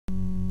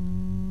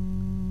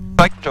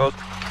Flight controls.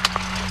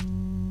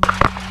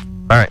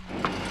 Alright.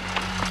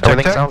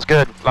 Everything sounds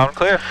good. Loud and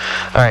clear.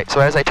 Alright, so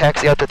as I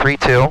taxi out to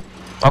 3-2,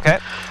 Okay.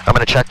 I'm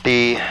going to check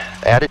the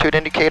attitude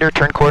indicator,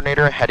 turn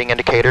coordinator, and heading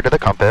indicator to the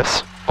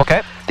compass.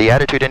 Okay. The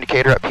attitude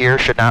indicator up here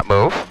should not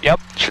move. Yep.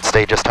 Should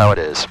stay just how it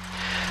is.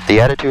 The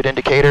attitude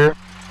indicator,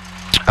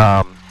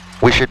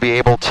 we should be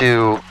able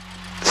to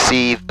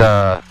see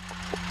the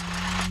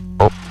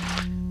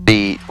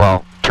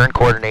turn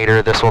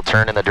coordinator. This will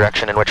turn in the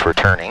direction in which we're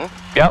turning.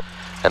 Yep.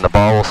 And the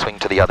ball will swing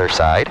to the other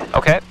side.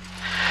 Okay.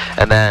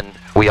 And then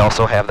we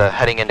also have the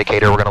heading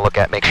indicator we're going to look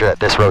at, make sure that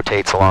this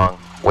rotates along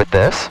with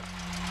this,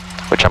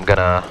 which I'm going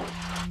to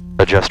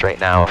adjust right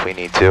now if we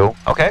need to.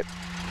 Okay.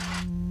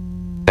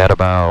 At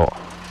about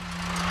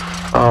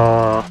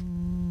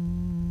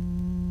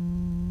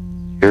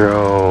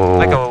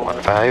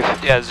 0.15.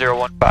 Yeah,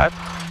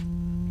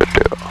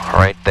 0.15.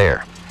 Right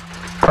there.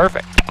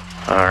 Perfect.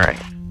 All right.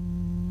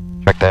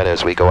 Check that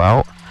as we go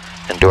out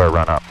and do our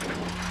run up.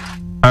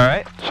 All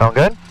right. Sound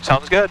good?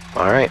 Sounds good.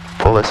 All right.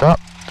 Pull this up.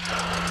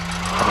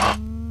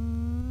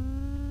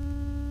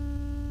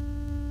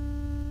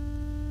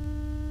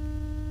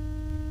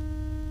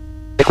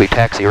 I think we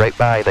taxi right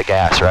by the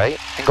gas, right?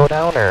 And go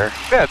down, or?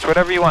 Yeah, it's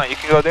whatever you want. You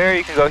can go there,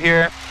 you can go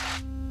here.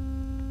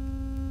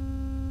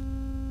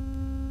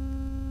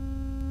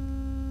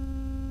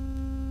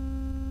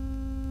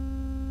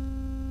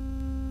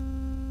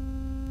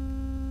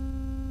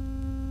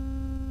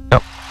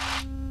 Yep.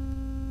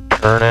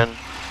 Turning.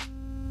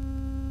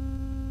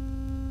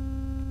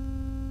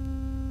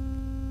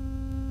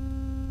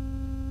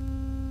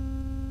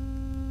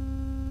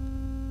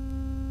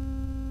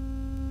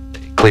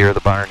 Clear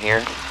the barn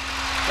here.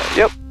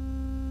 Yep.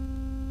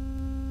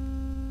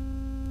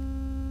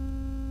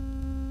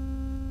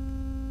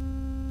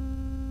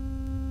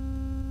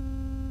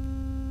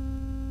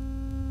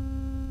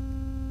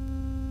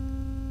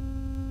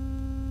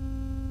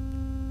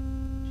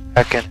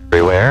 Checking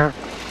everywhere.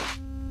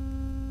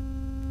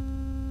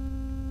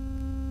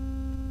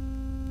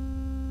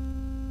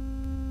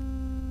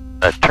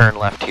 Turn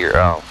left here.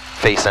 Oh,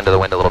 face into the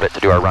wind a little bit to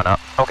do our run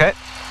up. Okay.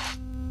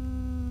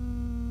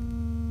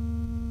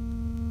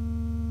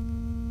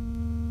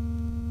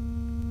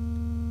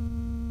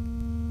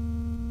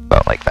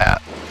 About like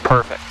that.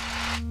 Perfect.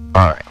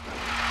 All right.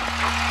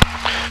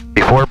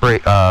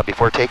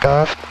 Before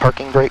takeoff,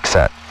 parking brake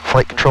set.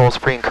 Flight control is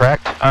free and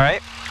correct. All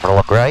right. I'm gonna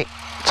look right.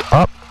 It's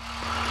up,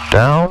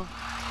 down,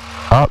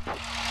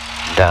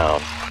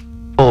 down.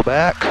 Pull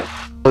back.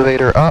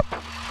 Elevator up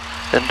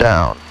and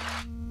down.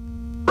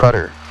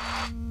 Rudder.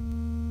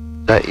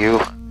 Is that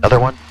you? Other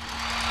one?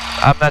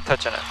 I'm not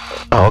touching it.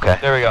 Oh, okay.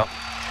 There we go.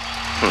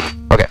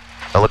 Okay.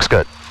 That looks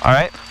good. All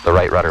right. The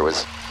right rudder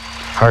was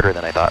harder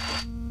than I thought.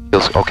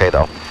 Feels okay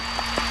though.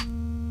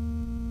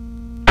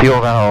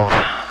 Fuel valve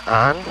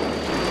on.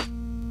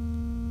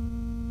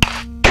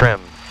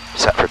 Trim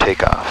set for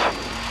takeoff.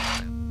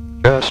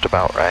 Just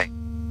about right.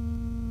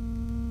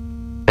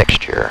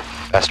 Mixture.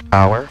 Best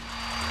power.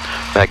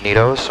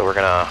 Magnetos, so we're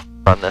gonna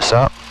run this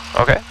up.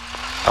 Okay.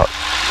 About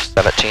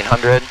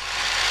 1700.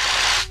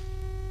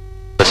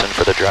 Listen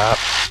for the drop.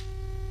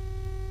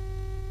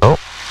 Oh.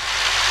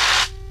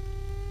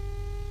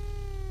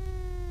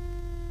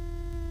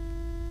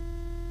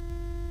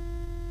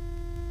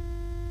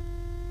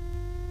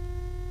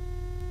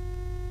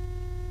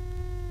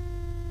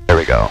 There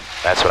we go.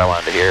 That's what I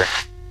wanted to hear.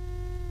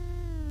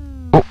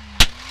 Oh.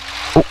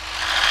 Oh.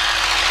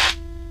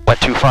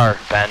 Went too far,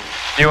 Ben.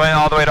 You went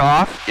all the way to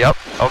off? Yep.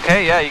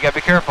 Okay, yeah, you gotta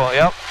be careful.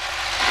 Yep.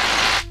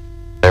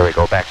 There we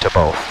go, back to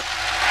both.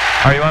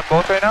 Are you on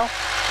both right now?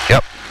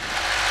 Yep.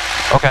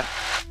 Okay.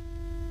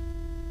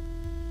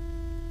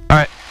 All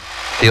right.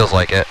 Feels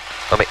like it.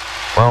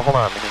 Well, hold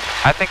on.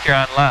 I think you're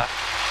on left.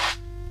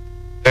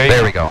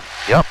 There we go.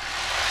 Yep.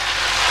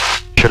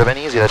 Should have been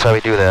easy, that's how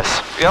we do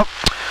this. Yep.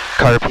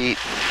 Carb heat.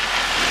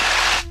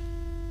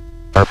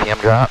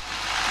 RPM drop.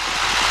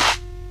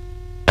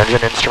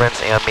 Engine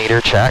instruments and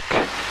meter check.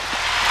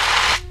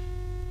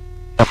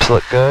 Amps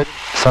look good.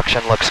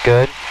 Suction looks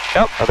good.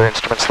 Yep. Other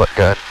instruments look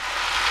good.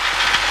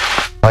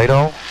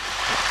 Idle.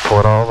 Pull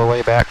it all the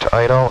way back to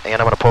idle,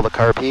 and I'm going to pull the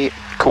carb heat.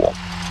 Cool.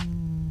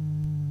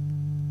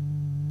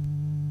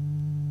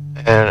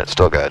 And it's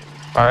still good.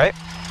 All right.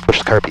 Push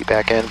the carb heat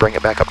back in, bring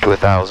it back up to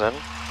 1,000.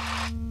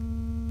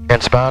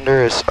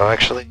 Transponder is,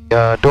 actually,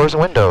 doors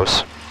and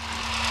windows.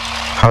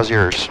 How's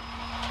yours?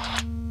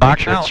 Make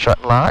sure it's shut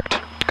and locked.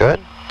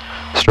 Good.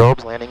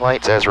 Strobes, landing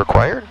lights as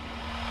required.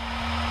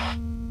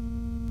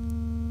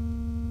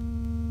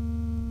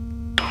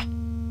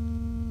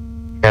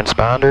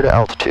 Transponder to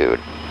altitude.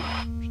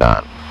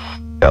 On.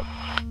 Yep.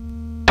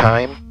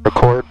 Time,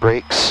 record,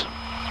 brakes,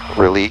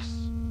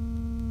 release.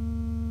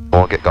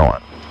 We'll get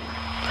going.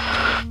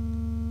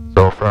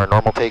 So for our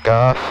normal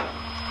takeoff,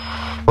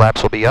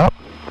 flaps will be up,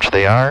 which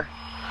they are.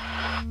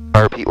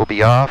 Carb heat will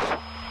be off.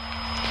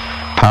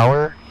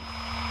 Power,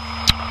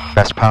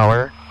 best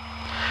power,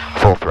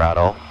 full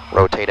throttle.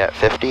 Rotate at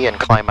 50 and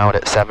climb out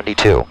at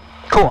 72.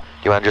 Cool.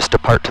 You want to just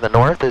depart to the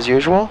north as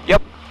usual?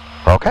 Yep.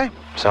 Okay,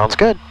 sounds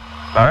good.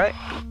 All right.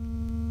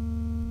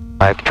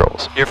 Flight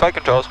controls. Your flight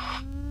controls.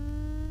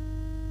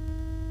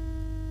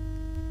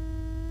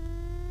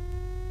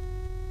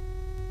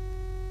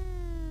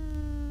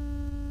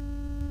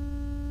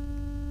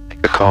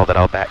 Make a call that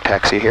I'll back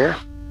taxi here.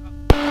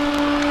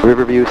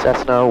 Riverview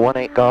Cessna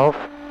 18 Golf,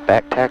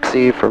 back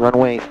taxi for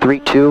runway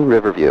 32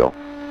 Riverview.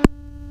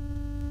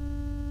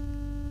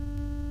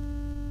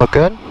 Look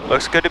good?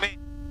 Looks good to me.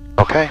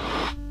 Okay.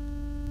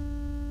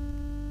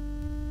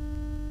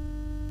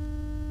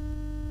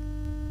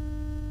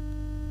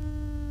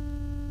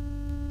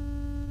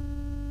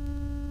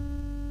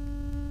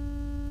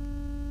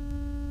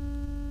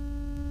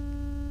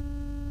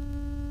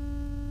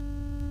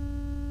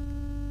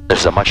 This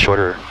is a much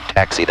shorter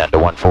taxi than to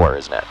 14,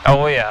 isn't it?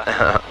 Oh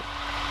yeah.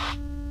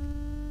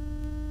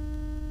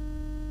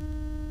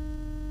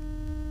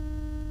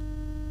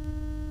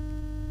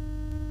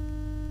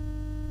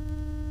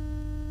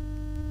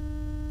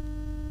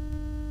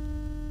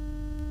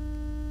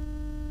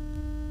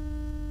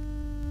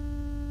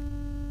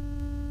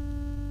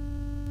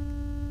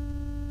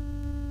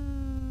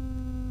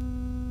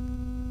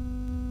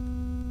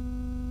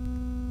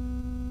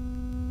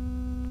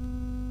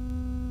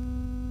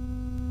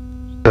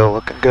 Still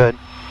looking good.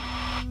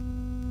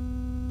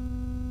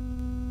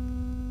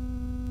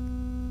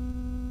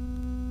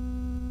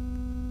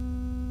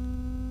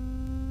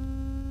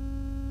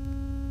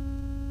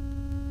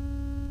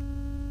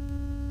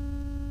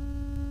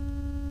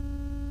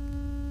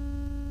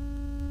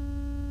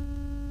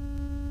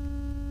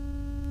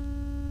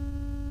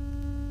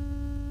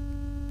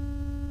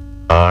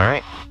 All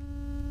right.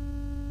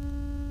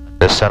 Let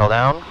this settle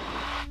down.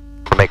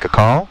 Make a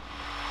call.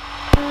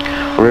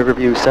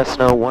 Riverview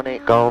Cessna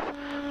 18 Golf,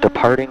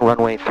 departing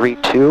runway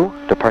 32,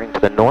 departing to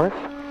the north,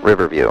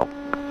 Riverview.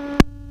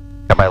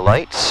 Got my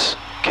lights,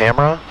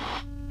 camera.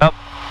 Up.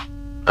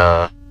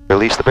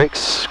 Release the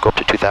brakes, go up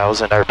to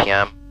 2,000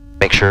 RPM,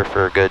 make sure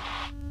for a good,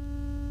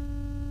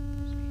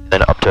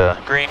 then up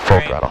to Green, full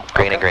green. throttle.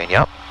 Green Okay. and green,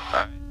 yep.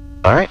 Alright.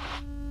 All right.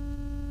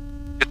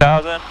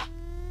 2000.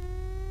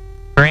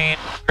 Green,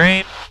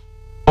 green.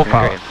 Full Green,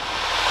 power. green.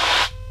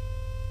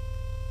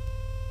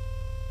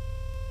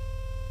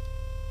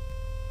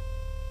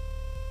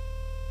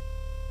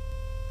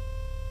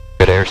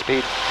 Good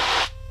airspeed.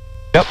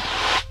 Yep.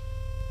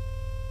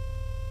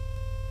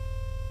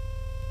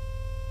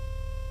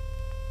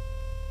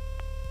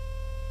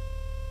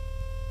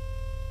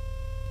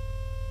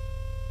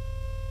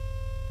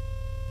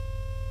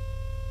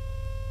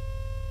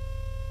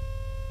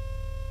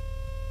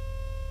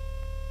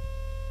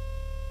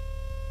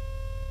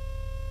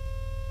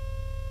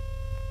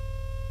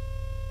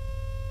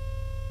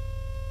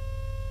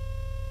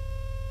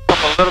 Come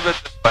a little bit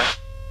this way.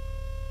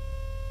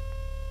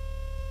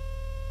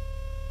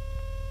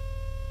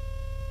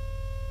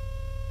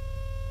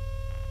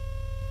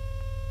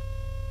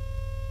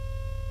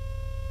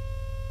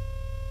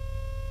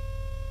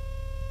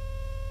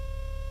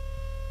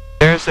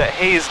 There's that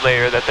haze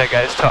layer that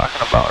guy's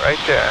talking about right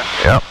there.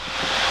 Yep.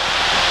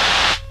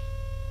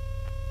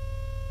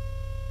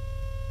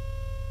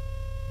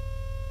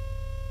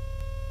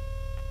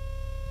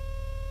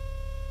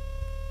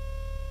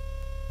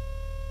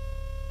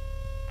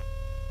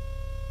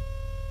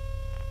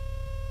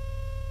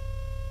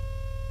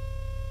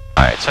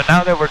 Alright, so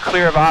now that we're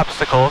clear of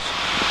obstacles,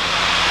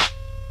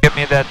 give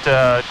me that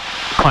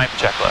climb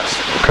checklist.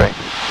 Okay.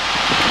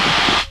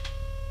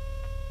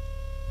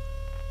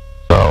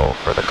 So,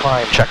 for the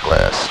climb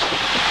checklist,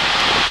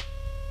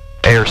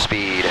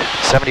 airspeed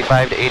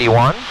 75 to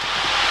 81,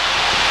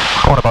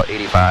 going about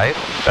 85.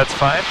 That's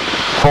fine.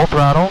 Full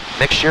throttle,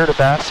 mixture to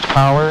best,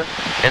 power,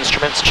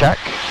 instruments check.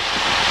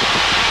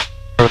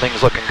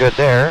 Everything's looking good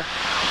there.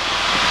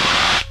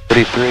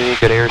 33,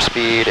 good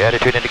airspeed,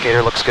 attitude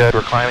indicator looks good.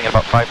 We're climbing at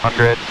about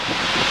 500.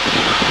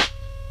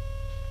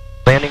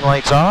 Landing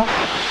lights off,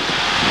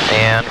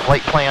 and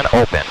flight plan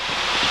open.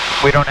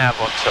 We don't have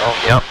one, so.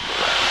 Yep.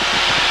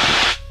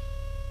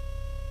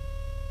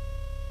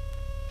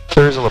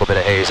 There's a little bit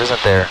of haze,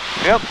 isn't there?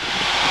 Yep.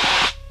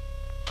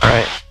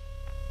 Alright.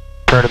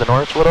 Turn to the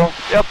north a little.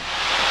 Yep.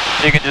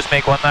 You can just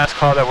make one last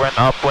call that we're in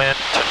the upwind,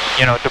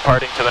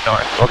 departing to the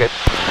north. Okay.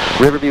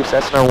 Riverview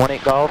Cessna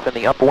 18 Golf in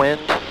the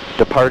upwind,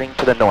 departing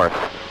to the north.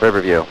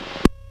 Riverview.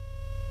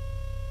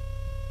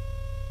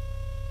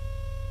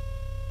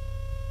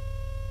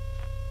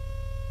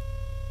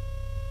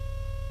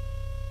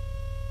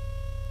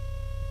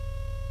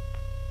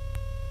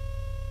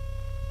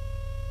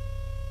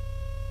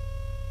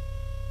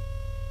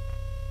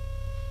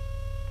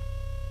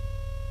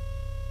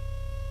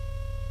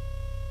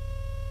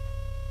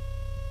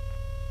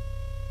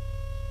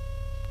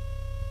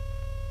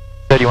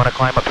 Said you want to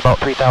climb up to about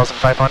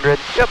 3,500?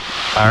 Yep.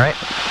 Alright.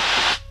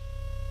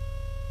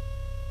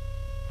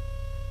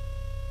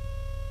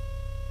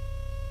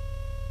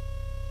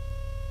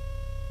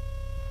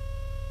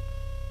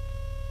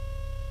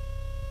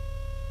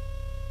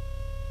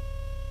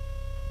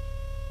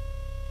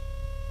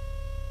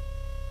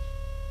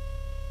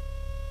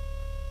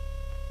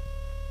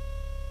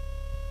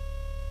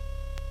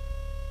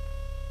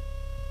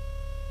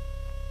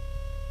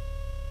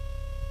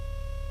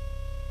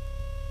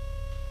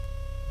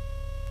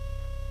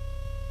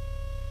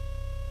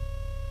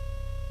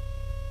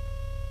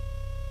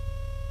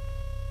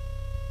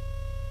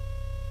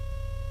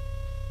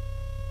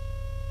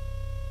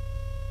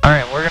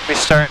 Alright, we're going to be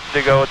starting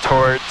to go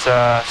towards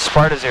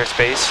Sparta's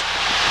airspace.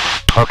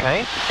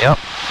 Okay, yep.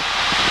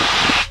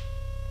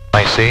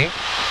 I see.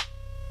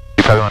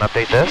 You probably want to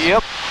update this?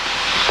 Yep.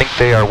 I think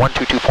they are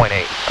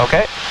 122.8.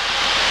 Okay.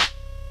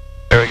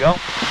 There we go.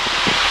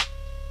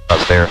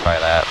 Let's verify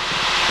that.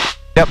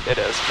 Yep, it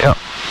is. Yep.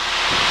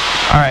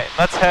 Alright,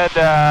 let's head,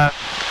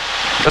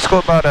 let's go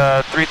about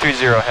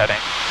 330 heading.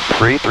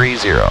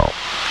 330.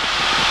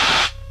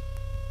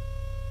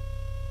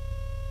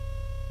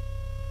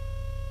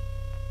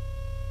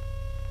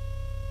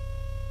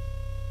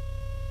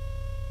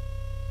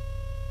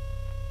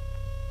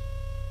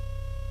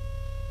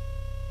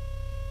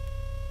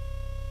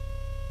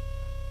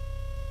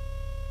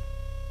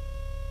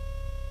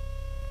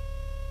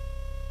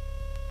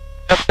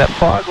 Yep, that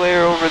fog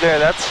layer over there,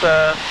 that's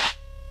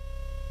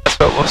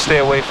what we'll stay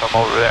away from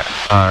over there.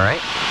 All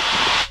right.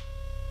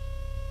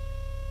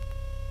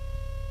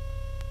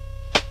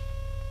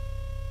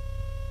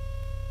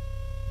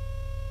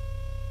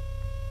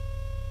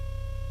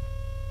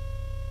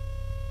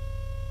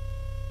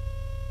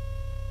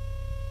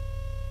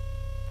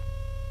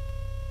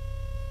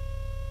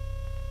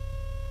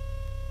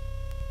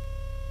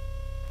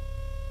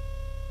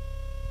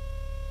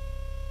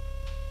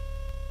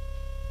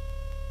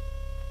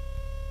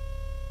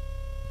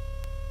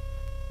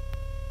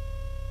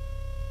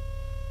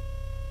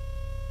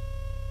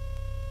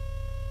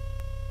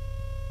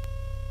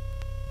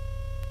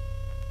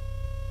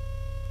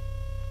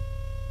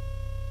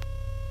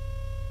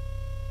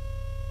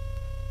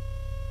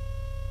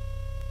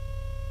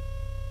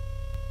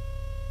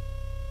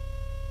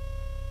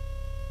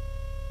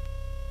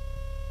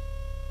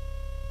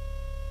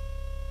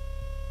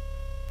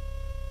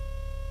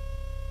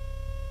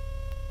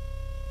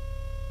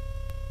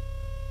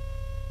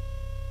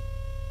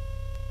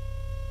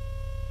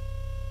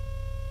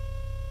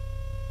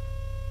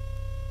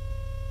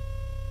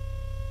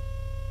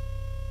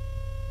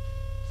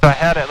 So I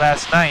had it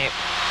last night.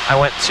 I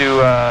went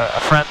to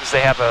a friend's,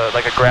 they have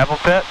like a gravel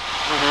pit.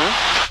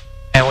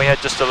 And we had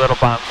just a little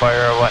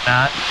bonfire or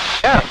whatnot.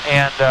 Yeah.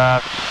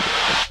 And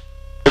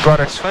we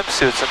brought our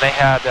swimsuits and they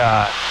had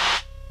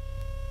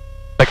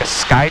like a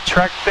sky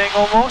trek thing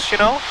almost, you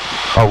know?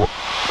 Oh.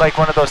 Like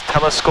one of those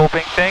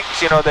telescoping things,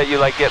 you know, that you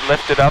like get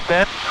lifted up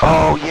in.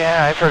 Oh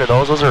yeah, I've heard of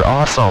those. Those are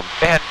awesome.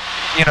 And,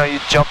 you know, you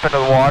jump into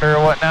the water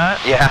or whatnot.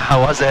 Yeah,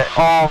 how was it?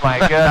 Oh my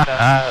goodness.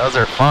 Those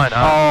are fun,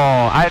 huh?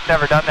 Oh, I had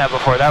never done that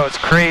before. That was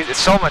crazy. It's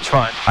so much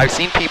fun. I've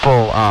seen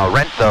people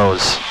rent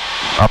those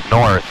up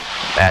north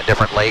at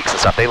different lakes and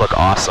stuff. They look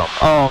awesome.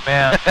 Oh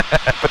man.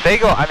 But they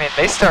go, I mean,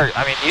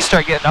 you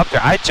start getting up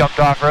there. I jumped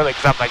off early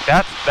because I'm like,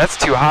 that's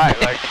too high.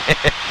 Like,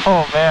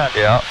 oh man.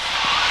 Yeah.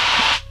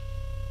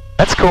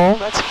 That's cool.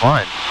 That's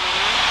fun.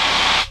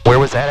 Where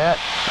was that at?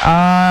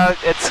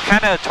 It's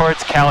kind of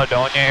towards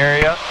Caledonia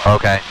area.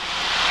 Okay.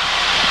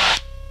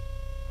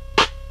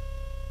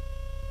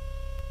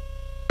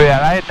 But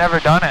yeah, I had never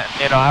done it.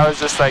 You know, I was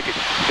just like,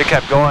 it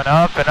kept going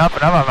up and up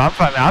and up.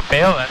 I'm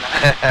failing.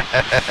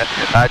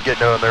 I'd get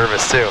no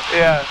nervous too.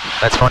 Yeah.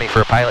 That's funny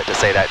for a pilot to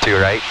say that too,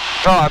 right?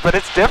 Oh, but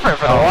it's different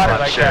for the water I'm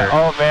like sure. that.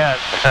 Oh man.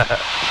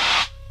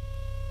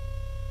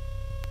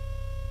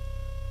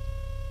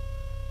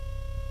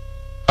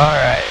 All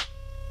right.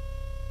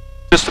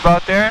 Just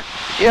about there?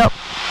 Yep.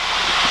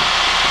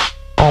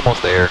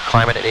 Almost there.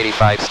 Climbing at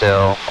 85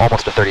 still.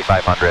 Almost to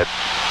 3,500.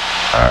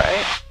 All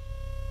right.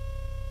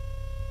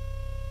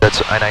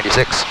 That's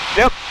I-96.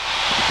 Yep.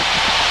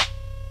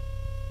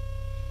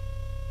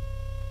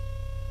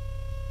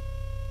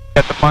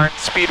 Got the Martin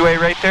Speedway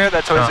right there.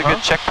 That's always a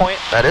good checkpoint.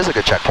 That is a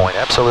good checkpoint.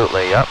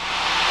 Absolutely. Yep.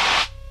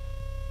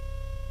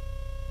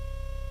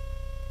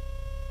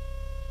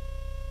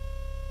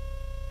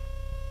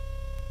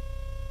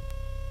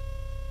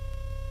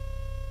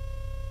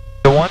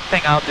 The one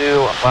thing I'll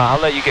do, well,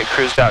 I'll let you get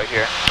cruised out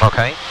here.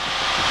 Okay.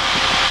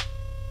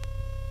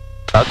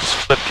 I'll just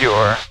flip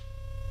your,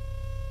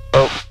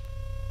 oh,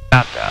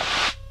 not that.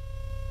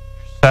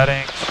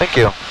 Settings. Thank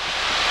you.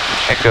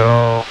 And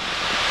go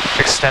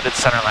extended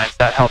center lines.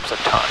 That helps a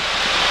ton.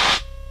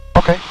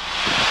 Okay.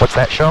 What's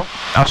that show?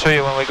 I'll show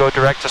you when we go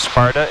direct to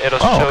Sparta. It'll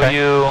show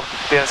you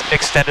the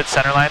extended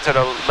center lines.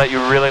 It'll let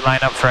you really line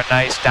up for a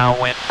nice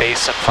downwind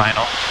base and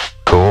final.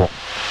 Cool.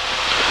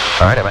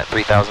 All right, I'm at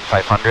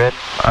 3,500.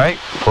 All right,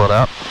 pull it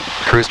up.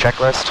 Cruise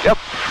checklist? Yep.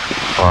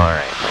 All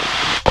right,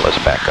 pull this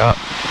back up.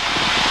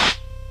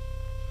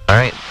 All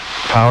right,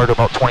 power to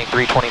about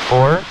 23,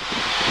 24.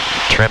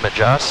 Trim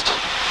adjust.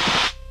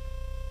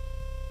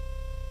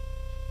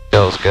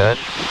 Feels good.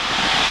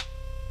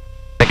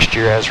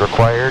 Mixture as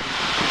required.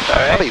 All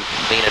right. Probably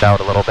lean it out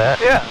a little bit.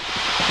 Yeah.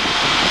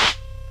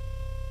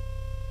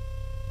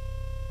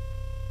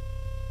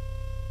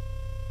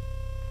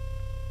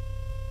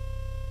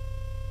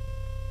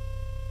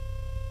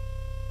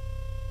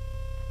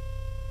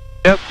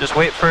 Yep, just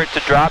wait for it to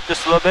drop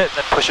just a little bit and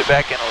then push it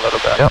back in a little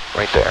bit. Yep,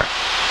 right there.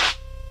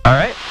 All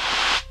right.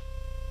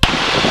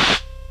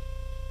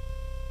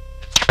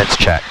 Let's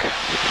check.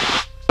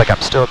 Looks like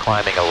I'm still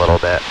climbing a little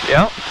bit.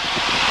 Yep.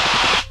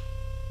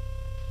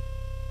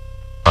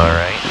 All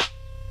right.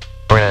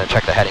 We're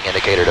check the heading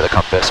indicator to the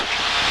compass.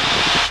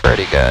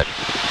 Pretty good.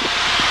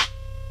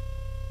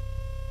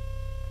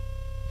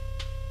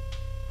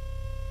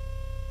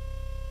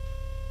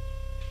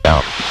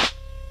 Down.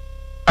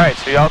 Alright,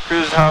 so y'all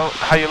cruise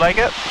how you like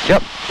it?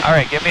 Yep.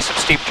 Alright, give me some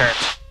steep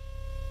turns.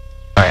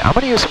 Alright, I'm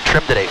going to use some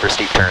trim today for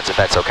steep turns, if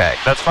that's okay.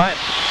 That's fine.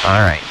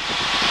 Alright.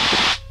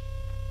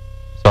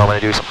 So I'm going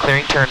to do some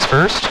clearing turns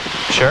first.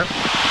 Sure.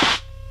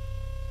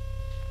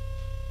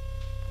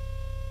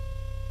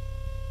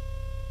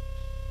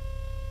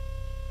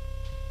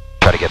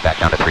 Try to get back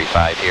down to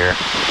 3.5 here.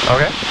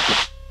 Okay.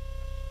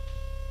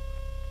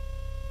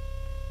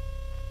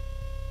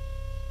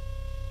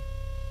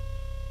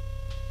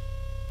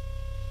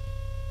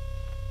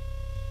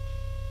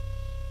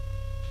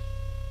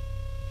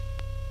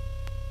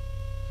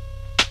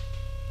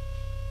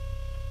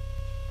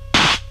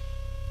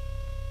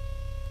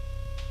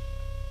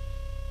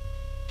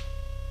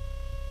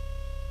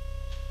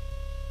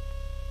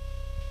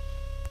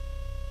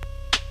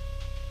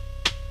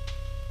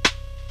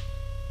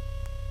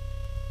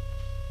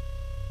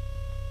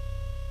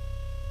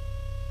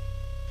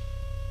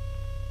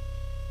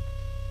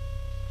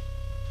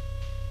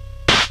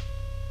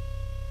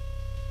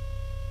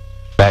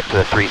 Back to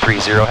the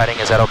 330 heading,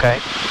 is that okay?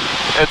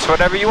 It's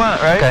whatever you want,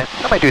 right? Okay,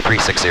 I might do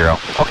 360.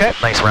 Okay.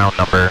 Nice round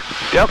number.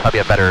 Yep. Probably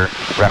a better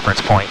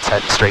reference points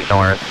heading straight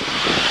north.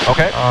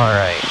 Okay.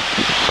 Alright,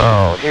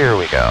 so here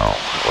we go.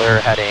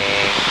 We're heading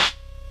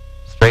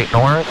straight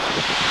north.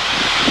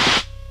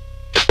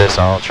 Get this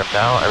all trimmed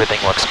out,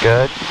 everything looks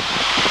good.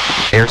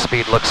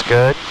 Airspeed looks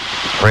good,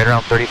 right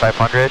around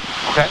 3,500.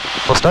 Okay.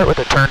 We'll start with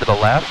a turn to the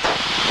left,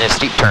 and a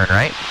steep turn,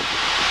 right?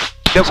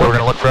 Yep. So we're going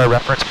to look for a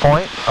reference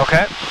point.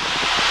 Okay.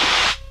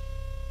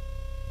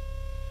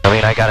 I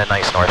mean, I got a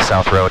nice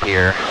north-south road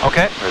here.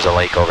 Okay. There's a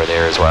lake over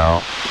there as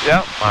well.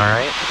 Yep.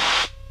 Alright.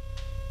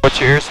 What's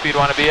your airspeed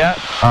want to be at?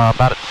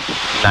 About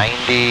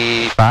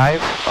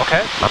 95.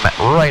 Okay. I'm at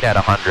right at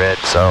 100,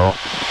 so...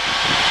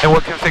 And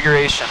what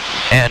configuration?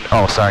 And,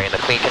 oh, sorry, in the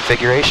clean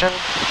configuration.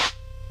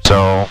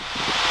 So,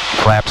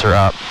 flaps are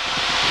up,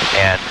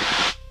 and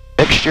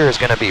mixture is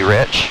going to be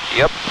rich.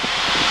 Yep.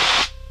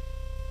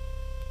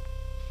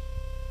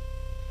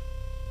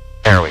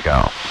 There we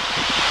go.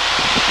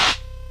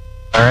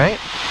 Alright.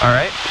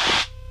 Alright.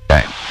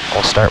 Okay.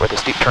 We'll start with a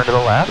steep turn to the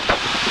left.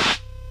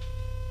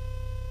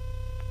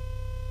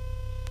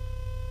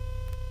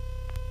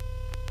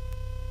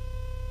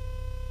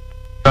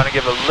 You want to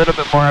give a little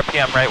bit more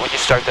RPM right when you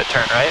start that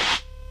turn, right?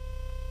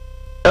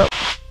 Yep.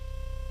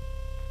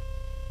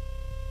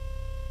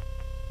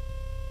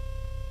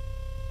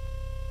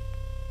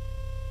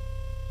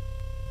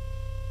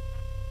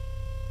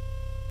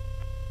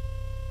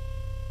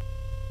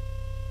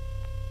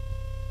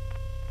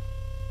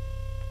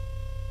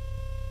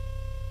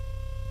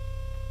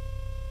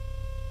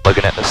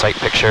 Looking at the sight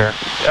picture.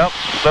 Yep.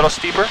 A little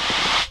steeper.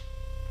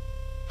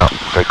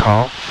 Oh, good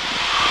call.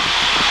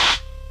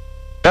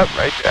 Yep,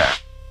 right there.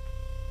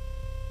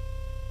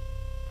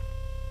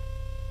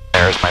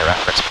 There's my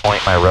reference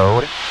point, my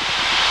road.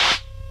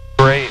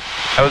 Great.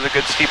 That was a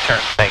good steep turn.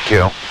 Thank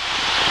you.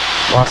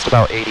 Lost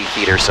about 80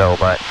 feet or so,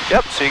 but...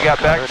 Yep, so you got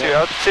back to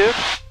altitude?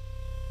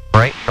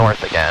 Right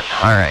north again.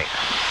 Alright.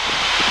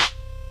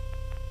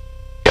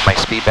 Get my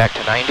speed back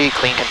to 90,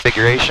 clean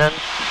configuration.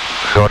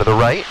 Go to the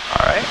right.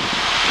 Alright.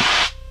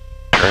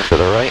 Turn to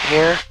the right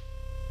here.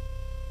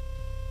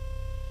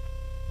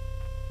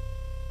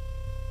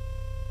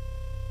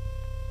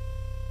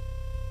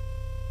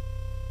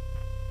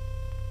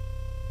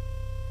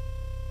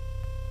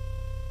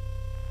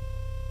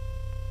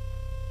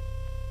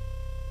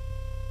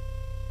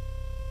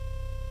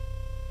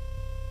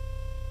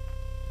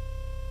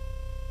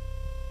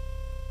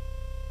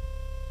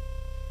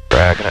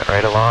 Dragging it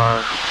right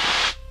along.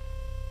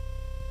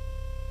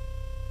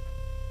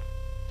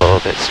 A little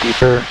bit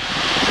steeper.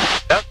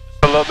 Yep, just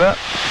a little bit.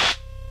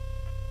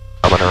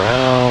 Coming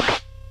around.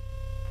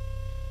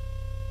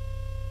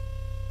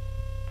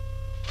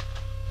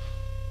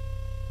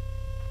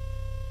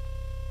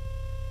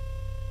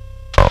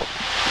 Oh.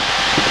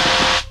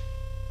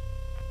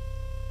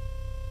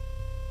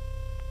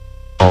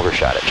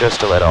 Overshot it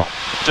just a little.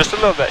 Just a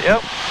little bit,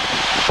 yep.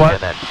 What?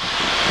 And then,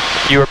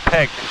 You were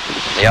pegged.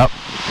 yep,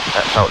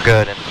 that felt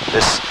good. And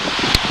this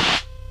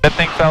That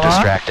thing fell off?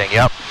 distracting,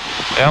 yep.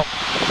 Yep.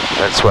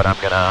 That's what I'm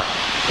gonna...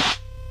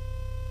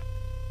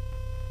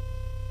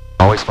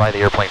 Always fly the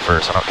airplane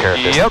first. I don't care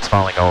if this Yep. thing's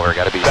falling over.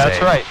 Gotta be That's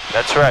safe. right.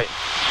 That's right.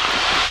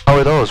 How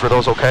were those? Were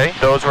those okay?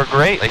 Those were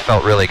great. They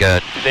felt really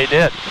good. They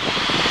did.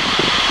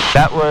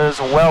 That was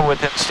well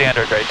within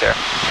standard right there.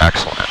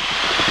 Excellent.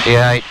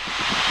 Yeah, I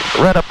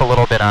read up a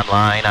little bit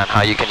online on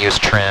how you can use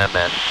trim,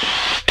 and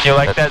You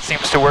like that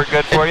seems to work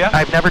good for you?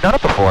 I've never done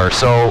it before,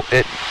 so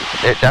it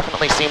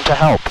definitely seemed to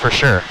help for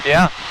sure.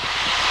 Yeah.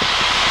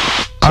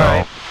 So, All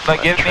right. But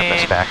let's give trim me...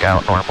 this back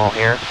out normal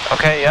here.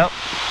 Okay, yep.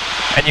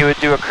 And you would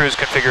do a cruise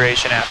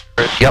configuration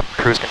afterwards. Yep,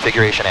 cruise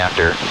configuration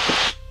after.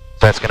 So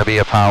that's going to be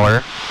a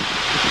power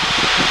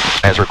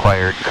as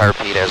required, carb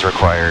heat as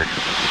required.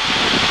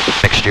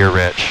 Mixture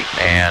rich,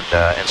 and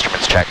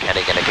instruments check,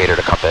 heading indicator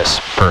to compass,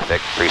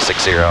 perfect,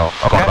 360,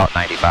 going about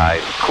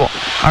 95. Cool.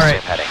 All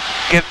right, Same heading.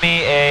 give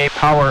me a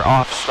power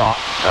off stall.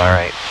 All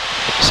right,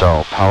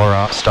 so power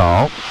off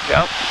stall.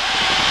 Yep.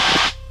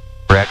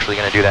 We're actually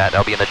going to do that.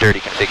 That'll be in the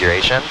dirty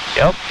configuration.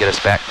 Yep. Get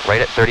us back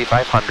right at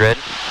 3,500.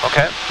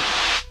 Okay.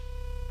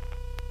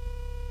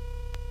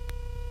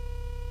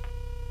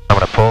 I'm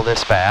going to pull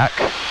this back.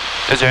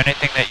 Is there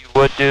anything that you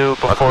would do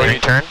before you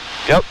turn?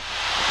 Yep.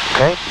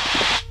 Okay.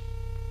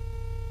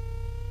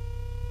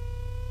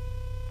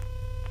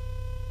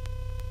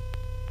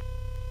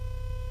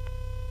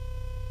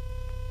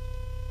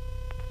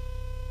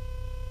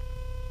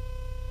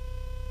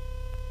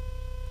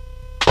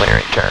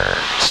 Clearing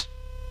turns.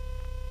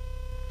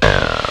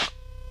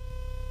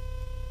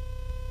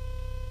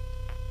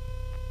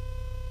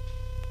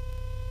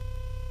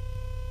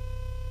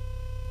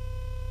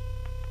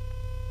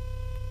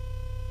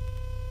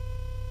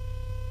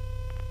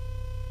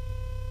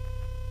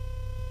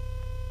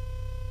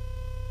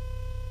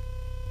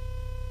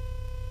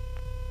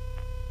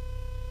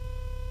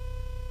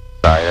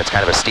 Sorry, that's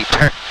kind of a steep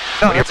turn.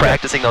 No, when you're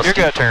practicing those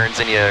steep turns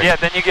and you... Yeah,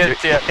 then you get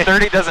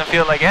 30 doesn't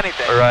feel like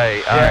anything.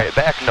 Right, all right,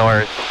 back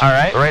north. All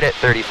right. Right at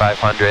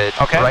 3,500.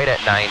 Okay. Right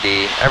at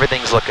 90.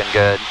 Everything's looking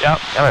good. Yep.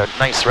 I have a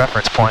nice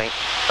reference point.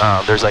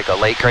 There's like a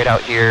lake right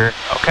out here.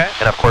 Okay.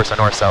 And of course a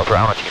north-south road. I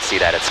don't know if you can see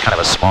that. It's kind of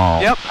a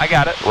small... Yep, I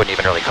got it. Wouldn't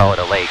even really call it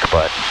a lake,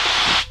 but...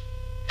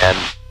 And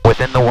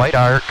within the white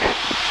arc,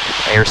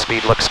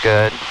 airspeed looks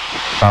good.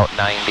 About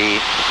 90.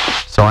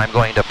 So I'm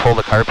going to pull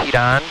the carb heat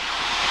on.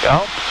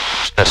 Go.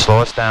 Just going to slow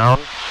us down.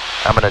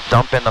 I'm going to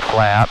dump in the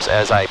flaps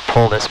as I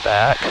pull this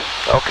back.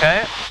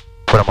 Okay.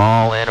 Put them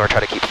all in. We're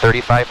trying to keep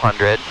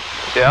 3,500.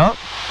 Yep.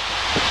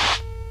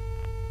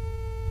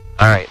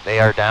 All right, they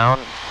are down,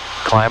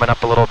 climbing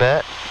up a little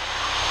bit.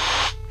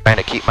 Trying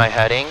to keep my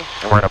heading,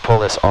 and we're going to pull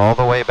this all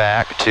the way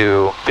back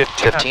to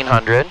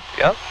 1,500.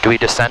 Yep. Do we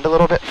descend a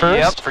little bit first?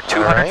 Yep, for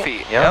 200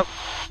 feet. Yep.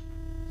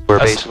 We're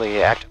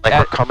basically acting like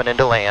we're coming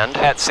into land.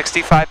 At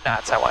 65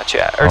 knots, I want you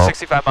at, or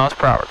 65 miles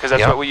per hour, because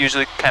that's what we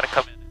usually kind of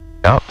come in.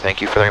 Yep,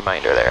 thank you for the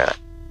reminder there.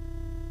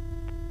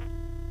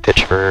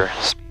 Pitch for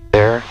speed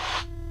there.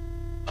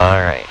 All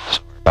right,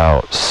 so we're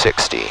about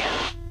 60.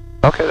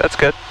 Okay, that's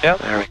good. Yep.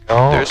 There we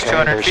go. There's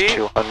 200 feet.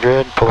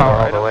 200. Pull it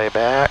all the way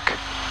back.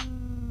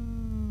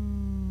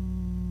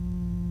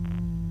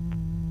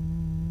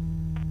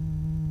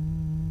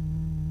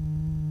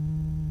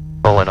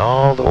 Pulling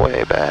all the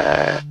way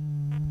back.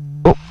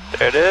 Oh,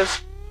 there it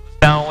is.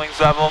 Down wings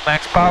level,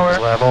 max power.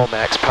 Wings level,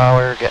 max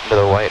power. Getting to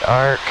the white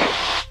arc.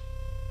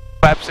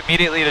 Flaps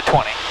immediately to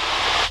 20.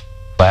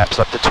 Flaps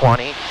up to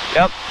 20.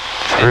 Yep.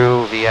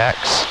 Through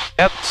VX.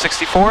 Yep,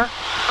 64.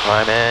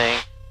 Climbing.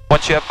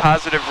 Once you have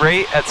positive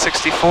rate at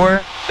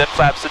 64, then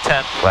flaps to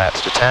 10.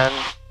 Flaps to 10.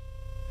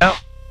 Yep.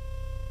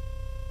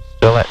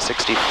 Still at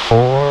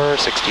 64,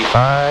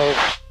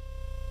 65.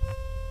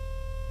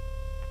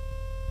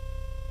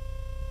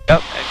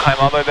 Yep, and climb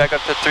all the way back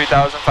up to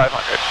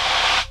 3,500.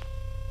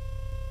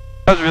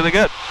 That was really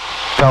good.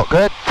 Felt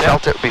good. Yep.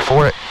 Felt it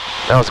before it.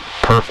 That was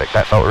perfect.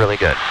 That felt really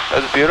good.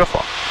 That was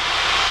beautiful.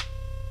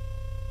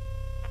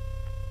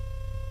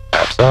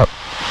 Flaps up.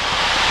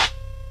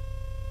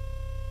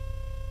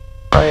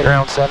 Right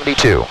around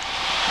 72.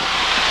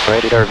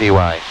 Right at our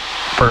VY.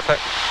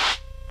 Perfect.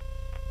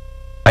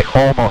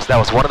 That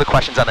was one of the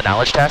questions on the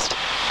knowledge test.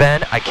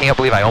 Ben, I can't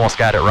believe I almost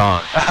got it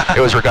wrong. It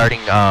was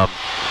regarding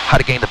how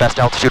to gain the best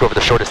altitude over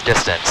the shortest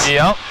distance.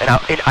 Yep. And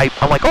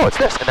I'm like, oh, it's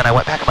this. And then I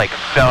went back, I'm like,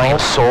 no. I am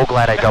so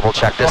glad I double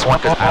checked this one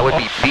because I would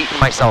be beating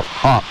myself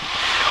up.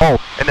 Oh,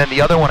 and then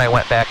the other one I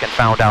went back and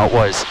found out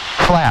was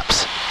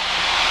flaps.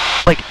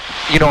 Like,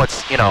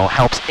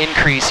 helps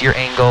increase your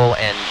angle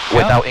and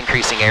without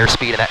increasing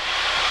airspeed. And that,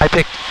 I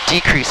picked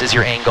decreases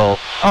your angle.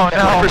 Oh, no.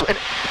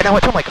 And I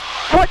went to him like,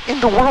 what in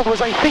the world was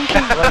I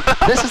thinking? Like,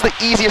 this is the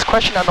easiest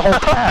question on the whole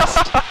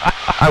test.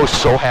 I was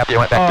so happy I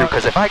went back through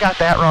because if I got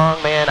that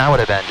wrong, man, I would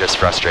have been just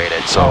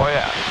frustrated. So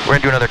we're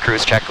going to do another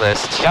cruise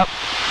checklist. Yep.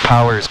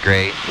 Power is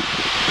great.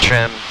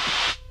 Trim,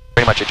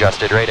 pretty much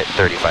adjusted right at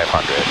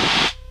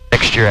 3,500.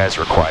 Mixture as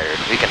required.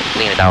 We can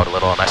lean it out a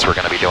little unless we're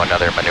going to be doing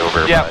another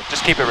maneuver. Yeah, but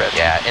just keep it rich.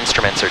 Yeah,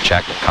 instruments are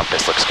checked and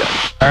compass looks good.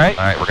 All right.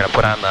 All right, we're going to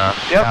put on the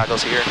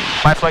goggles here.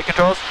 My flight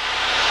controls.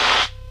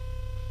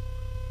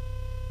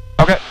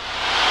 Okay.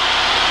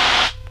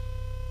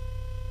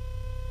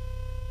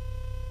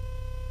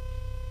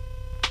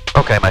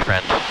 Okay, my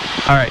friend.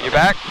 All right, you're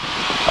back?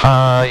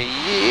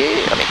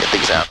 Yeah, let me get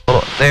these out.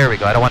 There we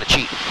go, I don't want to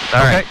cheat.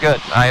 All right, good.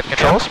 I have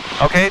controls?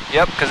 Yep. Okay,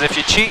 yep, because if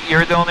you cheat,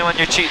 you're the only one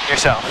you're cheating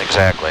yourself.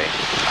 Exactly.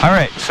 All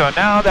right, so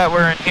now that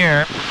we're in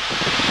here,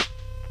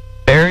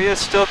 the area is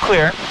still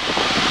clear.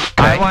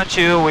 Okay. I want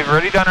you, we've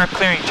already done our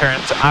clearing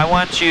turns, I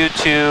want you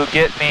to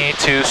get me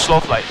to slow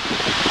flight.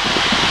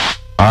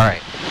 All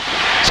right.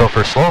 So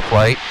for slow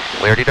flight,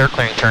 we already did our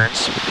clearing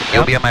turns.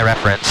 You'll be at my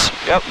reference.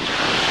 Yep.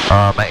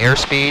 My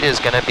airspeed is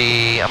going to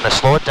be, I'm going to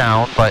slow it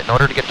down, but in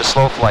order to get to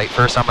slow flight,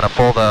 first I'm going to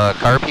pull the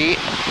carb heat.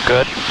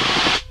 Good.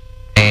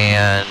 And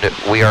And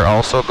we are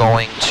also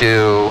going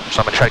to, so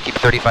I'm going to try to keep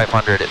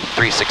 3,500 at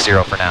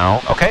 360 for now.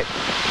 Okay.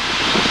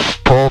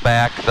 Pull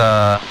back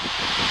the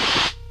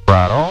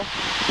throttle.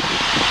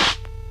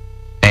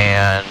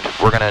 And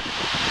we're going to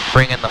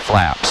bring in the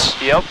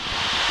flaps. Yep.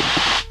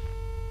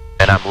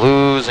 And I'm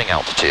losing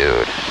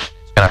altitude.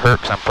 It's going to hurt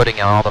because I'm putting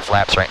in all the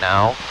flaps right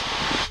now.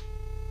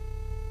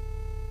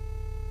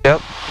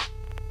 Yep.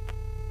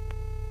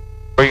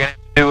 What are you going to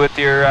do with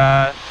your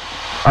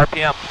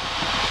RPM?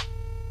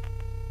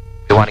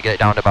 You want to get it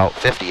down to about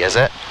 50, is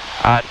it?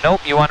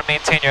 Nope, you want to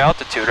maintain your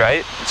altitude,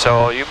 right?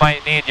 So you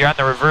might need, you're on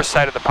the reverse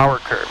side of the power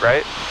curve,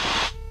 right?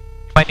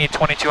 You might need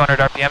 2200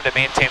 RPM to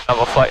maintain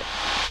level flight.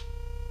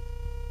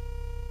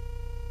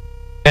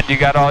 And you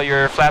got all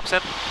your flaps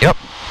in? Yep.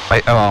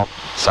 Oh,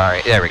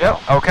 sorry. There we go.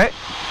 Okay.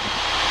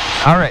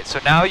 All right, so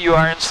now you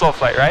are in slow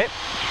flight, right?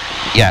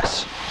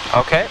 Yes.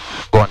 Okay.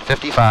 Going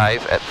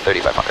 55 at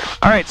 3,500.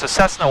 All right, so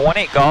Cessna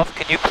 18 Golf,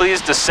 can you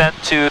please descend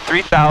to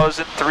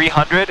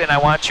 3,300, and I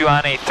want you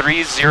on a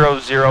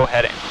 300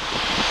 heading.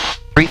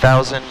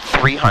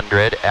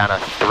 3,300 and a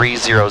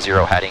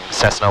 300 heading,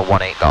 Cessna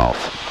 18 Golf.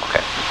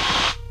 Okay.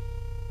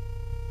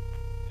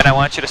 And I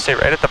want you to stay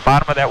right at the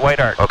bottom of that white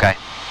arc. Okay.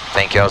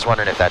 Thank you. I was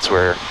wondering if that's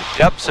where...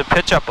 Yep, so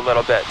pitch up a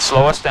little bit.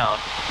 Slow us down.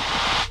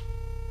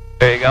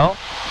 There you go.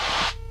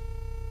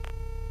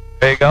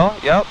 There you go.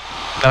 Yep.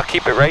 Now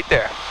keep it right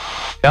there.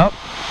 Yep.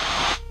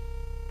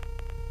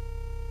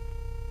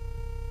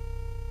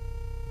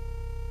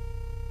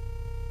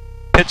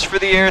 Pitch for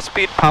the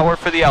airspeed, power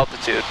for the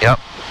altitude. Yep.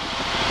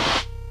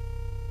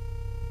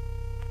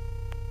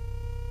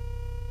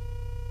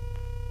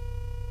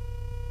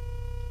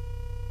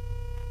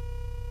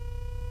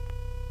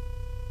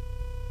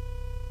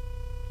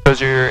 So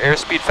is your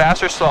airspeed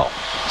fast or slow?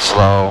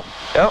 Slow.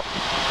 Yep.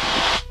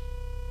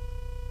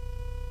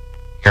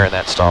 Hearing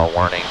that stall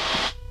warning.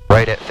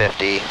 Right at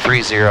 50,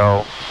 30,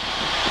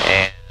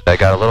 and I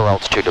got a little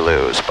altitude to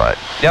lose, but...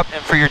 Yep,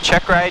 and for your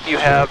check ride, you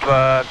have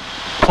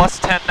plus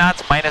 10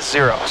 knots, minus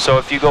 0. So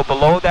if you go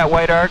below that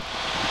white arc,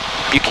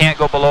 you can't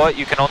go below it,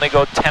 you can only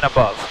go 10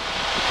 above.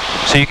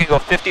 So you can go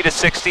 50 to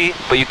 60,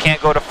 but you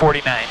can't go to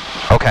 49.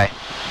 Okay.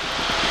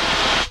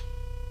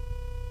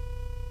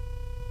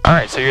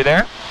 Alright, so you're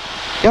there?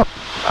 Yep.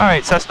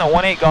 Alright, Cessna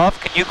 18 Golf,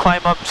 can you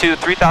climb up to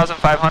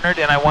 3,500,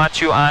 and I want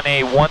you on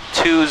a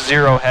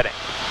 120 heading.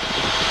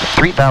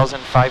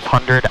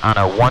 3,500 on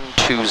a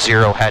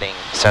 120 heading,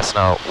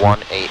 Cessna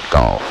 18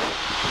 Golf.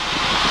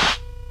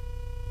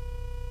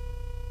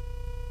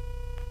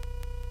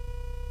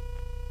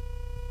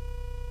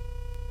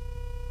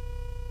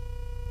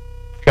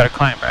 You gotta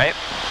climb, right?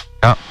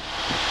 Yep.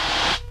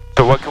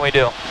 So what can we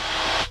do?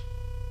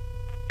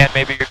 And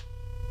maybe your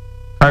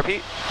carb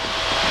heat?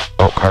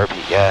 Oh, carb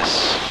heat,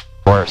 yes.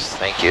 Of course,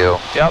 thank you.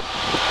 Yep.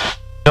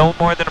 No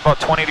more than about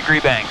 20-degree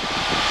bang.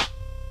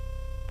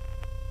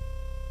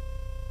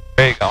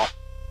 There you go.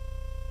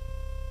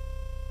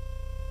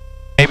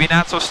 Maybe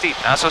not so steep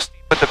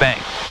with the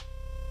bang.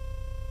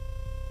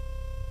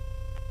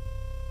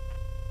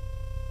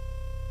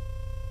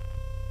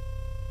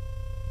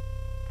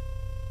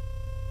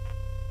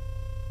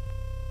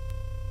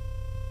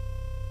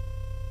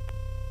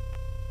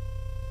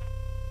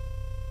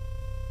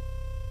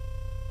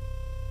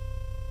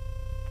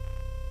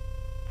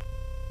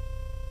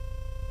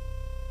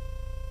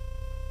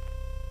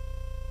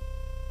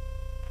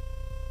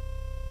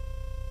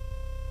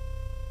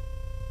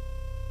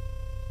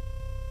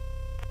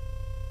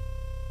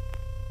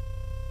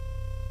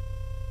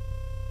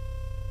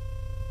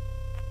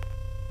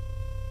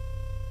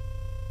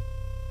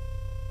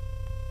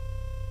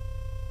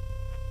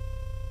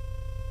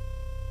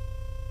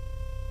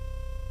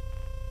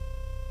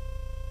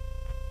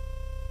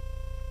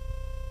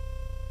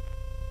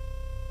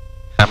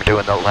 I'm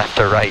doing the left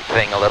or right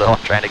thing a little. I'm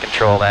trying to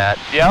control that.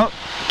 Yep.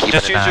 Keep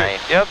Just an use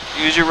eye.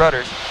 use your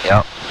rudders.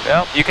 Yep.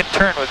 Yep. You can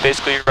turn with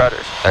basically your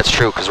rudders. That's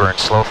true, because we're in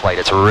slow flight.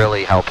 It's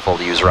really helpful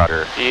to use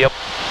rudder. Yep.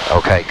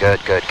 Okay,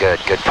 good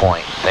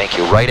point. Thank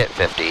you. Right at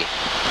 50.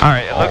 All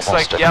right. It looks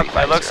Almost like a it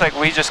 350. looks like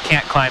we just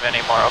can't climb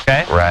anymore.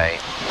 Okay. Right.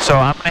 So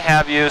I'm going to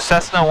have you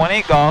Cessna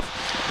 18 Golf.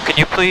 Can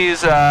you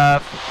please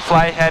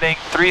fly heading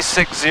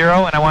 360,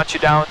 and I want you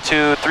down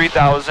to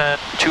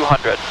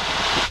 3,200.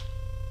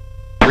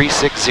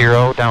 360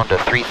 down to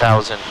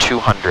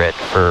 3,200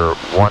 for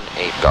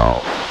 18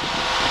 Golf.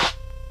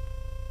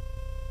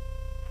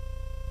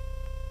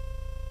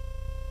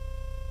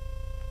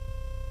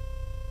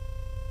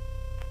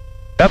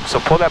 Yep, so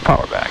pull that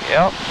power back,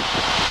 yep.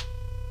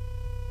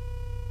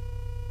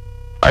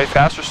 Are you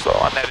fast or slow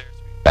on that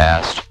airspeed?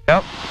 Fast.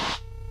 Yep.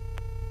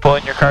 Pull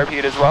in your carb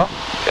heat as well?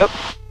 Yep.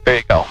 There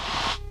you go.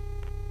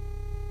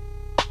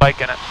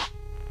 Liking it.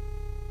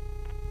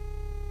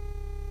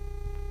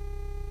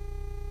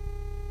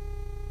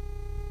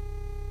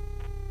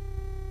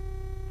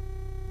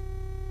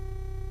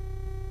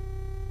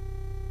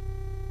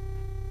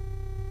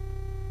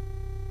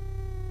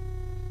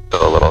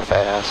 Still a little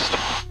fast.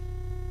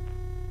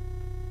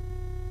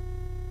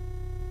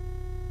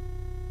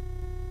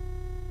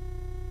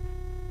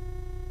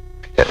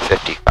 At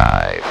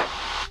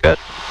 55. Good.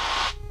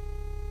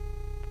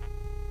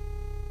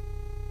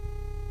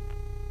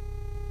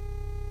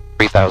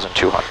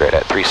 3,200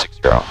 at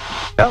 360.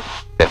 Yep.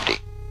 50.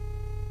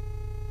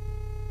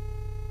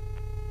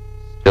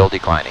 Still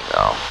declining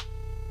though.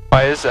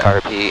 Why is that?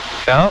 RP.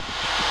 Yep.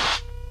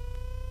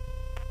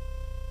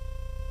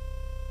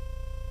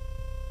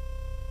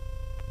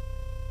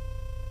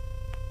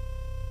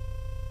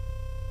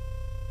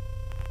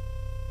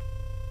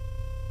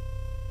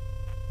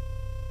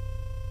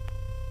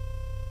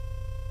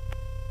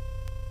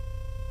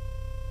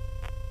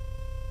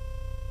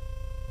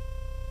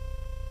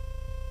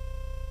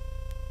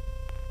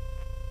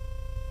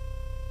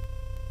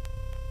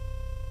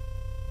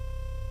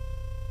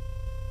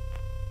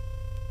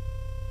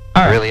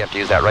 You really have to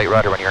use that right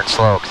rudder when you're in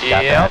slow because you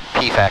got that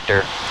P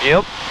factor.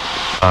 Yep.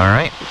 All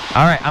right.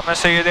 All right, I'm going to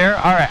say you're there.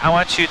 All right, I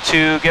want you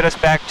to get us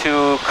back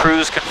to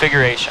cruise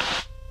configuration.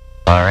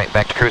 All right,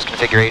 back to cruise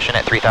configuration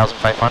at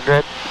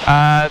 3,500.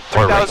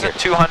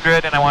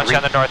 3,200, and I want you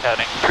on the north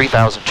heading.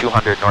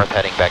 3,200 north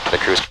heading back to the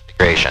cruise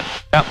configuration.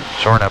 Yep.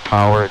 So we're going to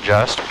power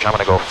adjust, which I'm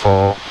going to go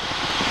full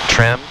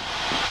trim.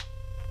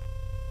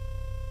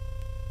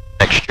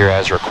 Mixture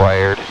as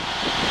required.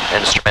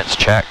 Instruments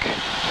check.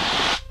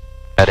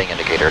 Heading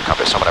indicator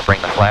compass. So I'm going to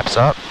bring the flaps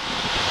up.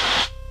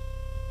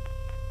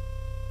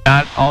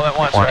 Not all at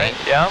once, 20. right?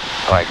 Yeah.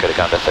 Oh, I could have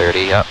gone to 30,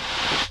 yep.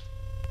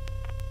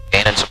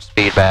 Gaining some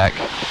speed back.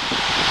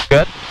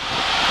 Good.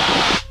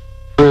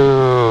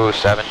 Ooh,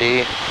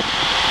 70.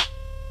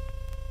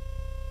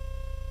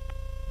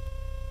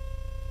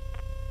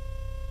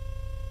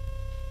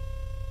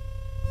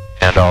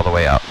 And all the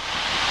way up.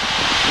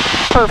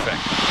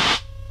 Perfect.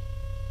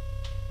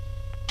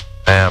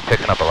 And I'm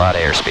picking up a lot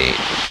of airspeed.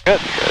 Good.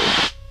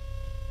 Good.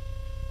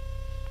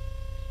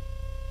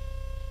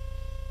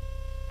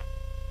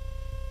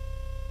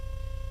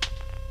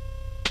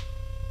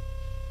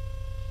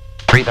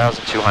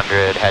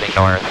 3,200 heading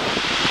north,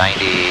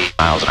 90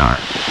 miles an hour.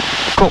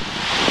 Cool.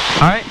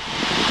 All right.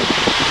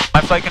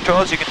 My flight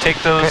controls, you can take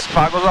those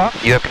toggles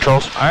off. You have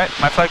controls? All right,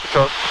 my flight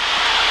controls.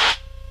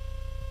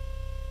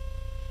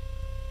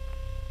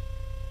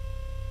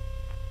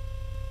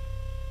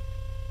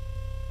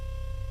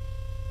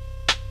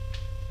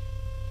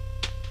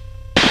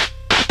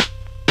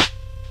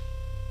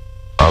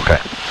 Okay.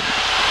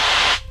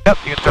 Yep,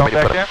 you can throw it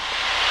back there.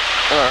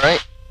 All right.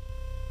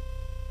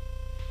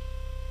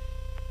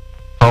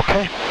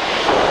 Okay.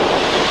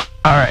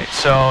 All right,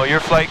 so your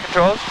flight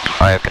controls?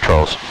 I have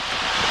controls.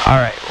 All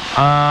right,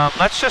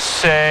 let's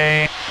just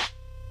say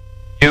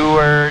you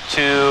were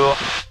to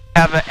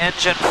have an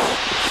engine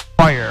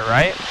fire,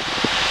 right?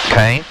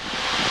 Okay.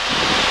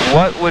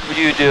 What would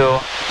you do?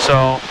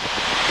 So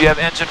you have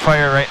engine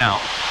fire right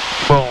now.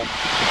 Boom.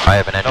 I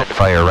have an engine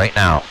fire right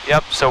now.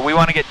 Yep, so we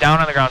want to get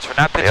down on the ground, so we're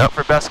not pitching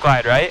for best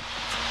glide, right?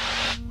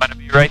 We want to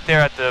be right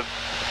there at the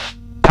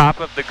top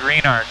of the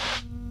green arc.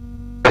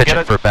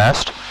 Pitching for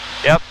best?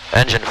 Yep.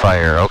 Engine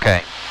fire,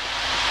 okay.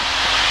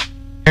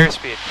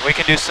 Airspeed. We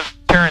can do some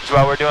turns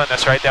while we're doing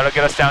this, right? That'll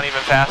get us down even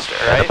faster,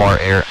 right? And more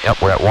air.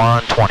 Yep, we're at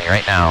 120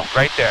 right now.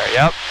 Right there,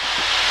 yep.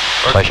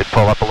 So I should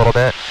pull up a little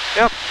bit?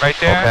 Yep, right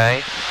there.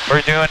 Okay.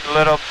 We're doing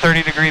little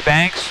 30-degree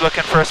banks,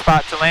 looking for a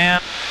spot to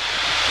land.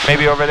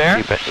 Maybe over there?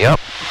 Keep it, yep.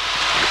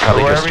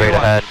 Probably just straight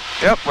ahead.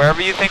 Yep,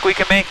 wherever you think we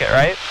can make it,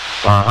 right?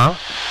 Uh-huh.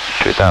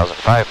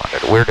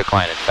 2,500. We're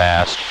declining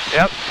fast.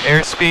 Yep,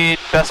 airspeed,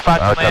 best spot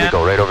to land. I'll probably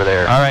go right over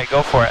there. All right,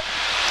 go for it.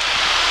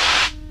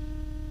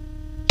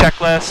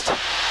 Checklist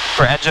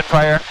for engine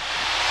fire.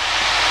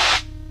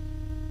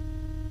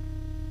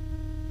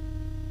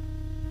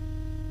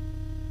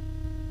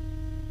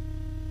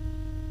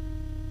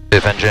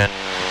 If engine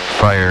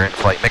fire in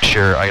flight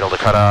mixture, idle to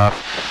cut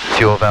off,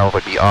 fuel valve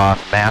would be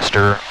off,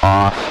 master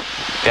off,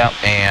 yep.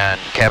 And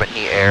cabin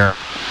heat air,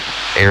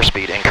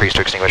 airspeed increase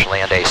to extinguish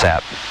land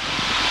ASAP.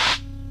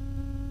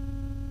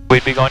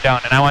 We'd be going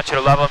down, and I want you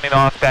to level me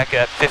off back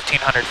at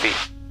 1,500 feet.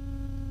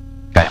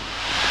 Okay.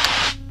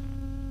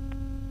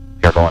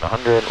 You're going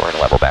 100, we're going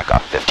to level back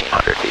off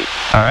 1,500 feet.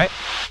 All right.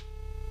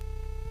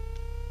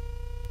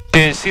 Do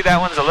you see that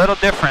one's a little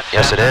different?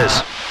 Yes, it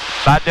is.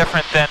 A lot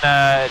different than,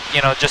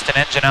 you know, just an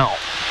engine out.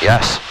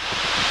 Yes.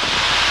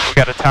 We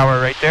got a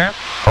tower right there.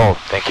 Oh,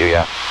 thank you,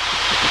 yeah.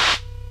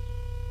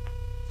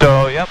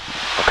 So, yep.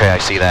 Okay, I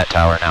see that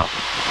tower now.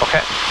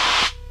 Okay.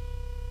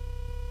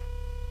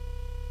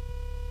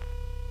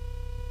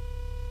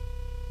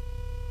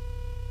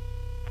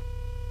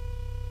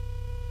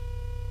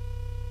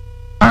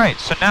 All right,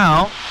 so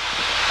now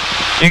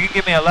you can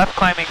give me a left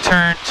climbing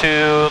turn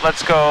to,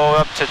 let's go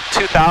up to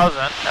 2,000,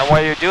 and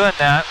while you're doing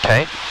that,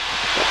 okay,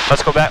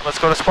 let's go back, let's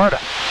go to Sparta.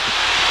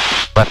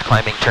 Left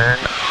climbing turn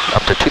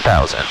up to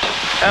 2,000.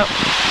 Yep.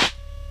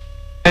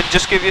 And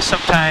just give you some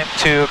time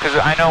to, because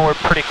I know we're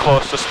pretty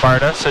close to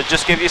Sparta, so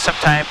just give you some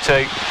time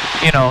to,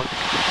 you know,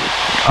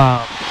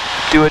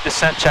 do a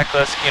descent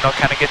checklist, you know,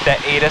 kind of get that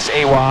ATIS,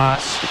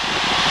 AWAS,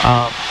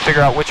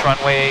 figure out which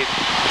runway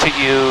to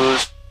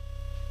use.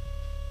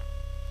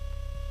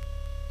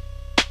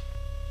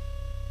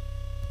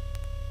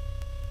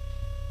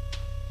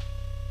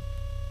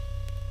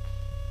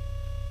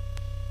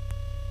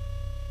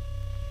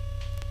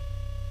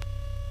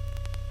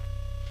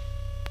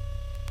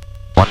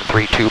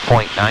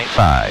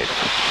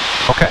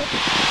 132.95. Okay.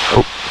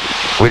 Oh,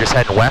 we just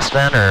heading west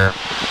then, or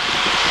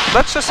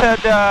Let's just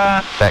head,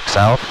 back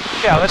south?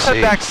 yeah, let's head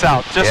see. back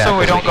south, just Yeah, so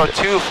we 'cause we don't go need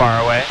to- too far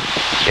away.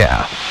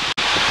 Yeah.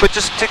 But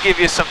just to give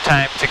you some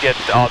time to get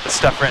all the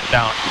stuff written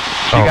down.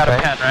 You got a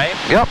Okay. pen, right?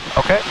 Yep.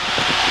 Okay.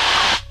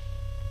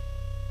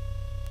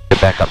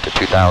 Get back up to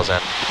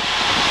 2,000.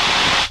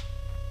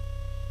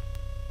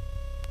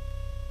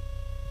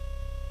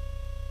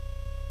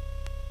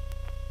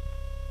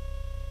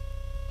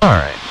 All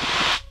right.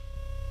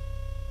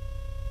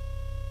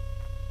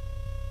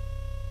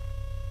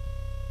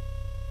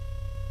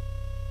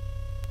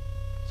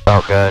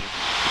 Felt good.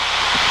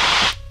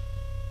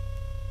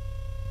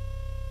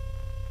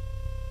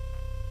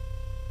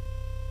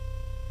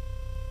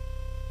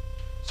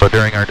 So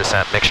during our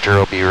descent, mixture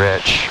will be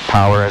rich,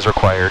 power as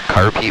required,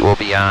 carb heat will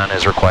be on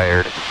as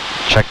required.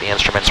 Check the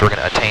instruments. We're going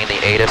to attain the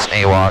ATIS and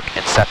AWOC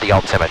and set the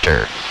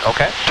altimeter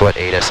Okay. to what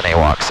ATIS and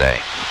AWOC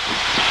say.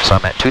 So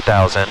I'm at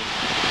 2,000.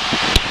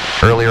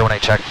 Earlier when I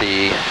checked,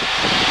 the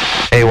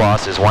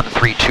AWOS is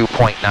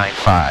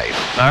 132.95.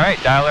 All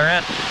right, dial her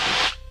in.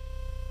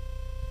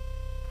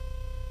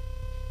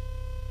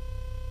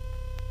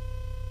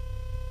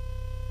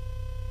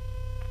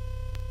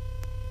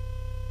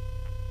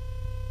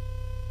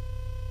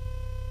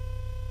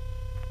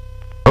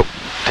 Oh,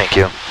 thank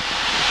you.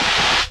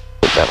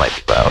 That might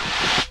be loud.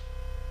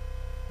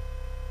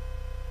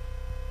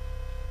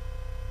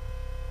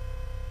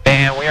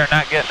 And we are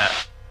not getting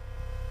it.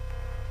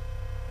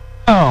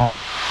 Oh.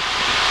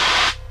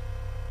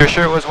 You're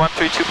sure it was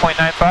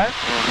 132.95?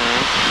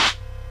 Mm-hmm.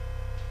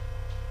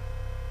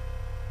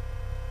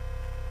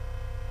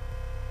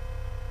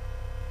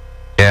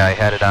 Yeah, I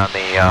had it on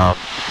the,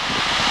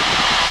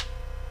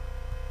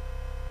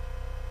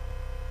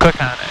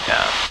 Click on it,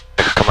 yeah.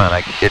 come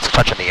on, it's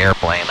touching the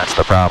airplane, that's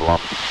the problem.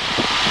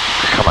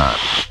 Come on.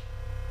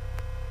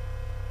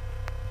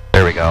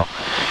 There we go.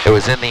 It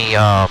was in the,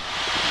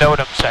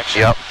 NOTAM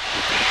section. yep.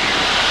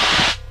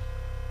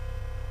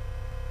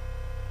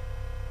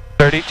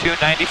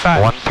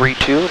 32.95.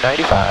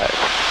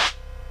 132.95.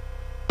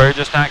 We're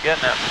just not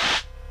getting it.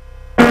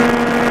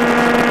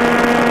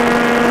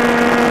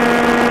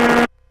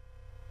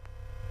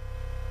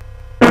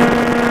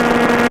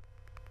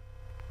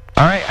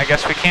 Alright, I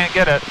guess we can't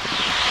get it.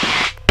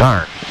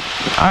 Darn.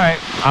 Alright,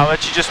 I'll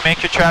let you just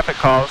make your traffic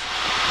calls.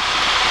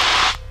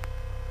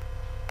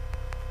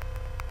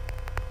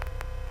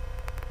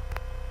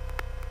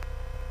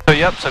 So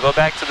yep, so go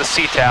back to the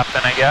CTAP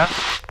then I guess.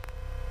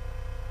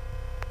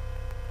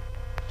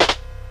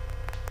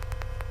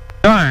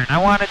 Darn,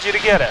 I wanted you to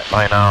get it.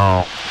 I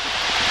know.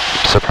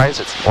 Surprised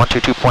it's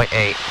 122.8.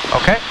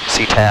 Okay,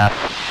 CTAF.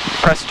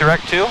 press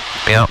direct to,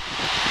 Yep.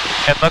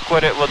 and look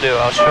what it will do.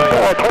 I'll show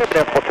you. Clear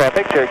municipal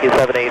traffic, Cherokee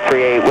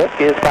 7838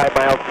 Whiskey is 5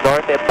 miles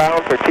north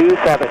inbound for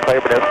 27, clear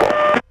municipal.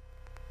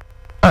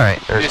 Alright,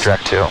 there's Just-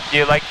 direct to. Do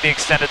you like the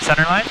extended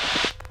center line?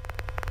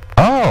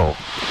 Oh,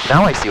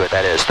 now I see what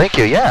that is. Thank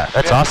you, yeah,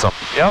 that's Yeah. awesome.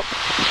 Yep,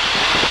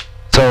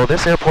 So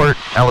this airport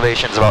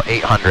elevation is about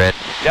 800.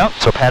 yep,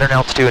 So pattern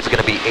altitude is going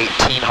to be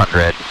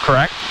 1800.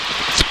 correct.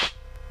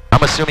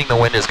 I'm assuming the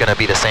wind is going to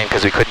be the same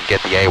because we couldn't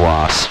get the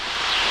AWOS.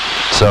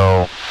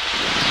 So,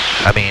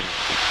 I mean,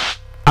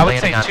 I would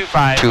say landing on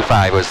 2.5.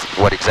 2.5 was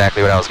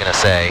exactly what I was going to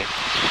say.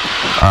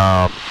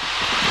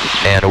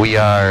 And we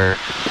are,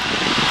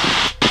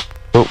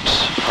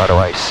 oops, how do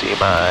I see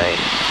my,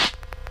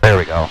 there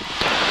we go.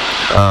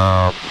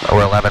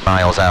 We're 11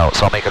 miles out,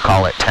 so I'll make a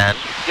call at 10,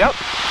 Yep.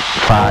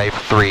 5,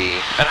 3.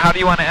 And how do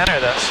you want to enter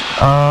this?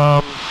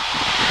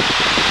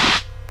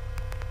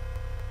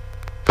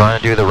 Do you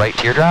want to do the right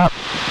teardrop?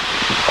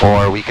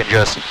 Or we can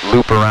just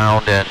loop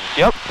around and,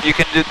 Yep, you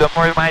can do them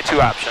were my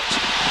two options.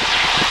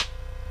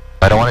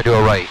 I don't want to do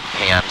a right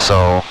hand,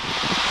 so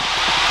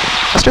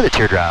let's do the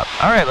teardrop.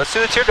 Alright, let's do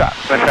the teardrop.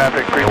 The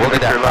traffic And we'll do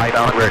that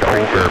 500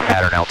 over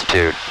pattern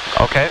altitude.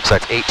 Okay. So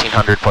that's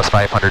 1800 plus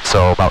 500,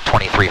 so about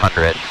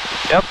 2300.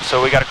 Yep,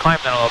 so we got to climb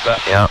then a little bit.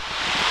 Yeah.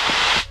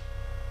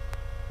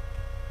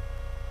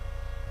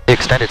 The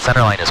extended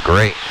center line is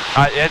great.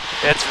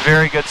 It's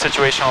very good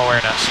situational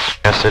awareness.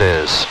 Yes, it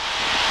is.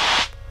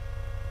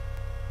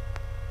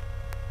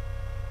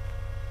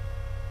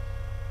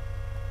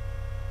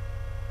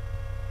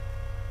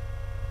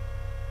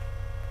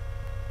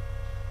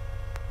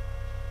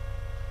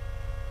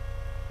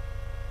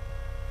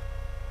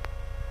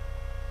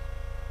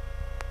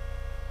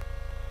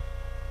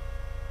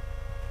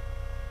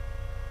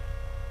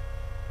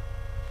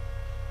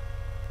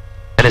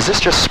 And is this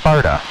just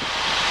Sparta?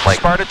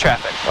 Sparta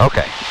traffic.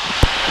 Okay.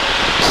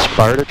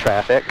 Sparta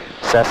traffic,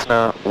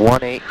 Cessna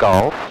 18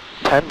 Golf,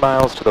 10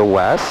 miles to the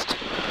west.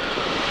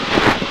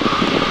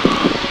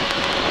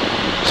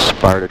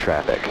 Sparta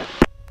traffic.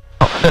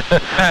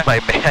 My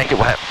bag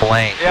went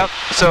blank. Yep,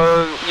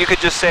 so you could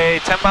just say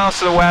 10 miles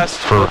to the west,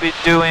 we'll be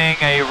doing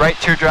a right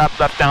teardrop,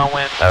 left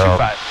downwind,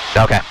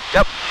 2.5. Okay.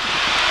 Yep.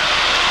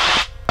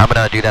 I'm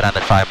going to do that on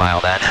the 5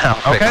 mile then.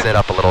 I'll fix Okay. it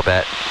up a little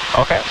bit.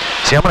 Okay.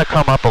 See, I'm going to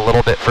come up a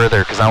little bit further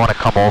because I want to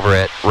come over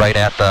it right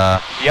at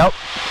the... Yep.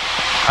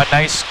 A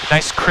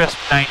nice crisp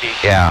 90.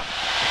 Yeah.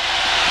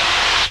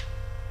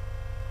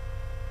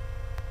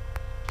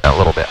 A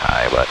little bit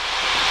high, but.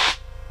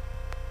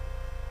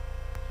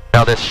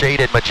 Now this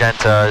shaded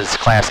magenta is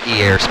Class E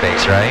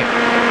airspace, right?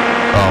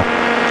 Oh.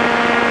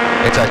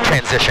 It's a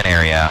transition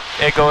area.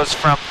 It goes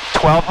from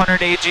 1200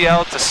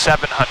 AGL to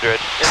 700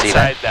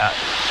 inside that.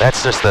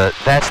 That's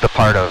the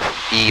part of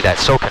E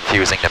that's so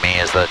confusing to me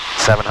is the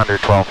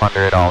 700,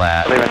 1200, all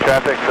that. Leaving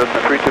traffic,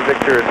 Cessna 32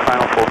 Victor is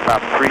final full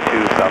stop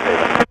 32 South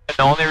Haven. And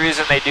the only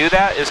reason they do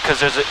that is because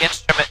there's an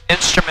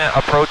instrument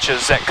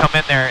approaches that come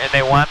in there and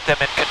they want them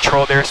in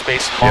controlled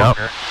airspace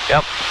longer.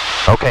 Yep.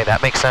 Okay,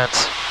 that makes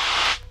sense.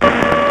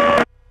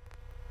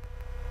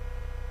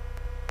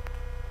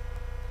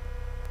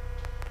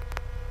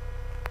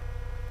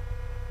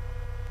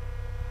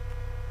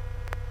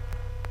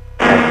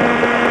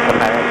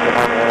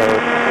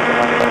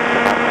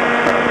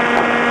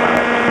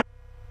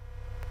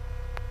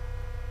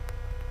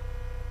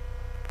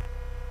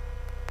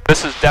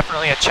 This is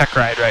definitely a check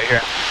ride right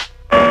here.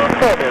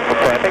 Traffic,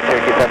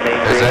 Cherokee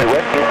 783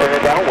 west, U-turn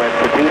and downwind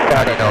for 2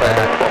 How do you know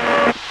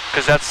that?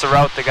 Because that's the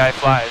route the guy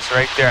flies,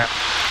 right there.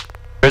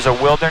 There's a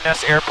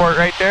wilderness airport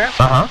right there,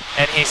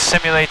 and he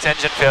simulates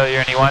engine failure,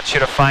 and he wants you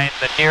to find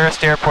the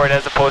nearest airport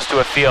as opposed to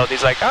a field.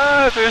 He's like,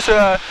 there's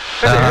an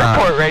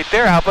airport right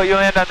there. How about you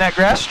land on that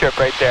grass strip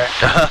right there?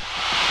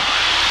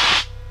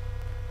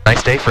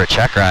 Nice day for a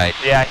check ride.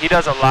 Yeah, he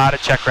does a lot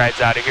of check rides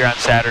out of here on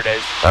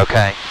Saturdays.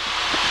 Okay.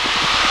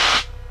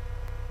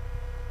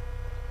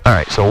 All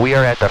right, so we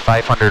are at the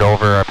 500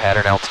 over our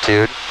pattern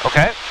altitude.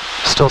 Okay.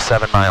 Still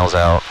 7 miles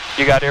out.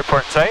 You got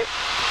airport in sight?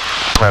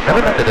 I've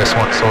never been to this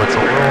one, so it's a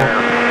little,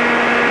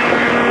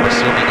 I'm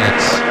assuming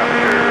it's,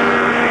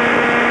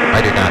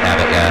 I do not have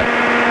it yet.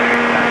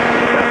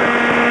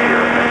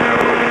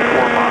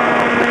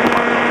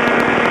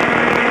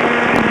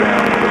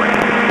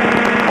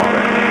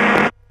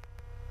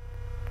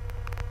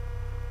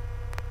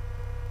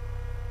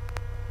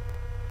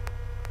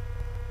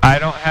 I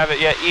don't have it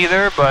yet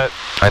either, but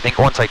I think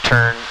once I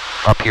turn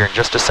up here in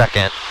just a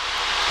second.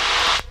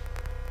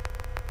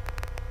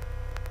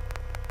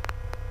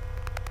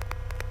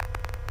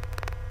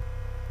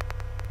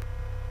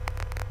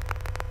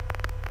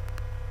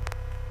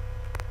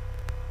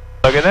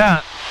 Look at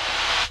that.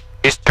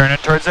 He's turning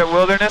towards that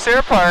wilderness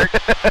airport.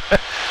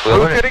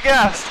 Who could have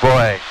guessed?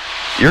 Boy,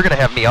 you're going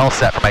to have me all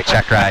set for my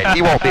check ride.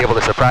 He won't be able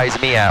to surprise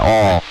me at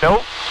all.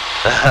 Nope.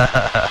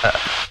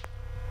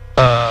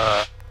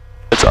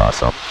 It's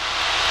awesome.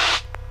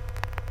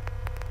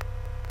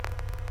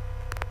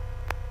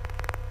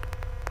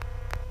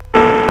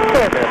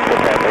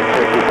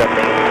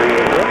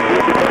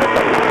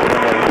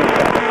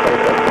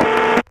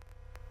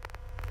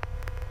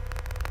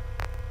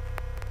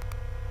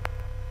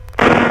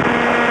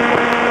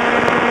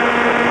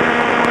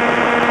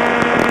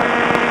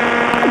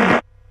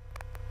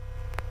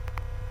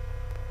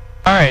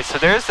 Alright, so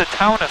there's the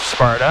town of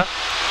Sparta.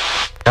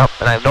 Yep,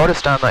 and I've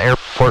noticed on the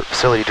airport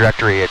facility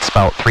directory it's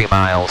about 3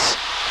 miles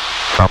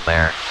from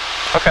there.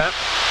 Okay.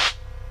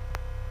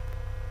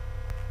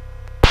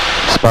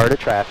 Sparta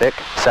traffic,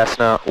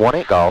 Cessna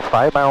 18 Golf,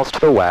 5 miles to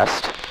the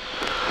west,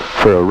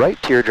 for a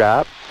right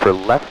teardrop, for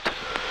left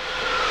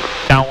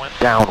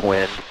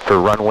downwind for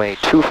runway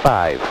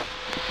 25.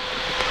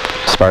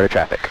 Sparta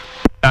traffic.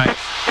 Nice.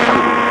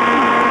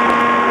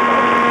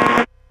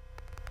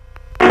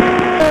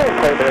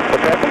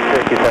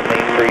 Cherokee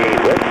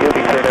 783 west, you'll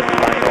be turning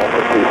final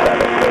for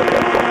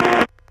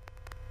 27.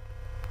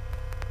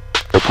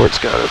 Airport's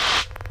got it.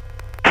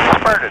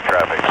 Sparta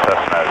traffic,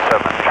 Cessna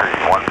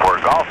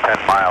 7314 Golf,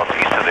 10 miles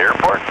east of the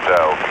airport.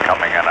 We'll be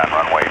coming in on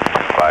runway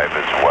 25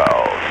 as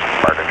well.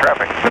 Sparta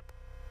traffic.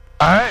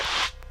 Alright.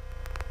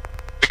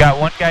 We got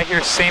one guy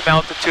here, same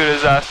altitude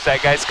as us.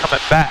 That guy's coming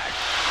back.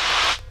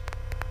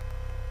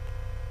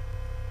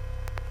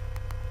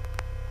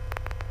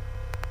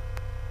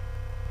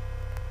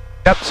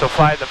 Yep, so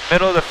fly the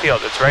middle of the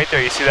field. It's right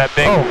there. You see that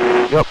big? Oh,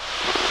 yep.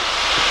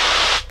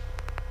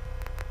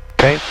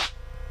 Okay.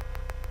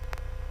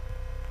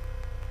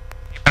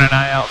 Keeping an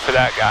eye out for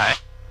that guy.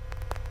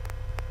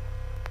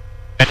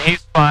 And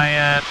he's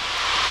flying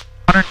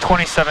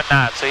 127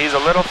 knots, so he's a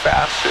little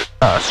faster than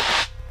us.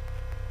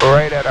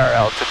 Right at our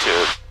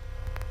altitude.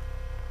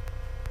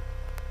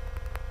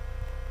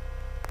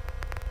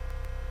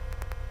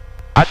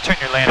 I'd turn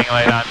your landing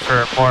light on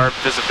for more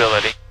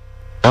visibility.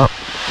 Oh.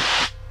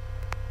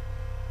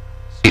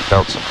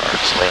 Seatbelts and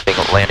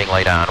marks. Landing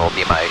light on will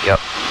be my, yep.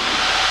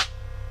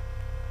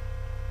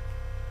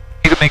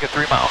 You can make a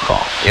 3-mile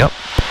call. Yep.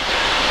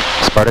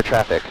 Sparta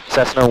traffic,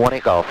 Cessna 18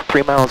 Golf,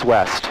 3 miles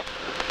west.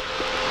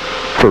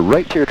 For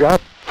right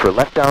teardrop, for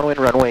left downwind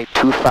runway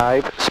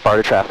 25,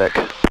 Sparta traffic.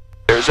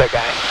 There's that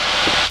guy.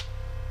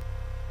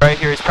 Right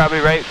here, he's probably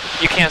right.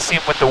 You can't see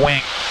him with the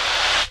wing.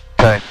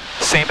 Okay.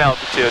 Same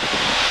altitude.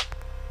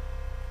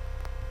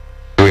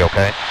 Are we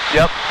okay?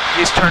 Yep,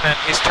 he's turning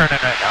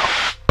right now.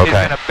 Okay. He's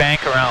gonna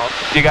bank around.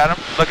 You got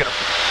him? Look at him.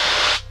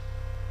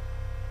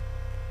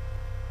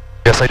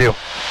 Yes, I do.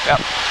 Yep.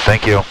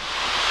 Thank you.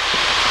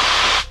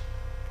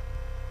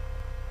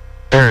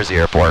 There's the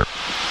airport.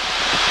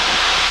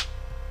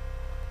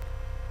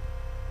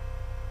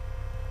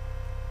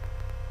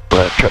 We're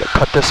going to try to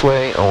cut this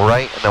way,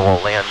 right, and then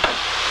we'll land.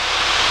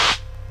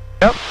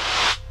 Yep.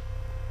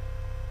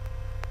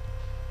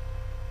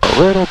 A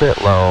little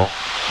bit low.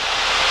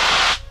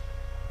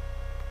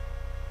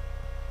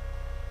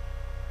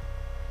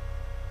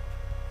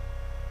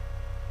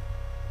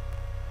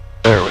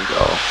 There we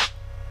go.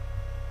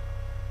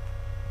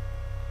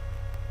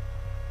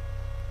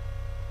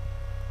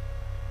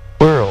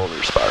 We're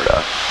over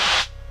Sparta.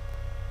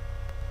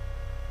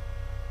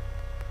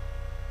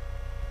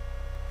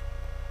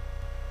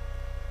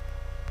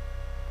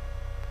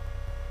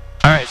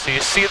 Alright, so you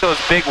see those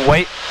big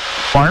white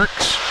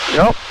marks?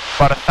 Yep.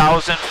 About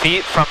 1,000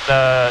 feet from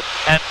the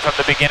end, from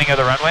the beginning of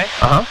the runway.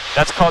 Uh-huh.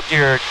 That's called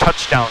your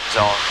touchdown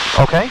zone.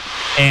 Okay.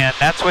 And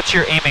that's what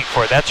you're aiming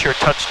for. That's your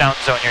touchdown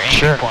zone, your aiming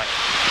Sure. point.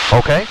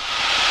 Okay.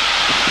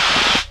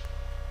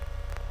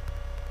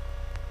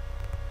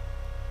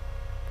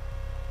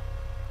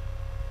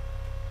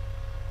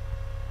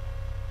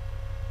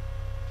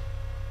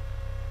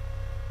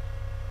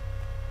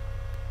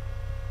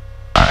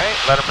 Alright,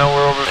 let them know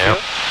we're over Yep.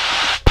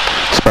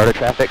 field. Sparta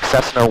traffic,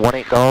 Cessna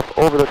 18 Golf,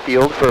 over the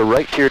field for a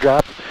right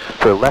teardrop,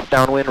 for left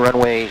downwind,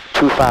 runway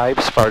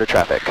 25, Sparta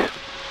traffic.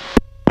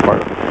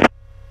 Sparta.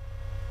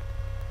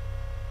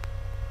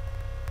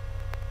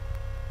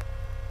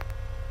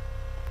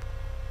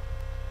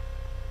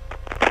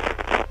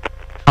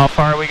 How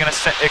far are we going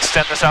to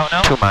extend this out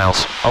now? 2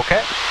 miles.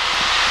 Okay.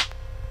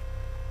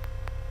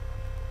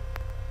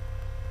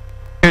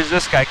 Here's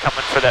this guy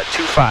coming for that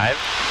 2.5,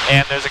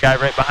 and there's a guy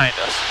right behind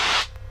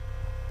us.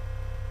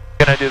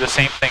 Gonna do the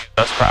same thing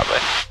as us probably.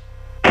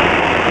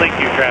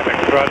 Lakeview traffic,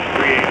 Rush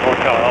 38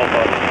 Hotel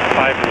Alpha,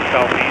 5 to the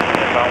southeast,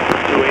 and bound for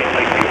 28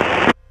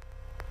 Lakeview.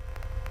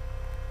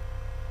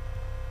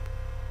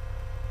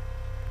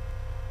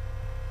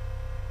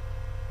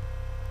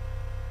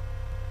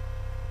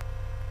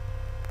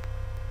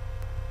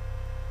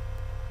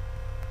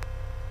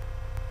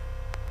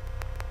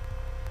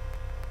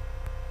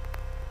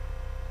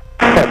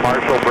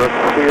 Marshall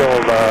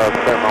Brooksfield,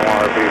 Sentinel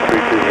RV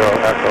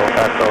 320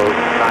 Echo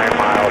 9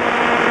 miles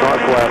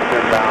northwest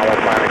inbound.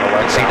 We're planning a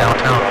left See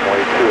downtown.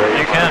 runway 28.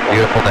 You can.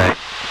 Beautiful day.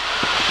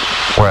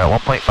 We're at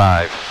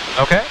 1.5.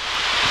 Okay.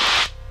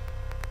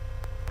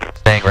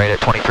 Staying right at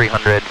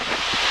 2300.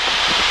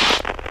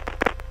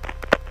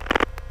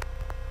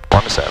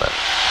 1 to 7.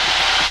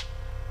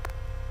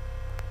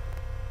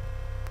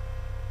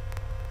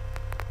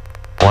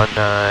 One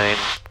 9.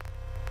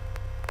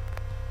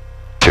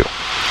 2.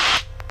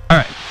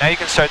 Alright, now you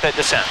can start that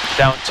descent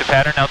down to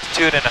pattern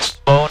altitude and a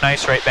slow,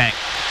 nice right bank.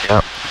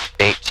 Yep.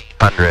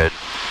 1800.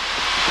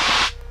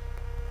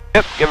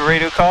 Yep, give a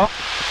radio call.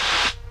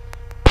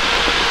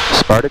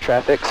 Sparta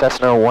traffic,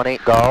 Cessna 18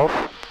 Golf.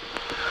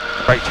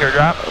 Right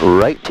teardrop.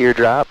 Right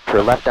teardrop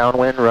for left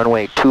downwind,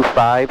 runway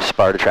 25,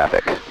 Sparta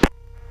traffic.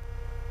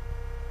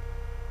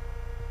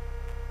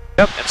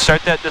 Yep, and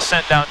start that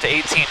descent down to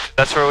 18.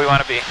 That's where we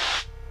want to be.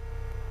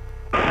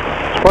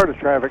 Sparta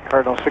traffic,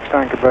 Cardinal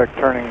 69 Quebec,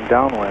 turning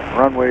downwind,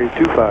 runway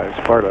 25,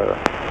 Sparta.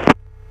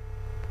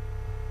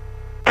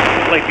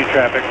 Lakeview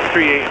traffic,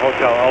 38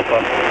 Hotel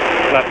Alpha,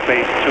 left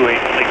base 28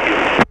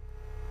 Lakeview.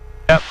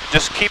 Yep,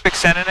 just keep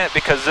extending it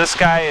because this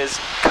guy is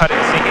cutting.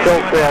 See, he's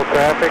doing Hillsdale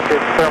that. traffic,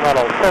 it's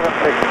terminal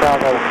 76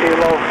 Bravo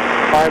Kilo,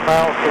 5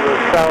 miles to the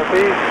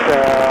southeast.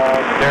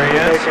 There he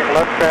is. Taking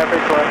left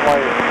traffic,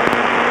 runway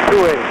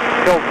 28,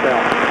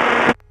 Hillsdale.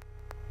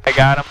 I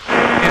got him.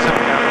 He's a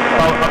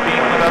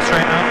beam with us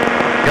right now.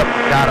 Yep,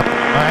 got him.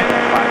 Alright.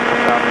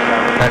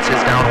 That's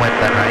his downwind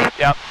then, right?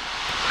 Yep.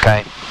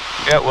 Okay.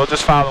 Yeah, we'll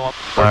just follow him.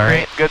 We're All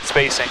great, right. good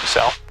spacing,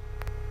 so.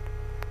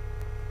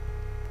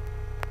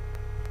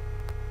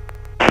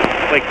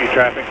 Lakeview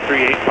traffic,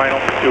 38 final,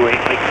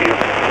 28 Lakeview.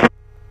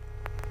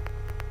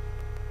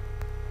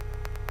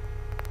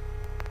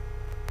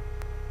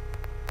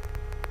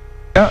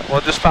 Yeah,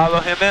 we'll just follow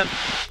him in.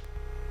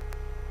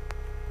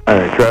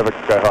 Alright, traffic,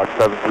 Skyhawk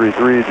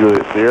 733,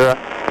 Juliet Sierra,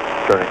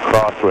 turning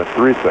crosswind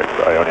 36,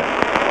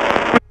 Ionia.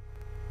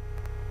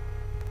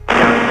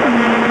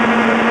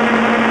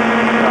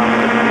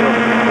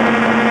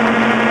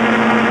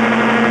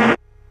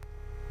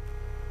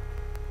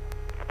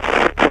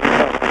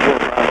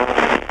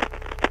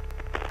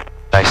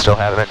 I still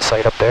have him in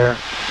sight up there.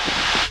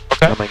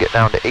 Okay. I'm gonna get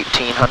down to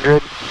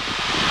 1800.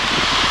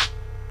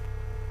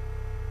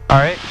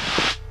 Alright.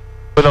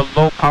 With a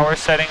low power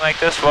setting like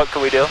this, what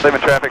can we do?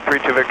 Limit traffic,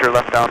 32 Victor,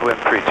 left downwind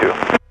 32.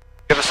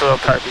 Give us a little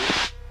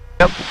carby.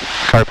 Yep.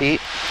 Carpete.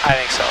 I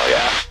think so,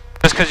 yeah.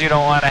 Just because you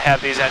don't want to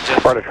have these engines.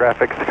 Sparta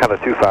traffic, Honda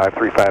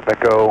 2535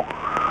 Echo,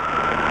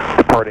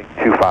 departing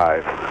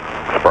 25,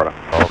 Sparta.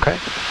 Okay.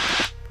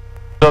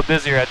 A little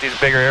busier at these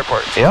bigger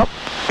airports. Yep.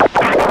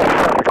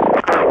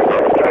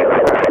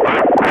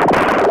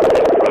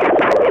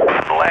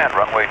 Land,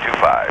 runway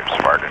 25,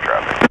 Sparta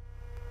traffic.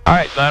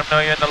 Alright, let them know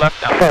you're in the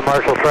left now. Okay,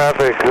 Marshall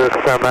traffic, this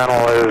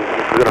terminal is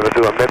going to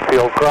do a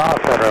midfield cross,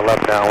 enter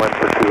left downwind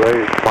for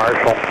 28,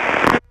 Marshall.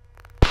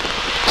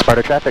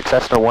 Sparta traffic,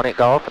 Cessna 18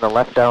 Golf, and a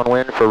left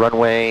downwind for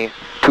runway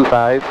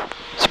 25,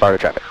 Sparta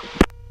traffic.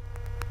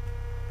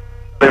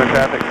 Clear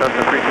traffic,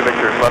 Cessna 32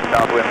 Victor, left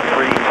downwind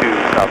 32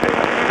 South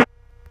 8.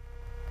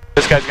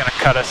 This guy's going to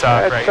cut us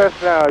off right here.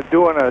 Cessna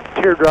doing a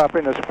teardrop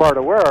into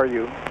Sparta. Where are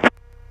you?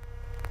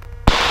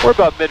 We're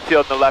about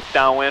midfield in the left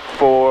downwind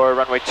for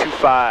runway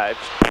 25.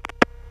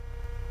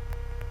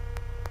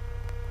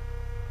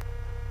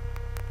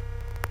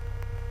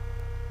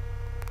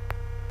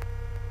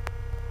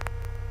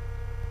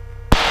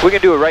 We can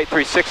do a right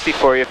 360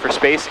 for you for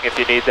spacing if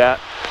you need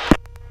that.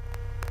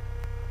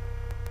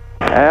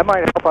 That might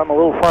help. I'm a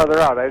little farther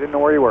out. I didn't know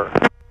where you were.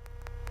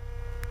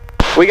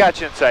 We got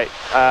you in sight.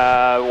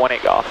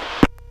 18 Golf.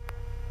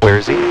 Where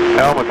is he?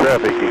 Alma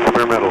traffic,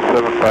 experimental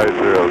 750,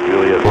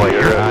 Juliet. Boy,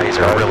 your eyes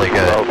are really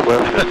good.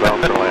 Southwest and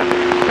bound for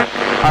landing.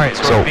 All right,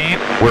 so we're a beam.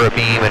 We're a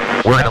beam and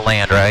we're going to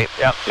land, right?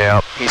 Yep.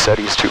 Yep. He said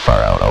he's too far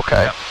out.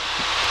 Okay. Yep.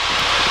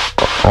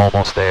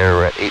 Almost there.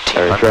 We're at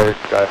 1800. Traffic,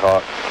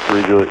 Skyhawk,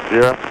 3 Juliet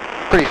Sierra.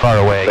 Pretty far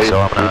away, Base so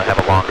I'm going to have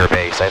a longer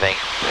base, I think.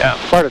 Yeah.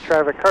 Sparta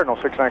traffic, Cardinal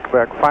 69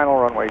 Quebec, final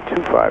runway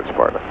 25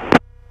 Sparta.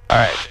 All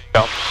right, there you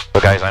go.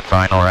 The guy's on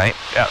final, right?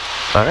 Yeah.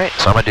 All right,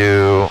 so I'm going to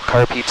do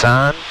car peats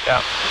on.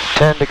 Yeah.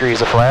 10 degrees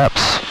of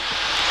flaps.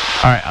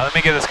 All right, let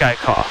me give this guy a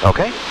call.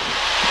 Okay.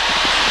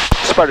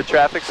 Sparta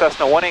traffic,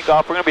 Cessna 18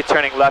 Golf. We're going to be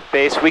turning left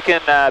base. We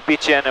can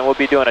beat you in, and we'll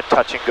be doing a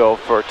touch and go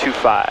for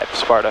 25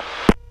 Sparta.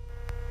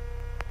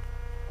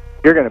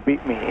 You're going to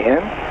beat me in?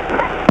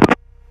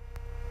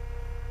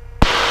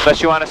 Unless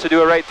you want us to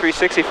do a right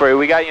 360 for you,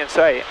 we got you in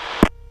sight.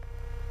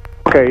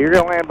 Okay, you're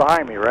going to land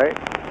behind me, right?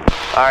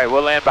 All right,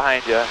 we'll land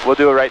behind you. We'll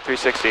do a right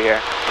 360 here.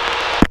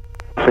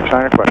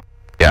 69 Quebec.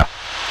 Yeah,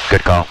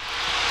 good call.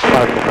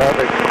 Partial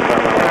traffic,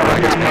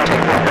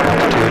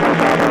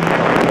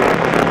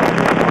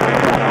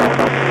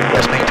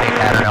 Just maintain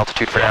pattern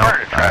altitude for now.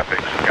 Sparta traffic,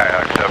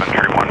 Skyhawk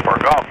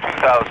 7314 Golf,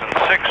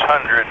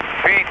 2,600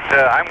 feet.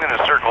 I'm going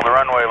to circle the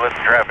runway, let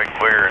the traffic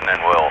clear, and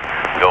then we'll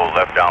go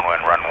left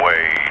downwind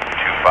runway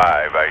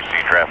 25. I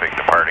see traffic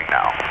departing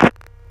now.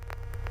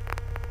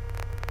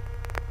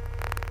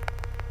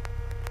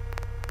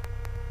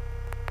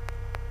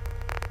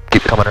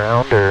 Keep coming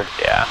around, or?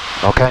 Yeah.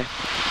 Okay.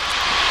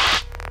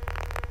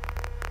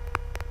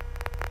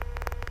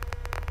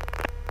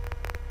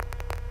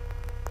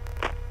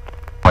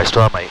 I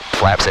still have my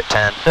flaps at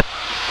 10.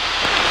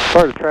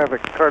 Sparta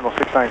traffic, Cardinal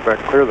 69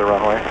 Quebec, clear the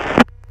runway.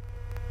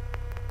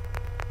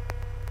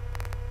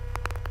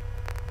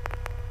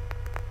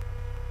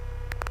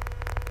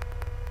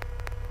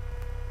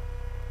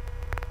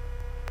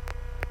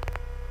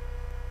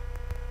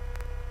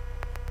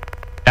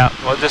 Yeah,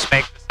 we'll just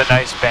make this a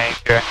nice bank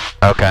here.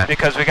 Okay.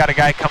 Because we got a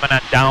guy coming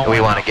on down.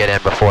 We want to get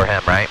in before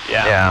him, right?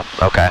 Yeah. Yeah,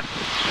 okay.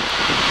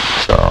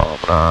 So I'm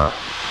going to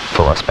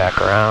pull us back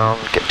around,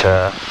 get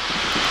to...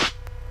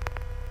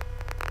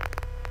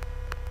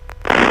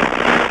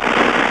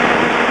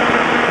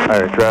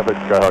 Alright, traffic,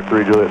 Skyhawk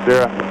 3 Juliet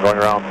Sierra, going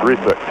around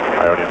 36,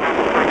 Ionian.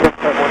 1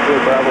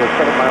 Bravo,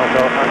 7 miles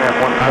out on that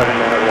 17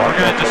 minute walk.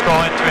 We're going to just go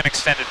into an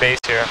extended base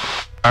here.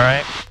 All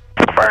right?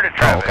 Sparta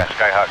traffic, okay.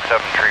 Skyhawk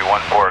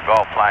 7314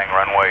 Golf, flying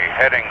runway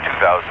heading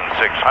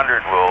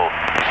 2,600. We'll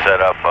set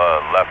up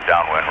left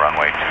downwind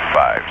runway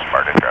 25,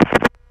 Sparta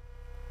traffic.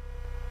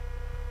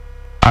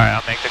 All right,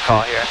 I'll make the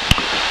call here.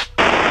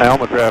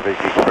 Alma traffic,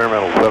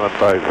 experimental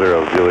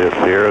 750, Juliet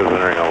Sierra is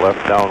entering a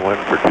left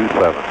downwind for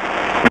 27.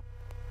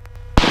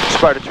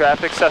 Sparta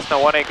traffic, Cessna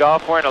 18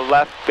 Golf. We're in a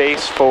left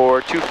base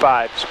for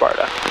 25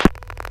 Sparta.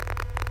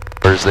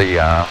 Where's the,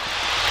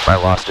 I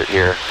lost it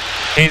here.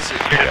 You're Should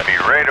good. be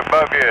right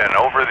above you and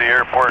over the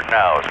airport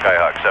now,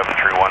 Skyhawk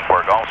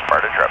 7314 Golf,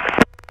 Sparta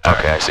traffic.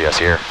 Okay, I see us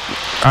here.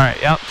 All right,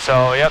 yep.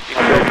 So, yep. You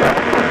can go.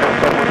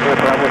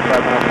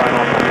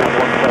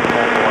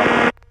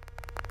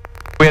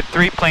 We had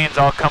 3 planes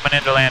all coming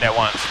in to land at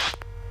once.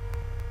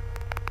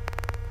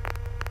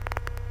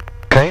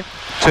 Okay.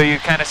 So you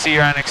kind of see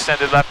you're on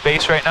extended left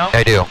base right now?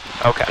 I do.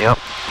 Okay. Yep.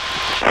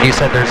 You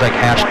said there's like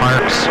hash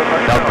marks.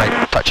 That was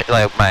my touch,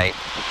 like my...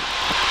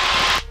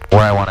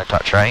 where I want to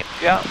touch, right?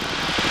 Yeah.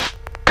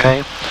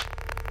 Okay.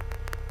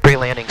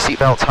 Pre-landing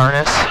seatbelts,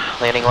 harness,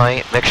 landing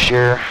light,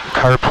 mixture,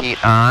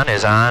 carpet on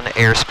is on,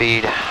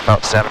 airspeed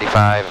about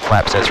 75,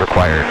 flaps as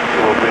required.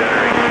 we'll be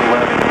entering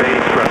left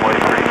base, runway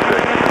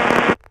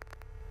 36.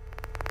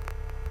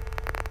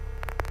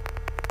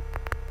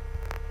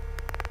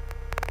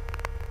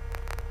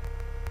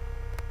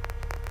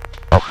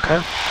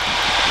 Okay.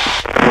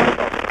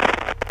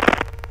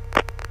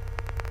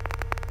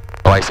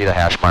 Oh, I see the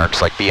hash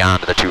marks like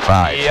beyond the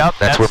 25. Yep.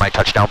 That's where my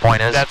touchdown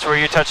point is? That's where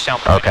your touchdown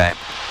point Okay. is.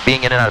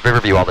 Being in and out of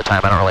Riverview all the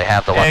time, I don't really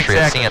have the luxury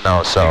of seeing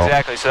those, so...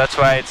 Exactly, so that's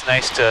why it's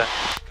nice to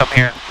come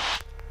here.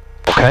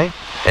 Okay.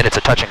 And it's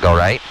a touch and go,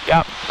 right?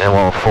 Yep. And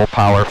we'll full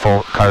power,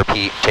 full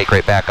carpet, take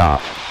right back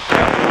off.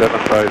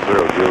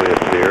 750, Juliet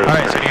Sierra. All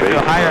right, so do you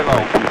feel high or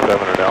low?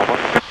 27 at Alma.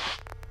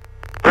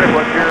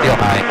 Feel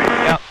high.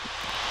 Yep.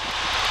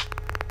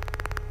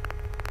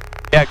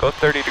 Yeah, go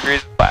 30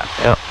 degrees flat.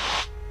 Yep.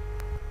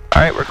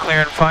 All right, we're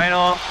clearing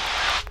final.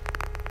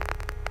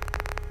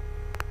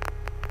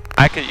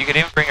 I You can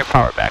even bring your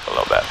power back a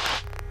little bit.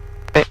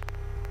 Okay.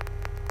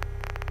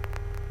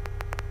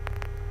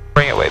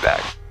 Bring it way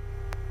back.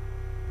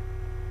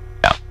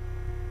 Yeah.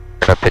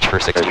 We're gonna pitch for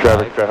 65.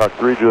 Traffic, Skyhawk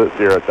 3, Juliet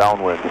Sierra,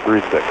 downwind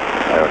 36.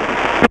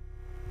 Ione.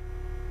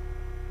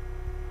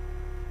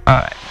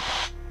 Alright.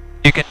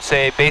 You can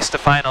say base to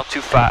final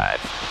 25.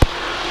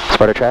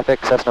 Sparta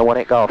traffic, Cessna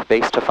 18 Golf,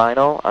 base to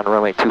final on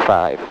runway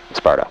 25,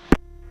 Sparta.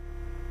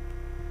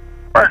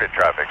 Sparta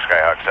traffic,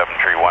 Skyhawk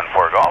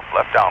 7314 Golf,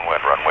 left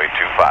downwind, runway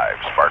 25,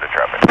 Sparta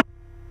traffic.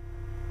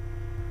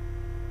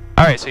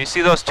 Alright, so you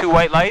see those two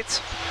white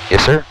lights?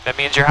 Yes, sir. That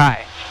means you're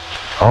high.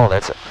 Oh, they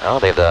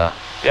have the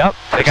Yep,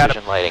 they got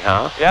precision lighting,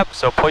 huh? Yep,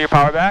 so pull your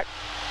power back.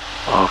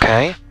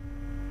 Okay.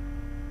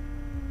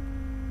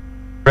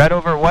 Red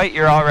over white,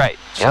 you're alright.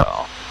 Yep.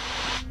 So.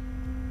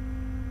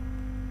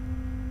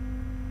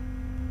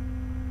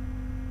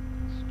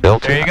 Still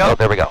There you go. Oh,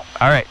 there we go.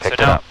 Alright, so Picked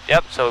it now, up.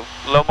 yep, so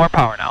a little more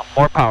power now.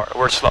 More power.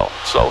 We're slow.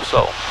 Slow.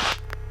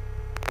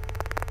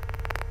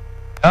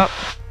 Yep.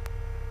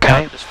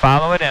 Okay. Now just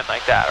follow it in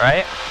like that,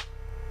 right?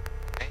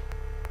 Okay.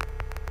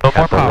 A little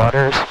more Got the power.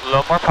 rudders. A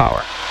little more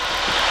power.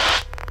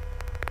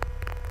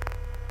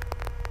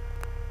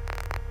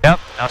 Yep,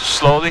 now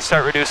slowly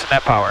start reducing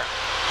that power.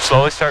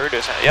 Slowly start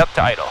reducing it. Yep,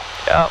 to idle.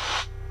 Yep.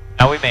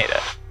 Now we made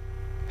it.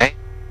 Okay.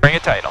 Bring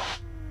it to idle.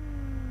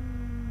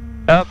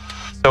 Yep.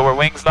 So we're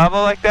wings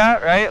level like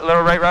that, right? A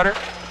little right rudder.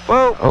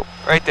 Whoa. Oh.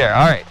 Right there.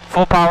 All right.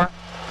 Full power.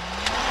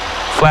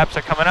 Flaps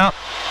are coming up.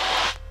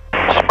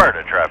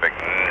 Sparta traffic,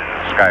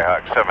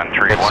 Skyhawk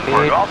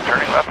 7314 Golf,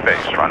 turning left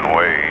base,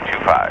 runway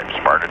 25,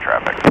 Sparta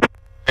traffic.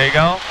 There you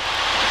go.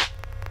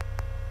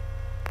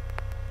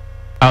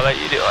 I'll let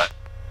you do it.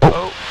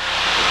 Oh.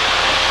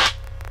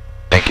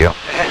 Thank you.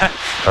 I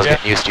was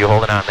getting used to you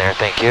holding on there.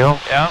 Thank you.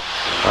 Yeah.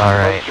 All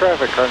right.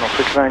 Traffic, Cardinal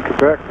 69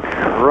 Quebec,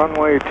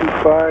 runway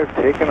 25,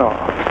 taking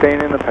off,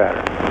 staying in the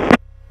pattern.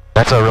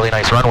 That's a really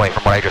nice runway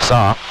from what I just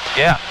saw.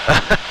 Yeah.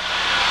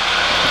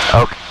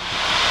 Okay.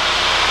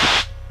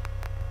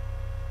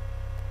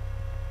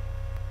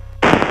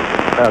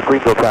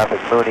 Greenville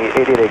traffic, Mooney,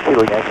 888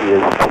 Kilo Yankee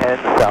is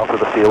 10 south of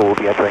the field. We'll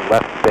be entering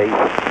left base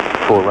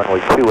for runway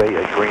 28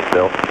 at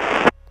Greenville.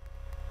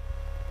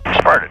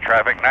 Sparta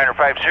traffic,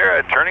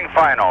 9050, turning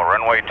final,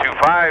 runway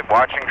 25,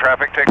 watching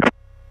traffic take.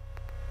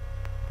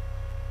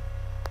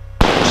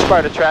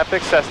 Sparta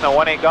traffic, Cessna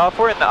 18 Golf.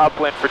 We're in the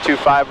upwind for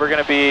 25. We're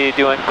going to be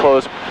doing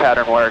closed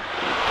pattern work.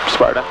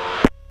 Sparta.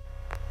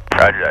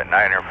 Roger that,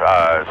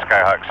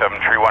 Skyhawk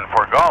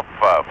 7314 Golf,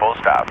 full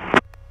stop.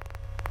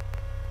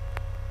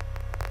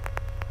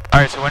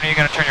 Alright, so when are you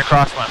going to turn your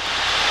crosswind?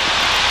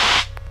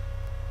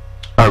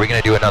 Are we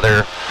going to do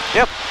another?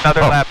 Yep,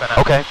 another lap in it.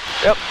 Okay.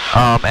 Yep.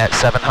 At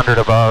 700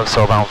 above,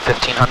 so around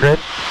 1500.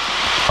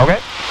 Okay.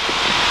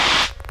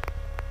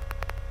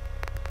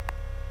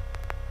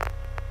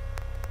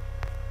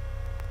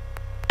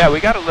 Yeah, we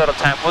got a little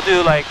time. We'll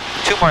do like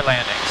 2 more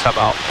landings. How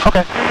about?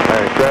 Okay.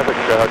 Alright, traffic,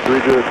 Skyhawk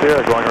 3, Juliet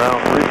Sierra, going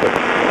around 36.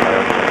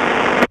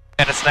 Ione.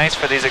 And it's nice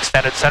for these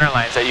extended center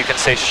lines that you can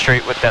stay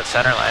straight with that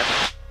center line.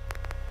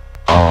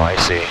 Oh, I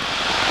see.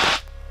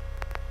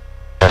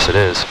 Yes, it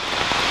is.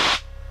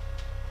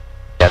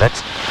 Yeah,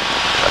 let's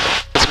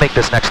make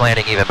this next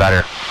landing even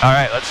better.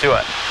 Alright, let's do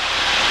it.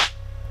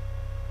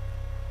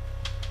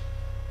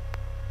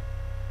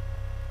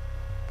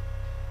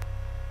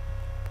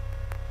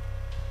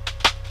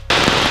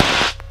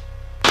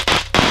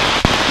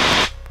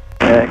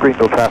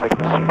 Greenville traffic.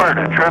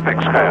 Sparta traffic,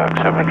 Skyhawk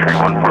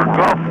 7314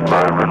 Golf,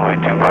 runway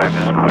 25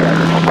 is clear,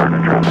 Sparta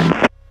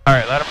traffic.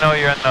 Alright, let them know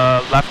you're in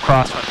the left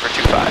crosswind for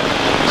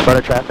 25.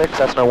 Sparta traffic,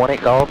 Cessna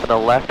 18 Golf in the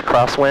left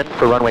crosswind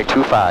for runway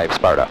 25,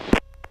 Sparta.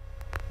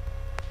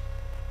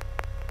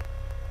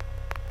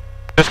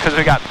 Just because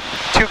we got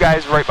 2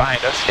 guys right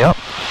behind us. Yep.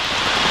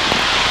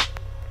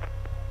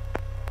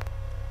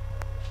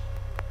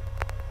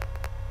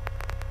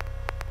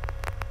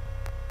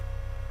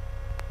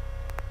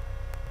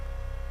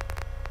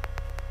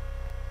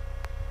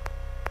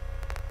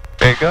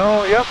 There you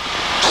go, yep.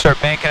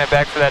 Start banking it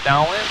back for that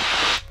downwind.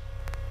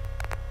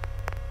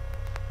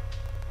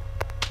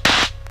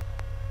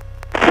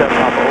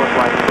 Papa Owen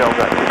line sales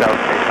at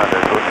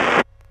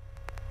 2,800.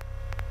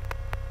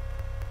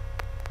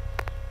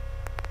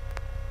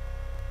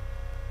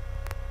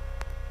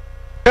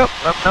 Yep,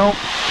 let them know.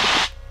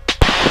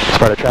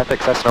 Sparta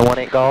traffic, Cessna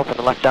 18 Golf in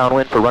the left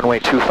downwind for runway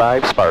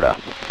 25, Sparta.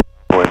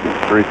 Wind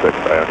 36,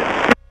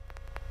 Ione.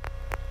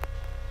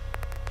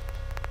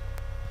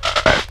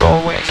 Alright,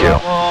 roll wings Thank you.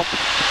 level.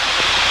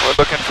 We're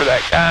looking for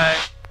that guy.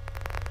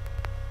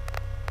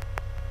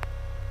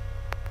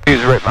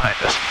 He's right behind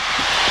us.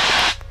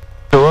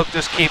 So we'll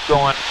just keep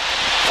going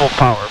full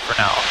power for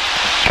now.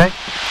 Okay.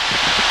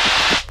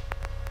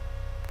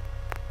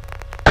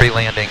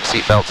 Pre-landing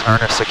seatbelts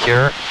harness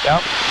secure.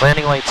 Yep.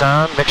 Landing lights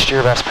on,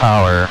 mixture vest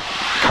power.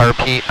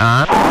 Carpet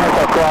on.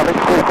 Traffic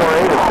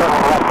 348 is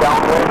turning left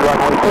downwind,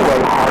 runway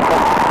 28.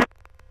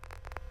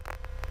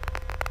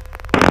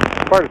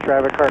 Sparta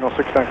traffic, Cardinal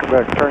 69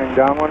 Quebec, turning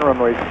downwind,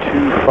 runway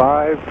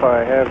 25.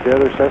 I have the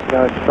other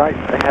Cessna right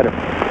ahead of me.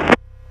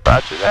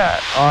 Roger that.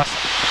 Awesome.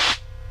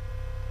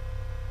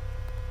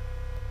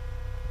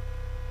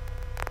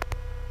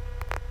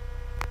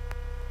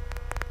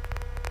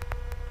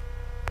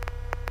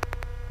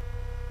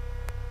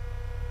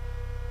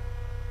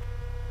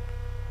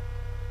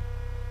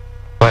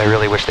 I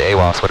really wish the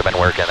AWOS would have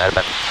been working. That'd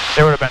have been.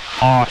 They would have been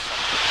awesome.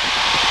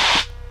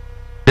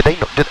 Did they?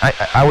 Did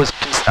I was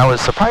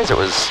surprised it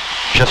was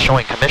just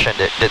showing commissioned.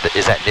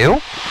 Is that new,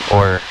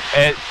 or?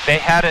 They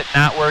had it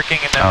not working,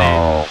 and then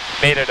they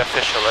made it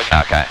official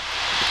again. Okay.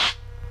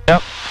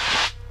 Yep.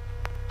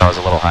 I was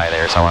a little high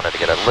there, so I wanted to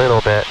get a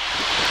little bit.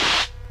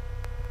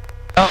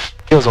 Oh.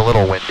 It was a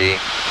little windy.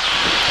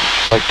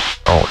 Like,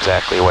 oh,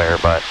 exactly where,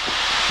 but.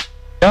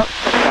 Yep.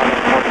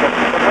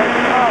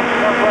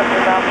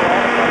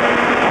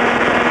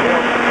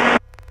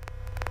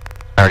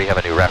 I already have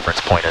a new reference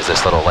point as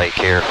this little lake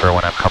here for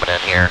when I'm coming in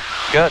here.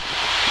 Good.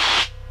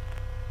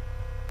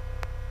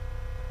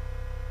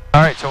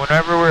 All right, so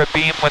whenever we're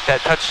abeam with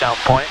that touchdown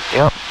point.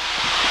 Yep.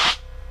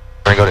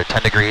 We're gonna go to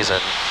 10 degrees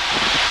and.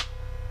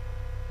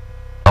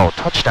 Oh,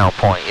 touchdown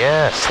point.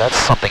 Yes, that's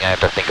something I have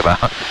to think about.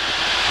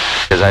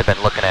 Because I've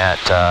been looking at.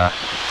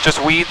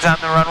 Just weeds on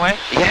the runway?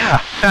 Yeah.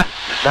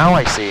 Now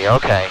I see.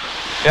 Okay.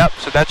 Yep,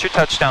 so that's your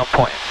touchdown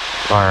point.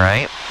 All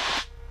right.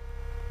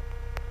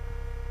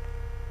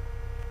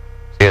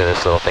 See,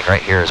 this little thing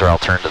right here is where I'll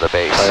turn to the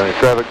base.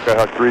 Traffic,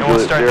 Skyhawk 3, we'll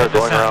Juliet Sierra, descend,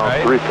 going around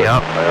right? 36.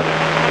 Yep.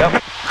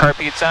 Yep. Car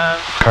beats on.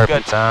 Car Good.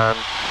 beats on.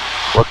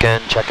 Looking,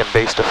 checking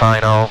base to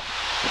final.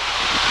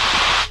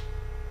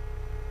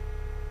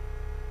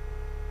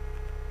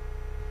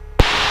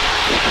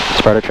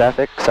 Sparta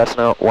traffic,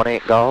 Cessna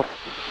 18 Golf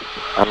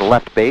on the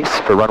left base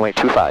for runway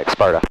 25,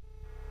 Sparta.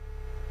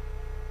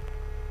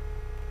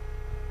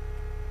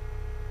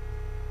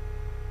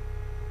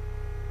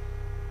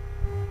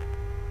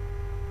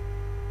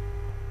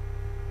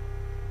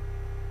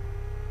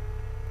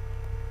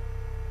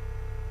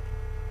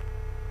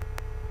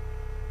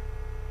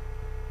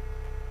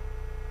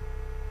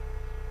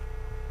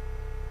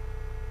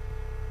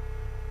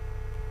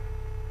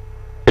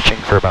 Pitching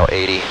for about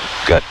 80,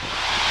 good.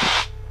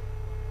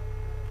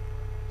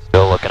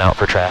 Still looking out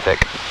for traffic.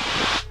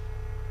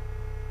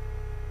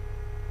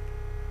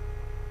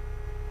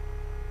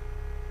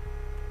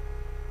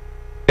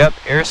 Yep,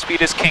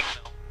 airspeed is king.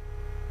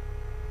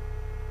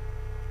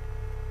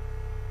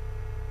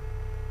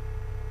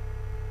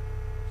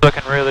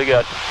 Looking really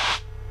good.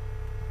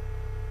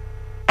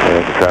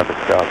 And traffic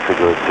down,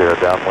 Juliet Sierra,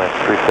 downwind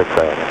 36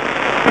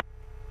 Ionian.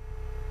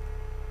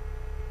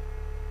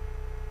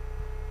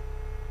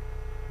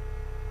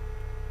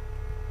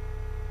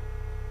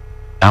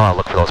 Now I'll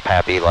look for those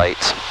PAPI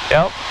lights.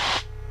 Yep.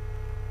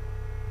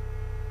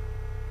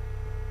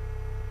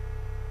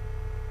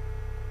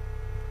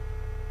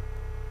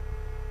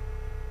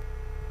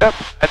 Yep,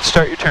 let's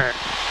start your turn.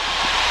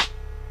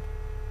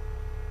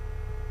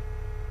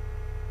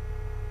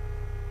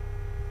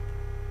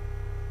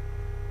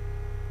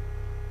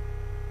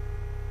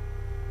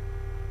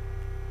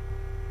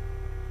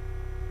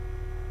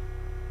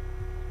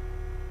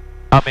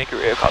 I'll make a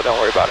radio call, don't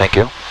worry about it. Thank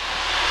you.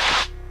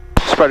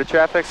 Sparta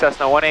traffic,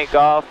 Cessna 18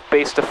 Golf,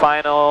 base to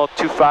final,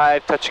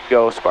 25, touch and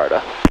go,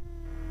 Sparta.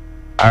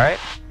 Alright,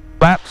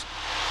 flaps.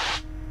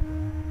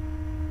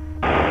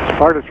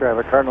 Sparta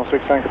traffic, Cardinal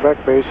 69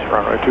 Quebec base,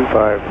 runway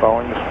 25,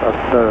 following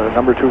the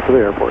number 2 for the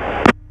airport.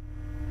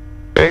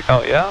 There you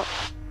go, yeah.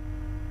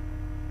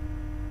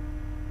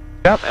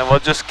 Yep, and we'll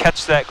just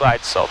catch that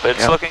glide slope.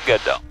 It's looking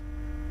good though.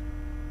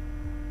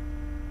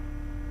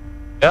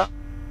 Yep.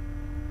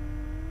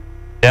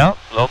 Yep,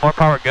 a little more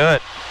power, good.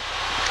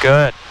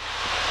 Good.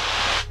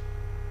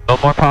 A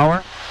little more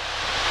power.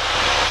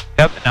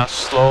 Yep, and now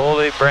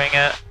slowly bring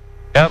it.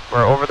 Yep,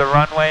 we're over the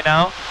runway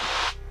now.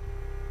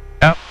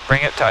 Yep,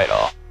 bring it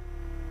title.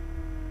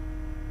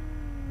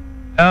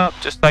 Yep,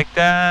 just like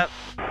that.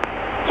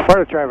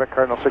 Sparta traffic,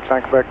 Cardinal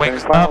 69 Quebec.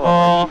 Wings final,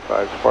 level.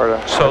 25,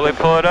 Sparta. Slowly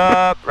pull it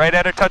up, right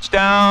at our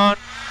touchdown.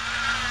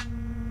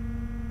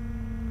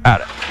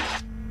 Got it.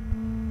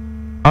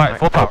 Alright,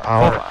 full power, full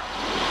power.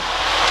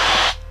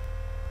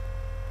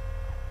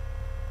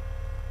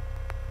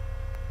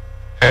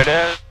 There it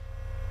is.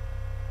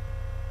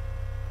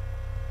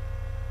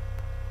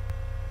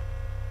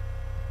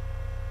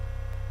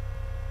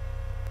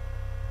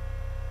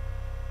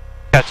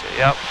 Catch it,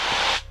 yep.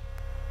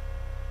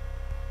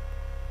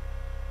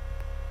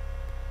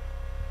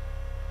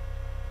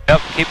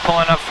 Yep, keep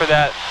pulling up for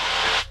that.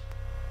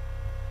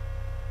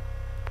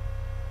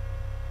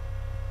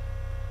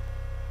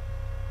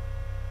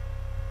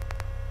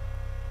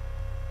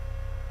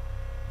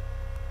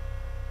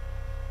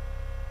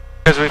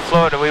 Because we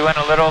floated, we went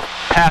a little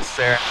past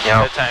there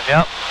at the time,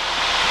 yep.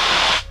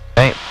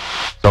 Okay,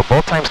 so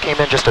both times came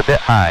in just a bit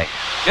high.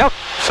 Yep,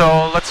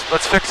 so let's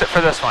fix it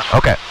for this one.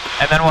 Okay.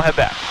 And then we'll head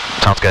back.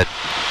 Sounds good.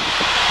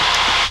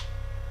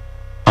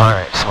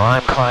 Alright, so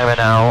I'm climbing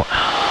out.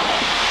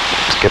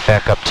 Let's get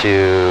back up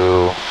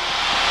to,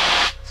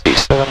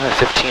 let's see,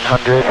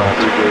 1500. Going around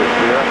 36.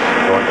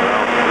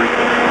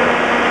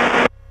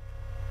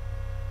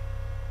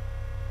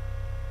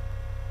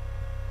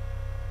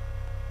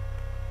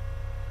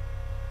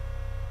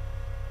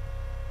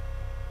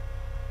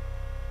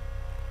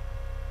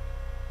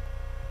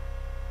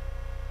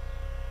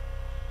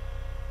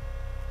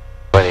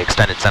 Boy, the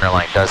extended center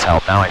line does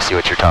help. Now I see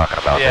what you're talking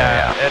about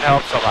Yeah, there. it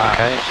helps a lot.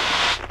 Okay.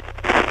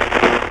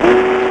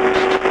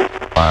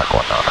 o'clock,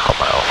 1 nautical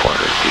mile,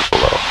 400 feet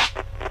below.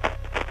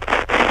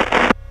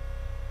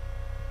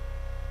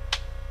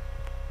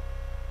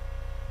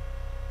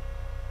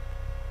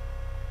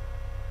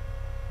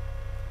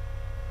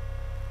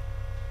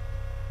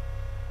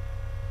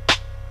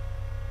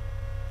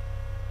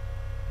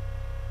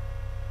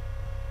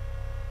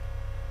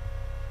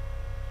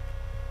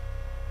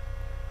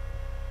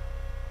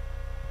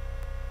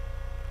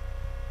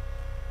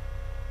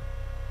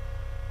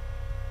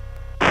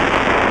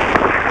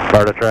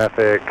 Sparta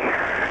traffic,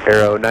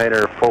 Aero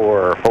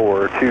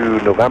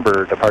 9er442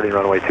 November, departing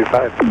runway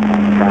 25.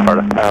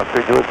 Sparta.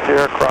 3 Juliet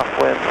Sierra,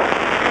 crosswind,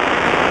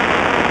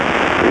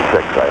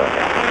 36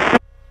 Ionia.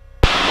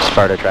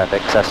 Sparta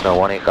traffic, Cessna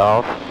 18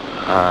 Golf,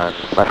 on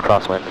left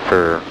crosswind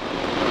for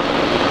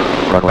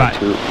runway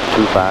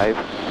 25,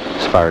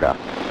 Sparta.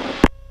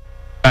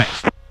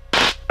 Nice.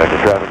 Vector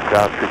traffic,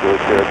 ground 3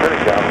 Juliet Sierra,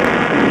 turning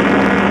downwind.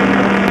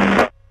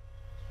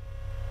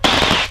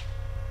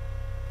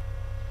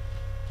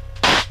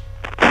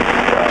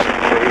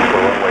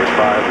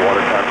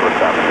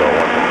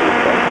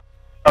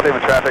 South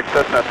Haven traffic,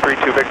 Cessna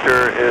 32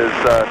 Victor is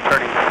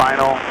turning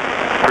final,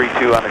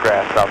 32 on the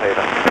grass, South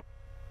Haven.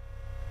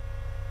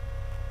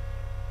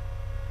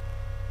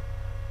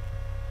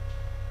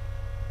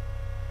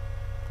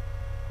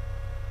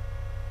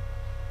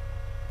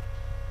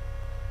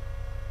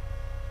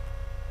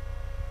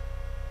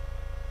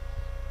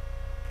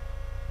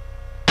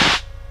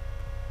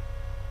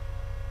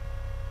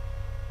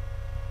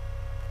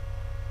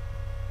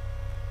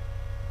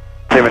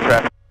 Haven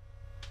traffic.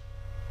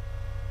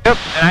 Yep,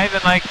 and I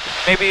even like,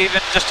 maybe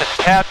even just a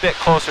tad bit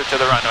closer to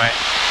the runway.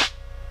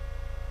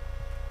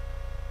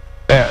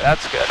 There,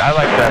 that's good. I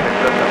like that.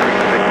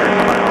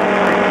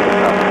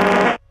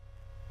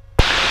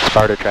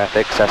 Sparta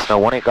traffic, Cessna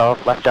 18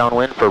 Golf, left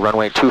downwind for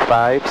runway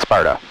 25,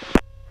 Sparta.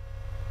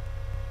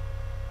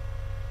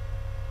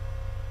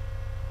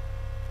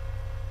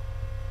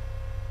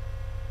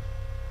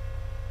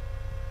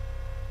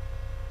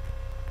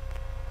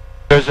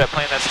 There's that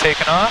plane that's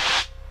taken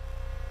off.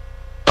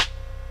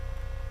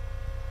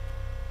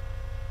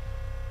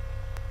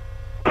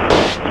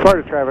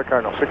 Sparta traffic,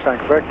 Cardinal 69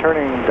 Quebec,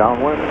 turning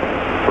downwind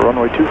for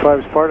runway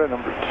 25 Sparta,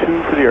 number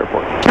 2 for the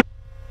airport.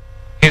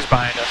 He's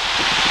behind us.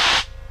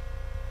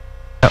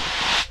 Yep.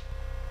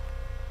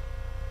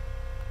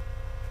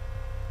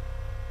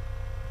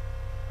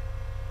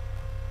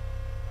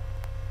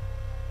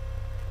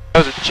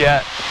 That was a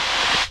jet.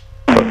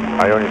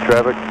 Ionia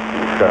traffic,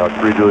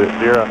 3 Juliet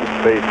Sierra,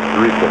 base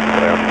 36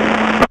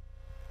 Ionia.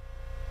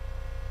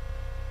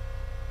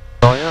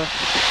 Oh yeah.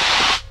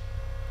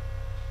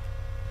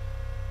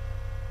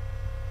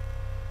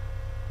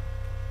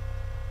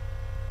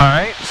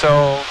 Alright,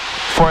 so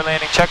 4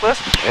 landing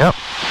checklist. Yep.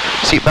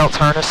 Seatbelts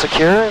harness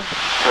secure.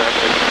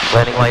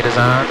 Landing light is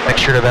on.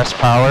 Mixture to best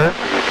power.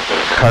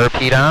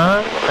 Carpet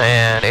on.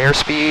 And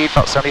airspeed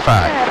about 75.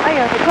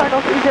 Ionia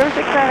Cardinal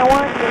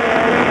 30691 is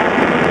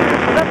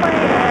runway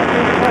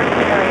and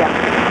parking area.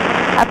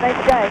 Have a nice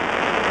day.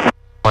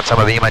 Want some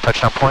of the my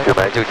touchdown point? I'm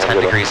going to do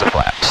 10 degrees of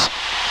flaps.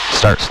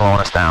 Start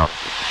slowing us down.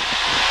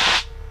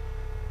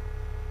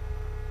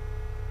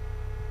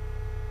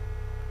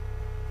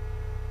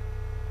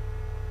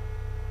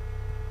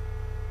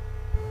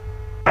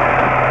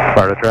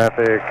 Sparta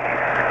traffic,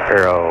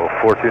 Aero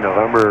 42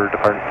 November,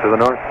 departing to the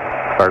north,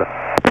 Sparta.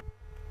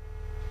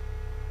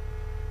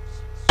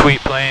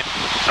 Sweet plane.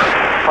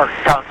 Park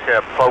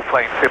Township, low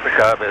plane Super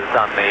Cub is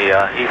on the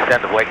east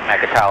end of Lake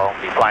Macatawa.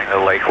 Be flying to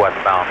the lake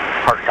westbound,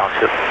 Park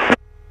Township.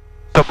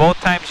 So both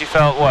times you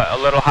felt, what, a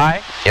little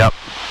high? Yep.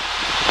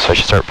 So I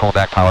should start pulling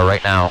back power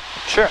right now.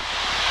 Sure.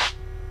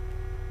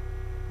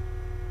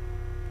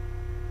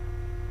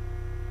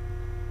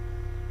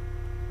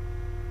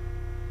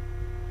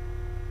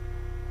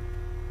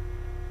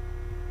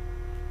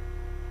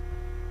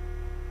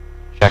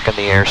 Checking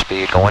the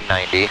airspeed, going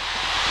 90.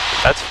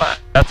 That's fine.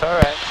 That's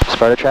alright.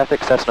 Sparta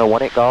traffic, Cessna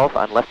 18 Golf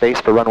on left base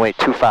for runway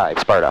 25,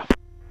 Sparta.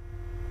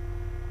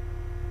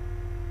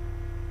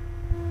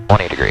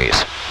 20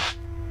 degrees.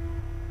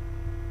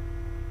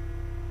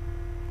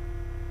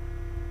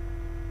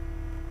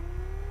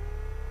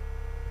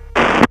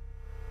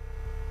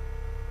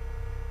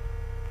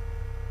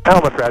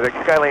 Alma traffic,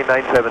 Skylane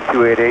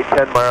 97288,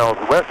 10 miles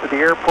west of the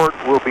airport.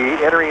 We'll be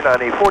entering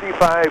on a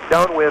 45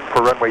 downwind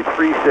for runway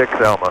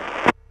 36 Alma.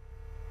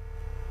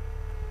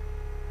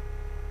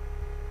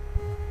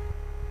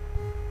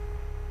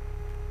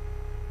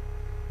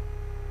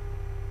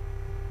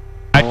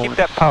 I'd keep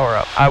that power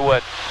up. I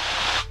would.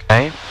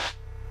 Okay.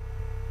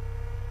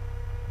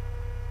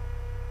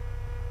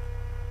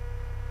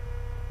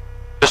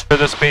 Just for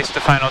the space to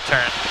final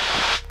turn.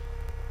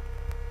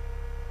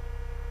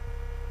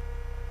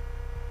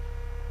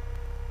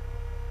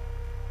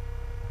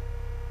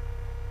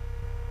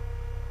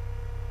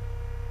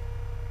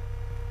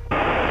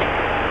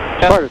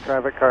 Sparta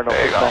traffic, Cardinal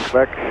 69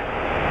 Quebec,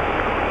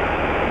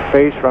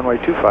 base runway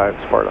 25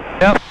 Sparta.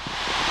 Yep.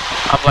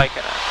 I'm liking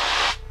it.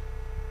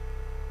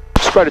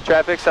 Sparta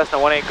traffic, Cessna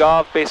 18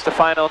 Golf, base to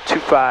final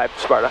 25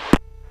 Sparta.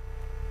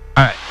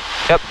 Alright.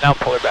 Yep, now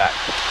pull her back.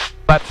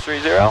 Flaps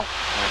 30.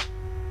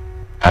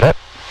 Got it?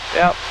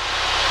 Yep.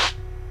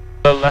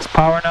 A little less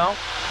power now.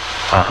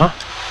 Uh-huh.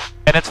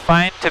 And it's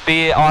fine to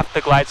be off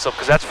the glide slope,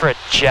 because that's for a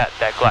jet,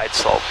 that glide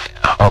slope.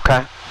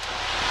 Okay.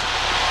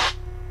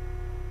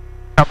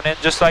 Coming in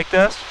just like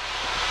this.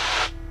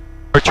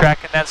 We're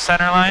tracking that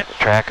center line.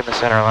 Tracking the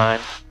center line.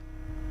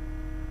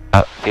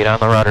 Up, feet on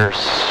the rudders.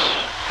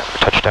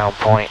 Touchdown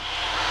point.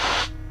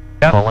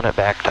 Yep. Pulling it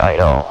back to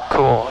idle.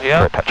 Cool, For a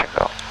yep. touch and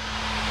go.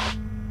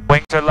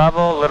 Wings are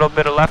level, a little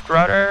bit of left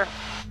rudder.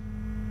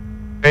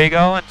 There you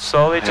go, and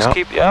slowly just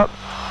keep, yep.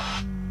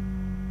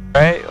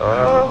 Right,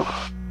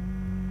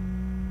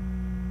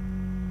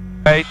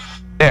 right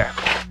there.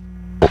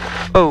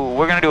 Oh,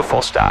 we're gonna do a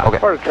full stop. Okay.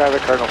 Sparta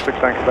traffic, Cardinal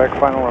 69 Quebec,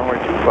 final runway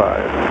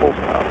 25, full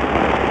stop.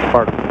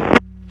 Sparta.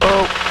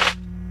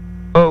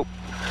 Oh.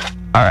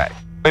 Alright,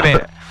 we made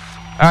it.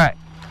 Alright.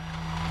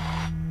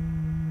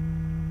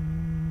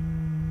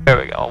 There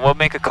we go. We'll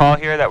make a call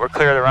here that we're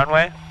clear of the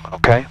runway.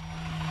 Okay.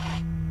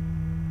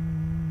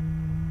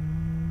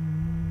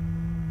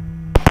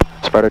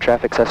 Sparta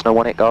traffic, Cessna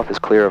 18 Golf is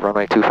clear of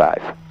runway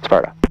 25.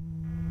 Sparta.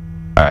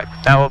 Alright,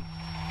 now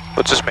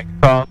we'll just make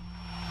a call.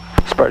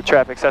 Sparta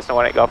traffic, Cessna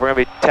 18 Golf. We're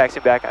going to be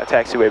taxiing back on the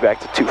taxiway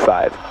back to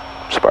 25,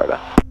 Sparta.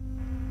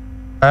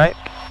 Alright,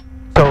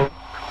 so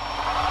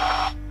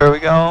here we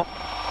go.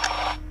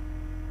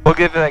 We'll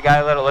give that guy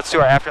a little, let's do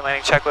our after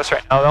landing checklist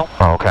right now though.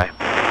 Oh, okay.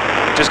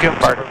 Just give him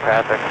Sparta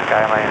traffic,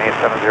 Skyline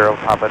 870,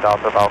 Papa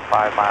Delta about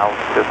 5 miles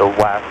to the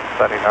west,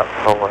 setting up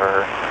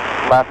for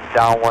left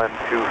downwind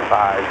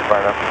 25,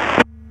 Sparta.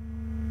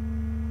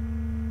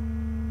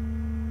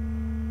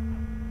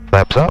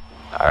 Flaps up.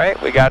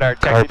 Alright, we got our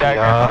taxi Carpy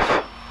diagram.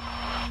 off.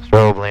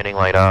 Strobe landing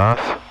light off.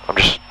 I'm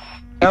just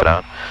keep it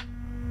on.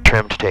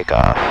 Trim to take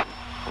off.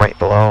 Right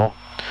below.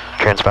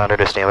 Transponder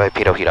to standby,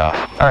 pitot heat off.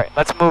 Alright,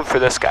 let's move for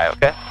this guy,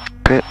 okay?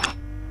 Okay.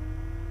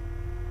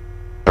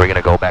 Are we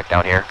gonna go back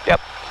down here? Yep.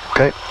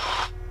 Okay.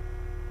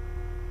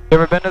 You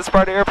ever been to the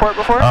Sparta airport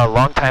before? A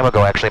long time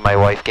ago, actually, my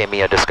wife gave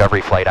me a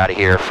discovery flight out of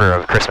here for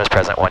a Christmas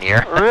present one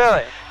year.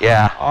 Really?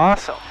 Yeah.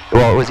 Awesome.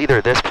 Well, it was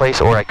either this place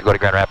or I could go to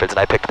Grand Rapids, and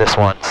I picked this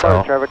one, so.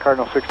 Sparta traffic,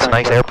 Cardinal 69 It's a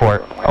nice Quebec,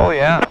 airport. runway. Oh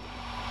yeah.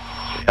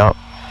 Yep.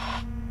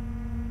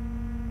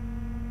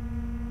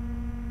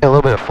 A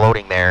little bit of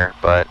floating there,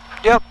 but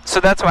Yep, so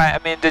that's why, I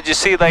mean, did you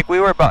see, like,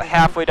 we were about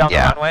halfway down the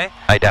runway?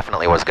 I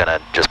definitely was gonna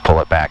just pull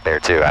it back there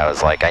too. I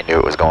was like, I knew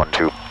it was going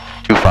too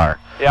far.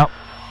 Yep.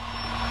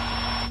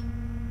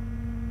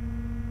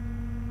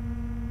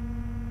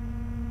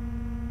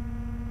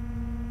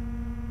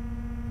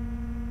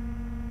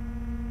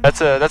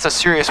 That's a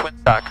serious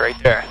windsock right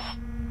there.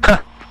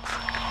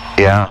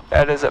 Yeah.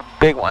 That is a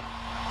big one.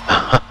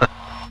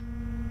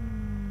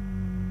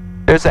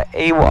 There's a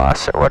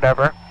AWAS or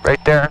whatever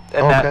right there,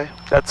 and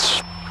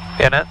that's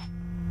in it.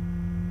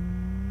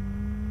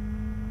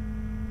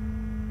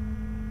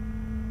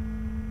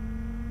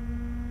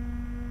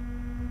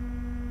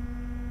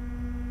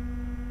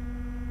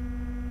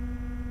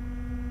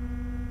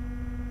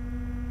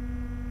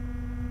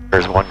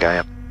 There's one guy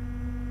up.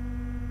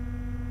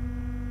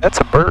 That's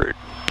a bird.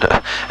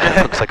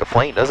 It looks like a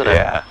plane, doesn't it?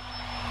 Yeah.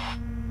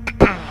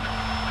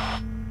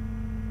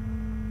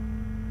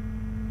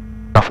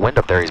 Enough wind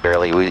up there, he's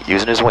barely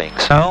using his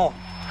wings. No.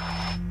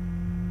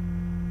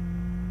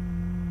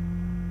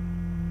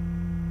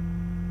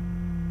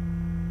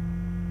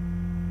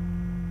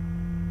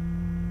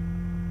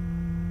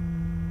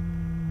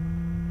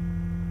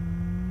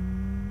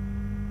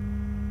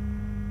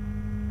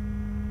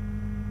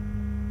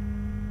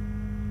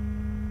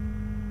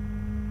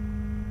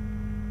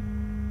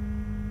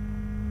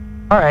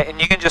 Alright,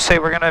 and you can just say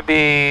we're going to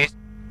be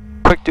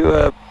quick do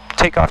a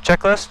takeoff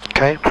checklist.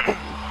 Okay.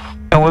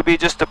 And we'll be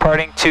just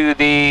departing to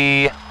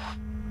the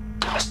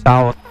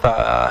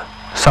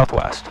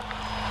southwest.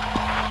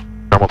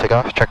 Normal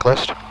takeoff,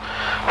 checklist.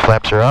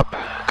 Flaps are up,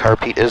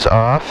 carpet is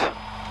off.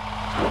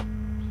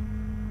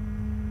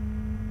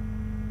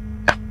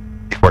 Yeah,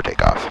 before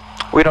takeoff.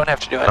 We don't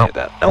have to do any of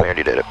that. We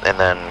already did it. And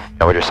then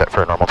now we're just set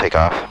for a normal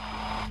takeoff.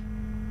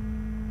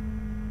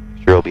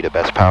 Sure will be to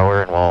best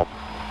power, and we'll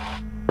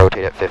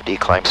rotate at 50,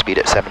 climb speed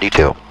at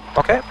 72.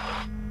 Okay.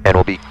 And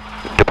we'll be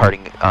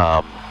departing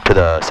to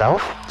the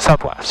south?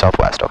 Southwest.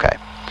 Southwest, okay.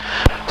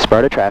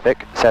 Sparta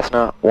traffic,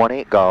 Cessna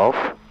 18 Golf,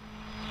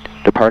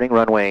 departing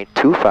runway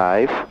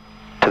 25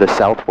 to the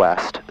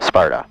southwest,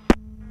 Sparta.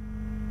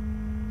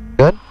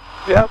 Good?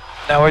 Yep.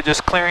 Now we're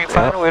just clearing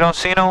fine. We don't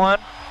see no one.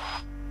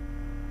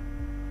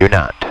 You're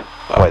not.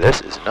 Boy,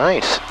 this is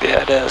nice.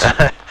 Yeah, it is.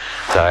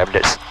 So I'm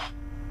just...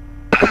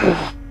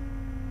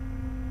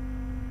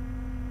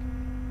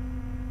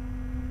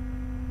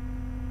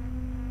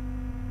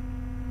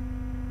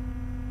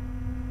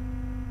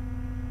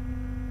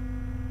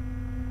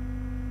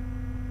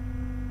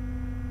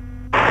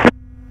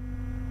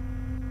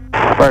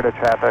 Sparta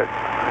traffic,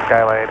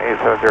 Skyline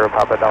 870,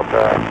 Papa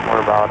Delta.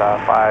 We're about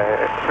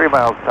 3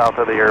 miles south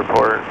of the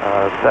airport,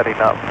 setting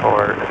up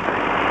for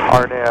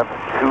RNAV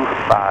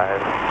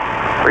 25,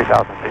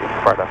 3,000 feet,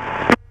 Sparta.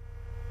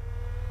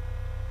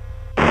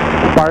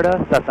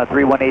 Sparta, Cessna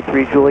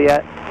 3183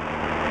 Juliet,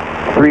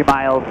 3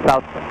 miles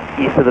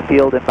southeast of the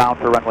field, inbound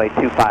for runway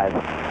 25.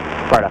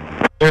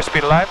 Sparta.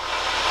 Airspeed alive.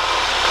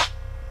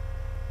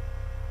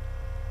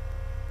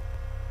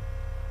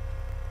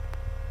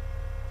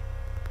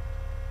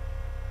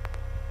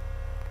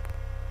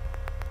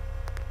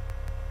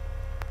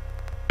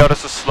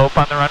 Notice a slope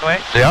on the runway?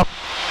 Yep.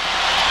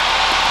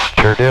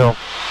 Sure do.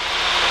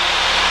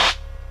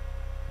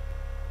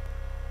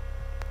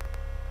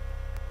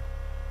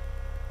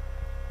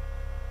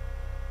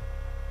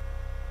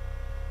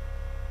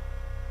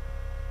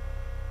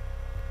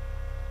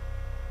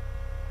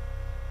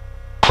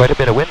 Quite a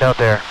bit of wind out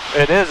there.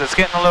 It is. It's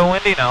getting a little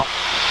windy now.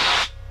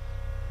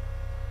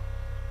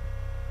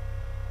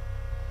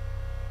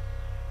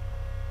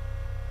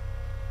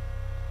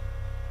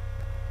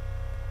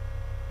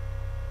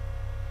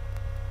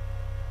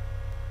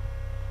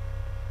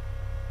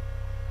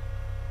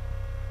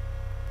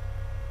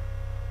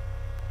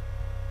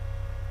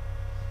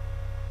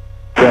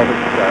 Traffic,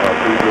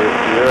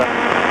 Sierra.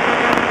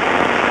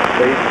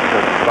 Base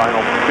and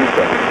final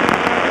 27.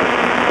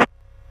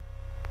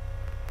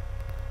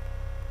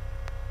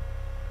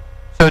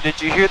 So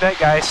did you hear that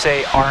guy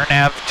say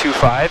RNAV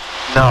 25?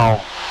 No.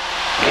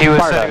 He was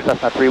Sparta,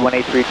 Cessna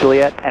 3183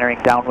 Juliet, entering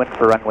downwind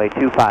for runway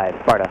 25.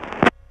 Sparta.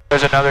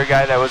 There's another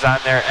guy that was on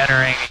there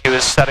entering. He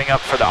was setting up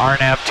for the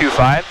RNAV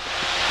 25.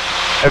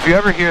 If you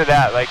ever hear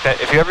that, like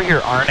that, if you ever hear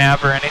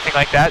RNAV or anything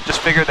like that, just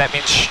figure that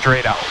means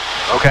straight out.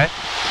 Okay?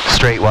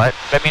 Straight what?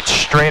 That means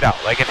straight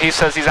out. Like if he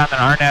says he's on an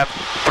RNAV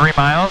 3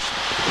 miles,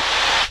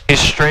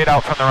 he's straight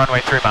out from the runway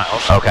 3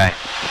 miles. Okay.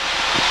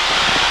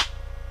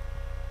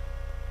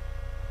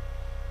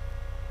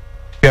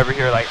 If you ever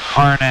hear like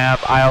RNAV,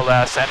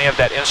 ILS, any of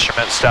that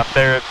instrument stuff,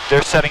 they're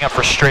setting up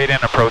for straight in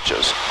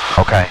approaches.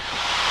 Okay.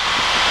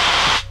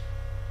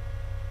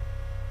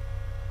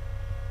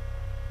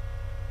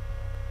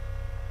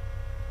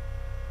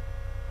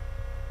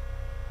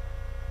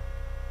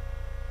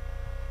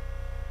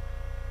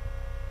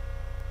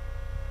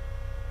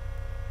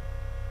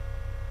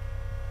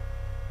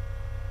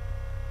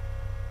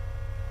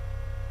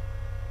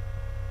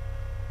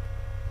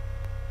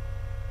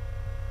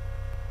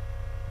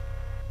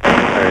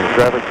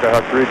 Traffic,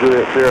 Skyhawk 3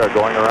 Juliet Sierra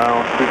going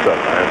around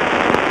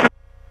 279.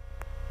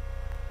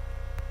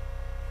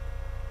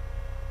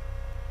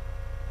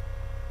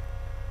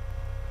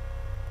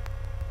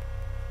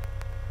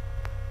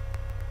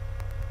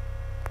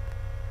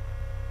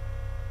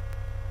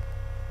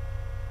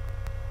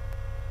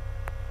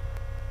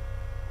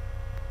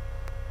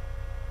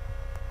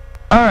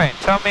 All right,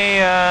 tell me,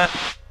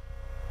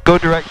 go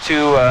direct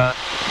to,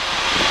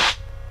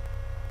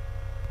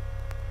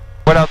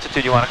 what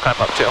altitude you want to climb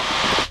up to?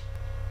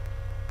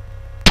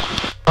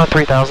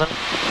 3,000.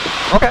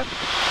 Okay.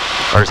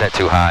 Or is that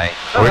too high?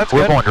 No, that's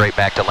we're good. going right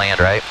back to land,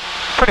 right?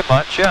 Pretty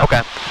much, yeah.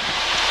 Okay.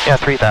 Yeah,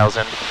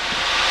 3,000.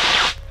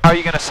 How are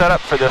you going to set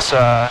up for this,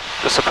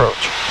 this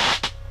approach?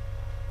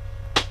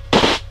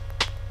 I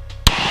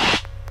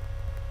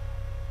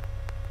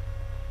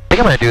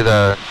think I'm going to do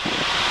the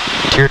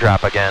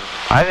teardrop again.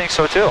 I think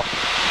so too.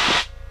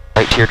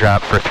 Right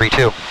teardrop for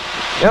 3-2.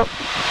 Yep.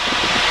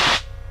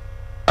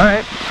 All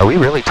right. Are we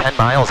really 10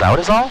 miles out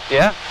is all?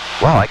 Yeah.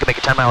 Wow, I could make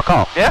a 10-mile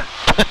call. Yeah.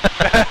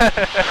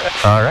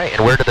 All right,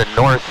 and we're to the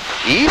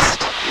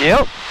northeast?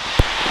 Yep.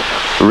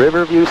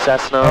 Riverview,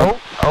 Cessna.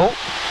 Oh.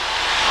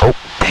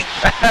 Dang.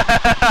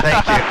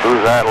 Thank you.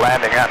 Who's that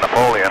landing at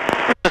Napoleon?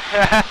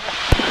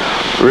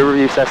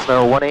 Riverview,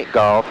 Cessna 18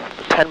 Golf,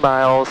 10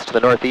 miles to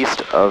the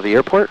northeast of the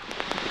airport.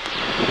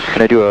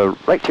 Can I do a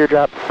right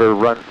teardrop for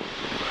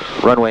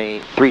runway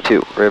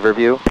 32,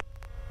 Riverview?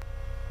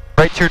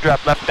 Right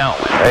teardrop, left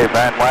downwind. Hey,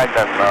 Van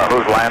Wagner,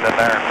 who's landing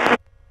there?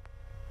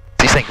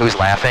 Is he saying who's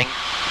laughing?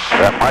 Is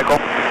that Michael?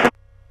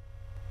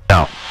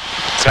 No,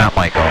 it's not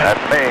Michael.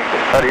 That's me.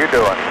 What are you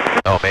doing?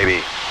 Oh,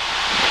 maybe.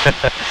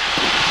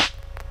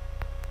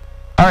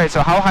 All right,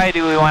 so how high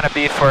do we want to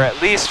be for at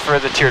least for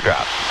the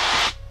teardrop?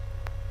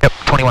 Yep,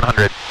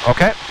 2100.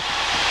 Okay.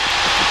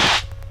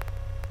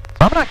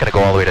 I'm not going to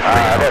go all the way to 3.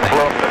 I don't think.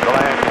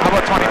 How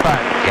about 25?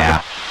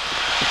 Yeah.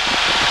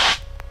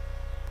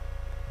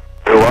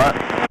 Do what?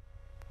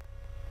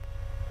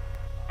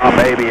 Oh,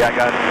 baby, I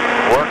got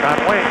work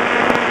on wings.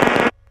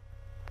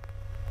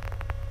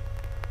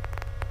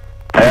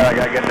 Yeah, I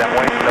gotta get them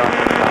wings done.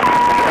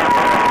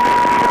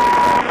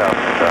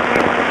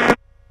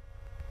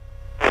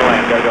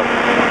 Land, gotta go.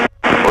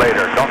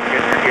 Later, don't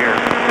forget your gear.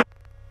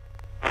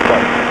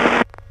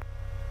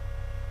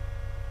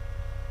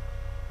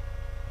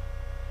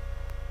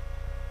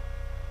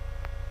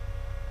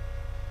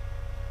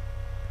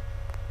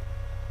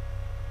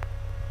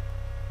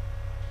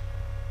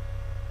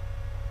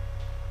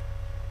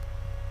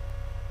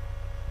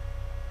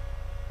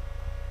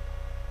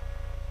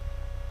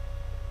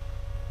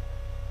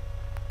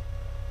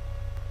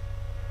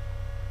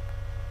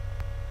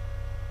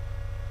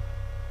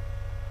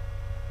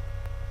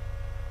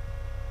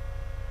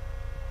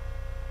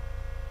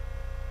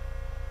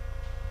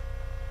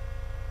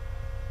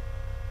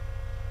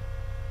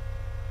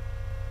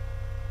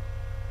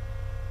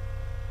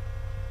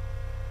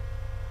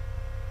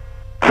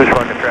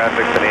 Switchback to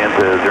traffic,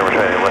 Bonanza 0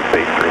 China, left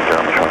base 3,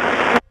 John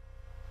Michelle.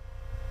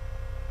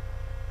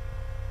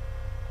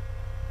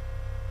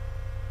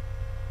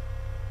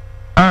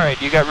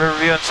 Alright, you got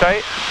Riverview in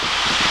sight?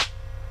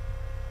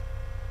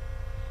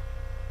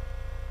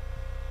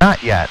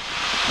 Not yet.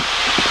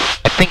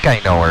 I think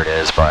I know where it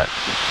is, but...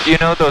 Do you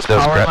know those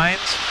power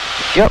lines?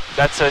 Yep.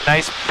 That's a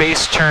nice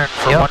base turn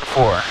for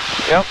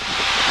 1-4. Yep.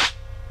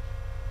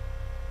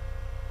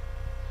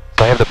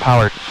 So I have the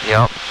power,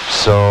 yep,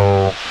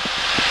 so...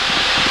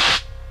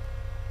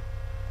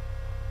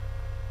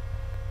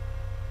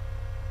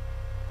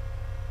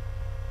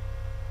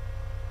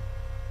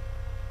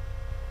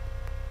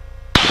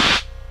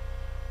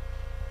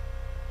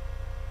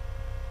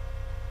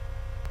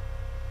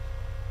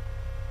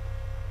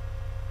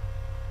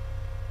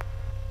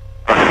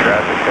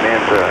 Traffic,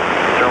 Bonanza,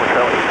 German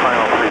Charlie,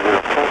 final 30,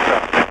 full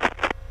stop.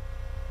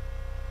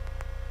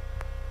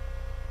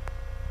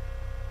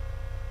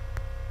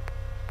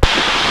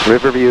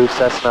 Riverview,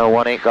 Cessna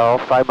 18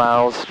 Golf, 5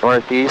 miles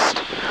northeast.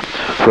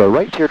 For a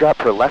right teardrop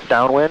for left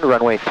downwind,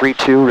 runway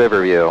 32,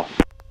 Riverview.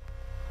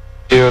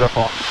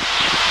 Beautiful.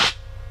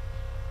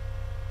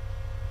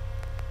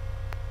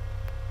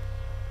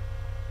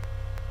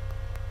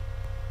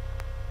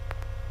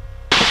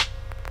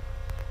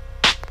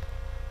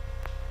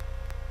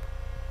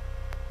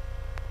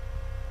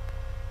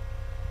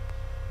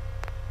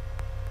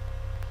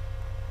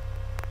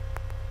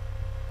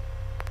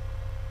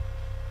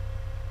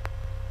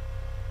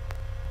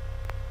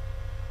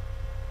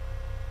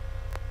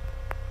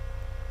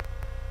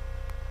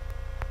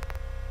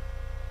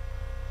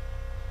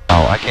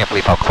 I can't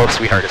believe how close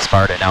we are to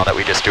Sparta now that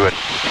we just do it.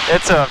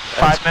 It's a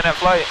 5-minute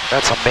flight.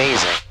 That's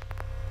amazing.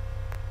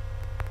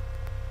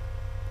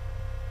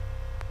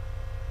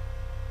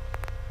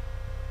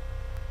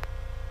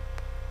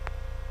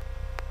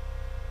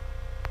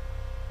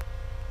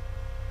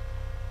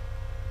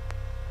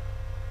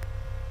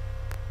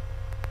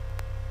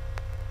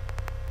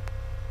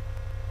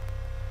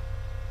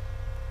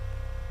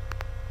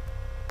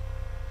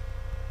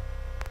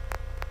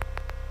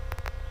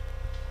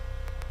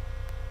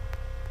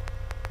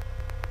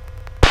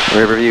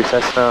 Riverview,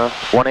 Cessna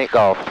 18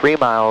 Golf, 3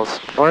 miles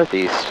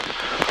northeast.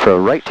 For a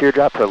right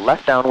teardrop for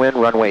left downwind,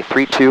 runway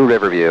 32,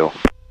 Riverview.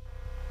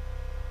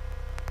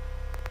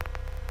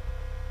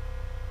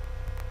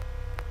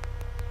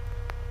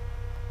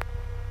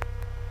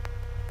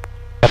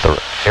 Got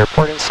the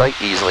airport in sight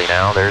easily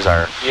now. There's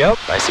our... Yep.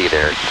 I see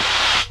there.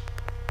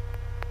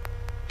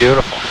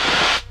 Beautiful.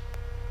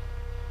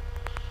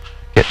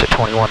 Get to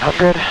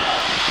 2100.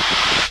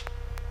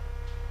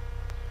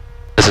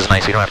 This is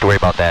nice. We don't have to worry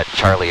about that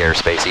Charlie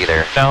airspace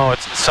either. No,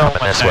 it's so Coming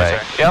much this nicer.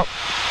 way. Yep.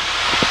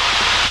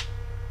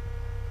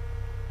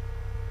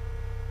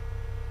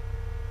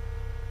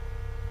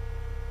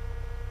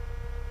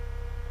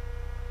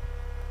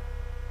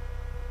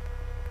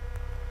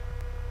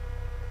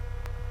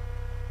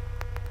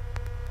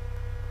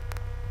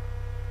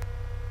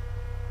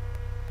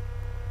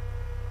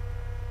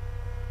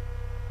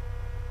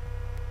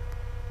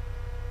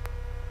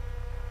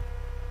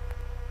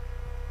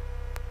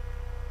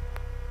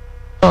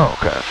 Oh,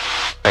 okay.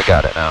 I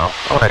got it now.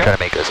 I'm gonna try to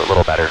make this a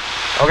little better.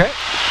 Okay.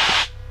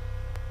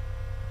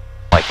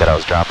 Like that I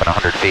was dropping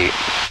 100 feet.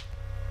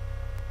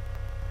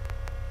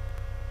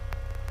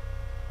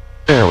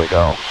 There we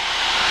go.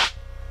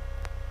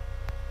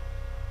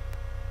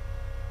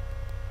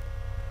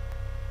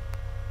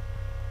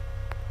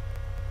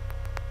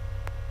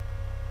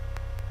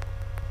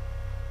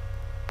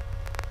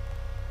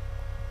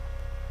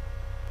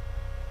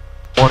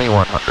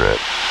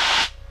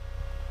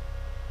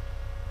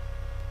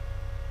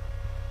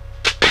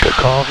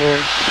 Call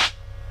here.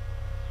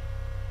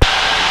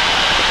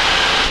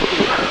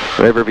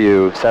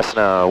 Riverview,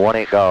 Cessna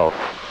 18 Golf.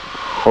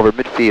 Over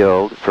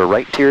midfield for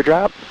right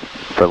teardrop.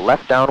 For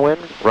left downwind,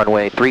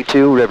 runway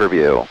 32,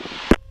 Riverview.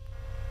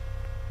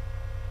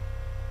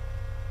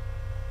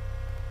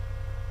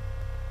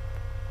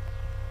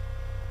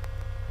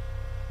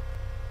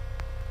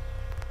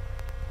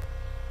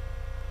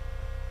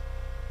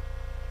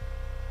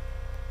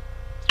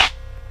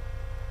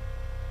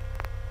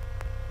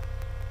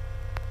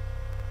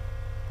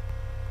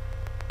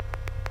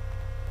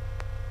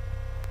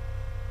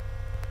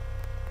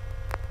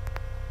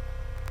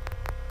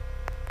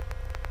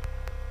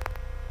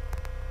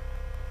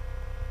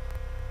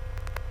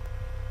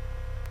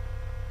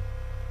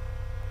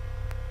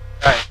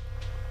 Alright.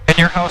 And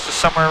your house is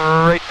somewhere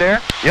right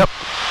there? Yep.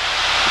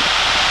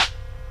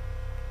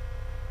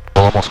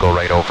 We'll almost go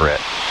right over it.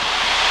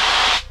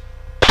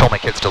 I told my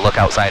kids to look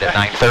outside at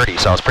 9:30,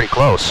 so I was pretty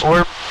close.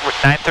 We're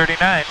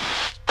 9:39.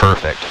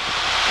 Perfect.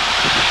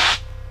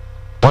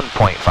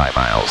 1.5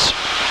 miles.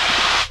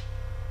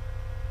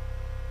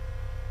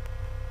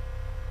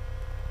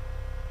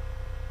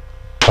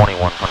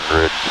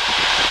 $2,100.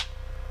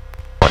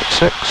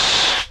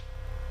 26.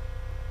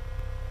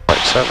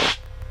 27.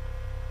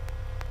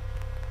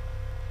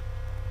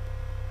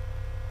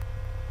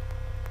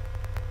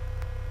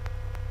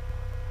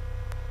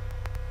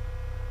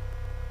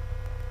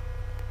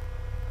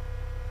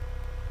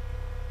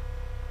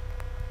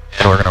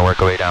 we're going to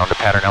work our way down to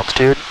pattern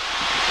altitude.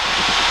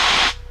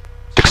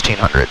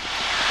 1600.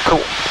 Cool.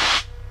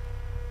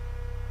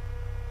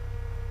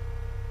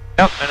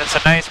 Yep, and it's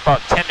a nice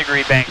about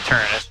 10-degree bank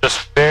turn. It's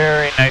just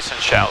very nice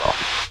and shallow.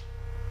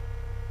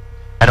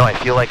 I know, I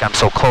feel like I'm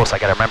so close. I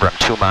got to remember I'm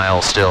 2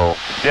 miles still.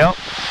 Yep.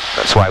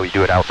 That's why we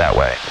do it out that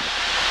way.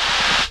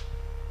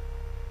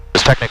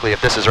 Because technically,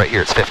 if this is right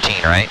here, it's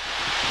 15, right?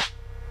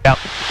 Yep.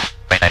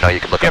 I mean, I know you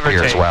can look up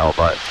here as well,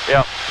 but...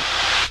 Yep.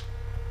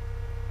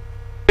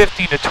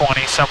 15 to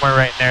 20, somewhere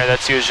right in there.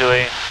 That's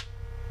usually...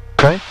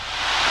 Okay.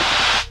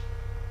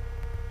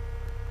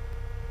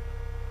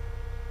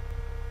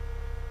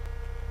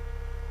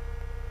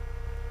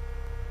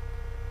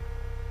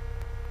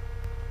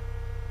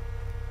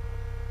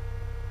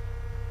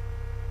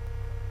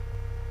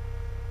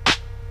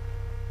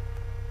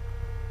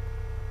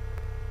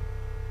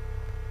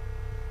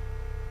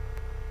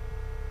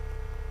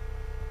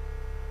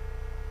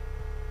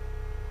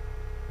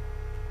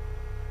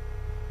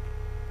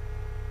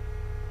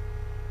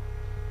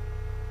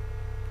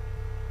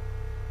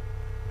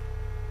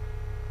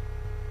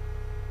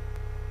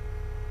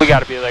 We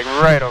got to be like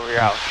right over your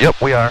house.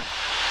 Yep, we are.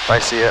 I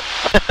see it.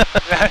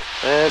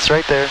 It's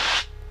right there.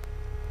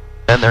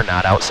 And they're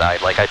not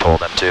outside like I told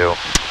them to.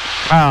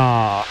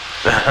 Oh.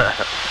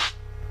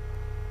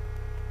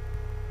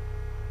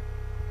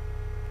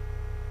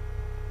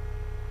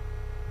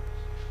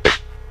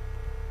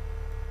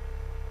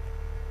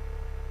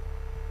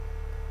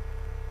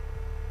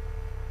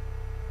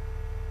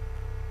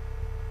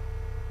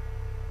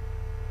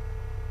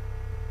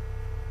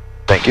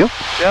 Thank you.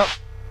 Yep.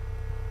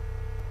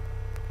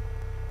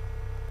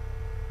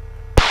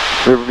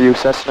 Riverview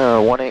Cessna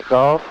 18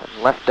 Golf,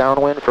 left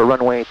downwind for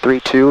runway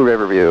 32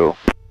 Riverview.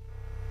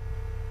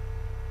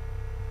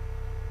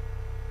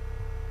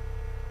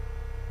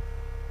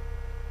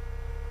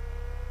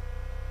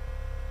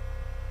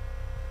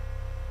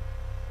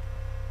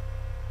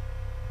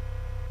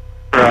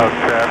 Route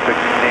traffic,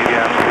 Navy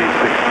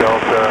MC6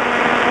 Delta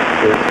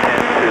is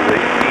into the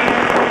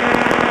east,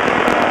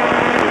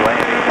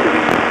 landing to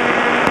the east.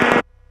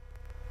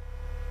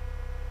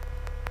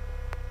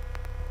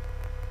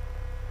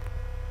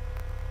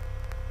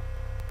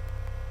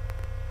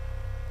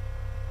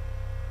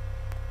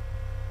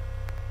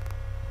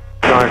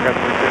 Got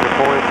some center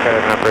points, got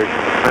an operation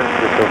descent,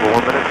 just over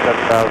 1 minute,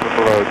 7,000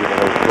 below, do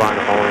another line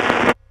of holding.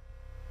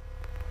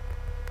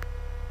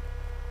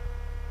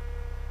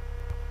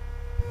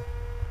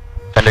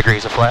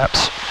 Degrees of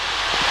flaps.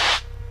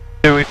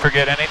 Did we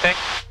forget anything?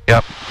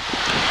 Yep.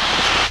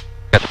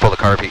 Got to pull the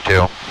carpet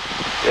too.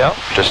 Yep.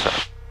 Just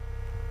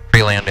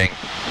pre-landing.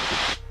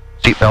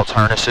 Seatbelts,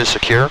 harnesses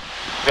secure.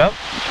 Yep.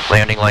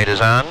 Landing light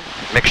is on.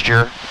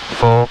 Mixture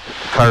full.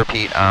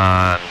 Carpet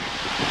on.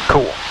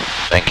 Cool.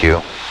 Thank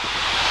you.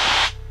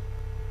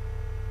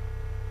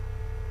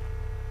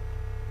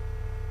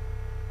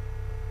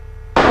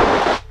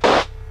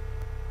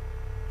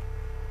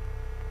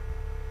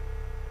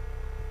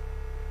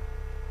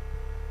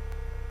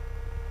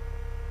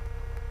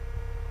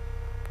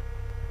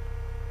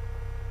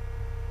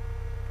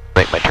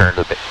 Make my turn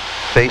to the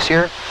base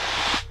here.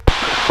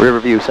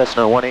 Riverview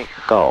Cessna 18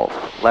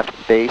 Golf. Left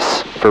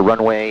base for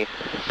runway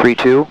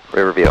 32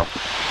 Riverview.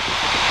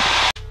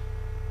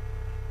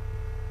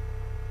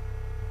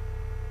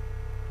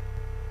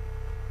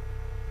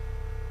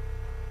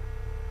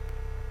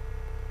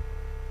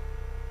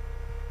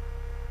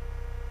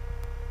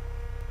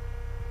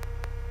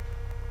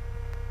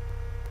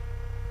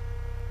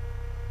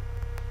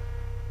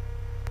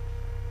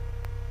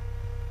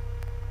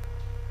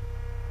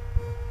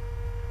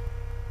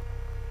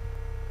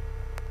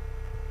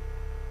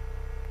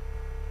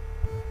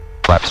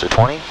 Flaps to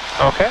 20.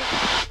 Okay.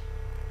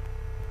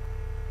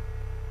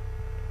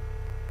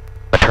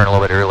 I turn a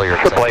little bit earlier.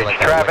 Triple H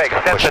traffic,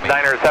 Stetson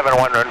Diner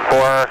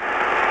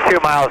 7114, 2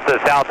 miles to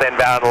south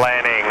inbound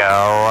landing,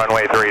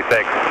 runway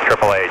 36,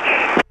 Triple H.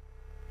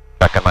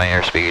 Back on my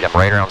airspeed. I'm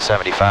right around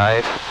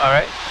 75. All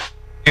right.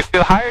 Do you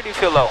feel high or do you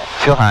feel low?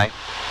 Feel high.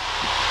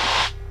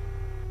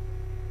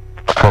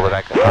 Pull it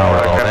back the power a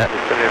little bit.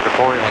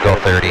 And go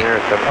 30.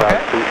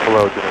 7,000 feet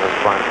below, do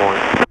another line of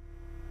holding.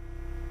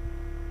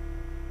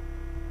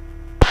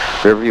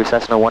 Riverview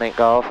Cessna 18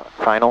 Golf,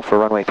 final for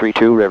runway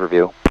 32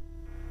 Riverview.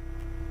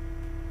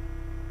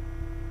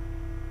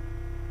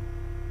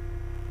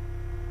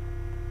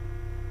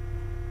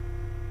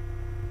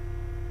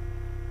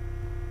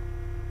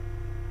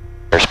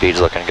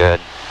 Airspeed's looking good.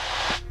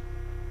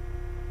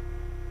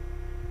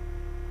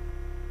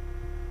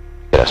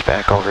 Get us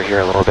back over here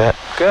a little bit.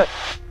 Good.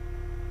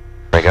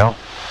 There we go.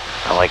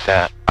 I like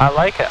that. I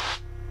like it.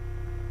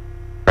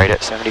 Right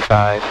at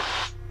 75.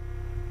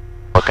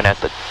 Looking at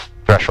the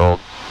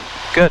threshold.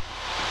 Good.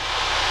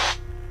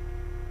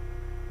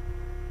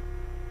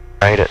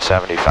 Right at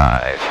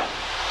 75.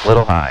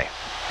 Little high.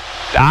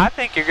 I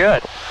think you're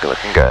good.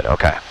 Looking good,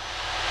 okay.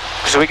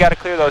 So we got to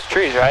clear those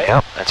trees, right?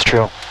 Yep, that's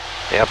true.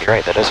 Yep, you're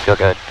right, that does feel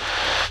good.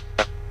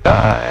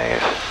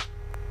 5.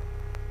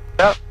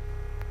 Yep.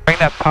 Bring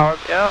that power,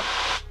 yep.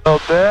 A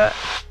little bit.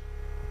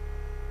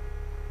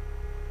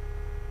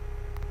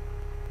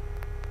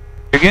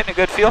 You're getting a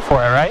good feel for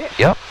it, right?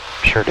 Yep,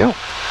 sure do.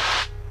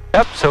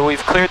 Yep, so we've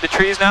cleared the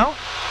trees now.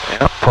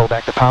 Yep, pull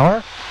back the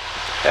power.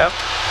 Yep.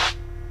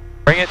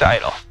 Bring it to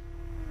idle.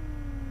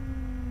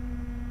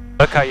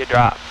 Look how you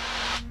drop.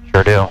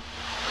 Sure do.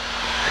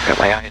 Got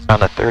my eyes on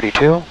the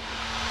 32.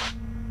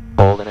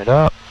 Holding it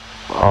up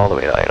all the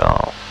way to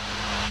idle.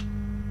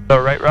 So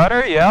right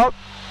rudder, yep.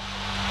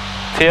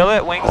 Feel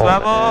it, wings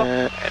level,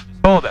 and just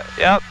hold it,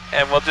 yep.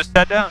 And we'll just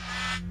set down.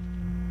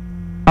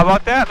 How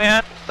about that,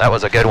 man? That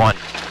was a good one.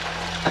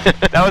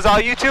 That was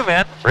all you two,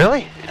 man.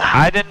 Really?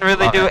 I didn't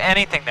really do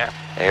anything there.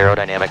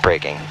 Aerodynamic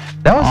braking.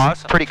 That was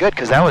awesome. Pretty good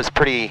because that was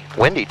pretty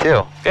windy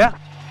too. Yeah.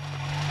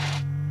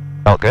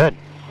 Felt good.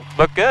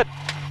 Look good.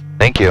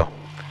 Thank you.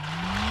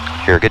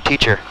 You're a good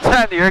teacher.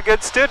 You're a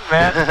good student,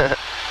 man.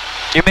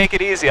 You make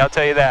it easy, I'll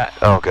tell you that.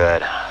 Oh,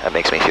 good. That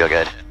makes me feel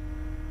good.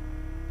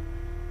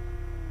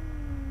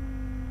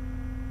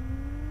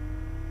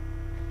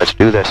 Let's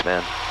do this,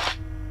 man.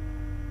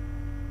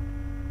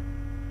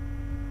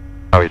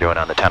 How are we doing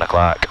on the 10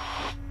 o'clock?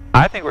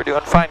 I think we're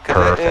doing fine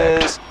because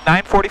it is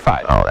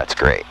 9:45. Oh, that's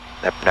great.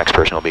 That next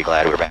person will be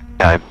glad we're back in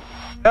time.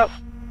 Yep.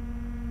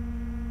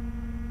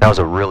 That was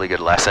a really good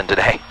lesson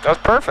today. That was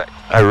perfect.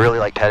 I really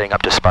liked heading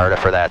up to Sparta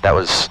for that. That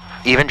was,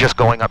 even just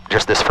going up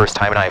just this first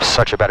time, and I have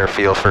such a better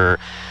feel for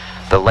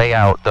the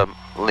layout, the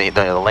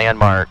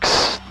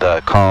landmarks,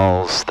 the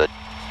calls,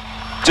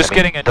 just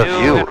getting a new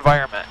view.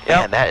 Environment. Yep.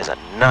 Man, that is a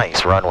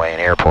nice runway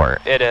and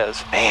airport. It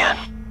is. Man.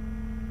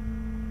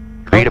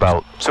 Read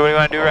about. So what do you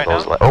want to do right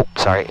now? Oh,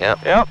 sorry.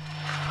 Yep. Yep.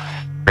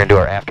 We're going to do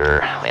our after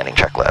landing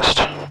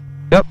checklist.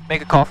 Yep.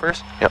 Make a call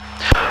first. Yep.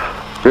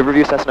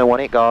 Riverview Cessna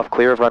 18 Golf,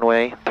 clear of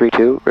runway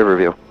 32,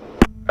 Riverview. All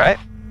right.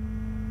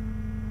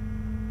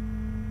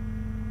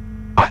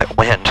 Oh, that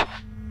wind.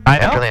 I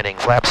know. After landing,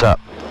 flaps up.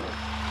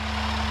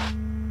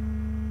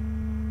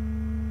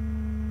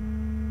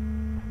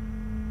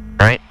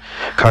 All right.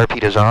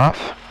 Carpet is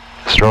off.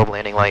 Strobe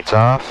landing lights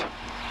off.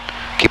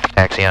 Keep the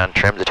taxi on,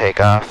 trim to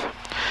take off.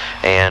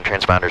 And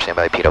transponder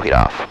standby, pitot heat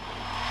off.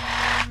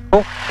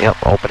 Oh, yep,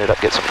 open it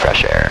up, get some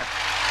fresh air.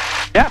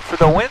 Yeah, for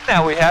the wind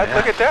that we had,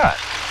 look at that.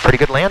 Pretty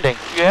good landing.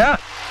 Yeah.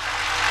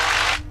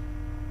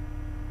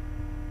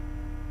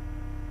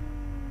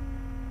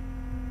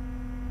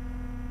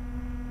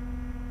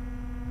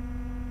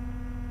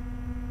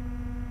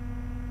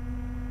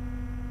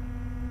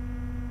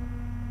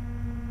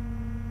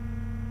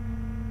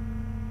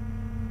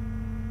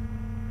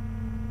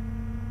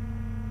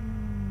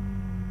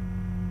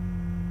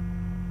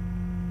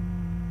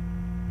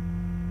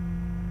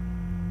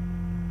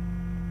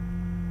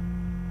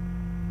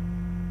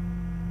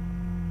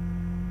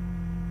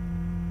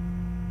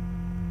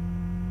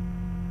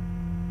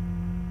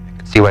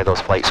 See why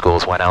those flight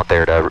schools went out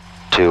there to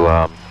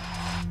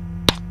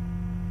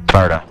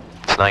Sparta.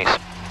 It's nice.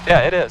 Yeah,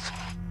 it is.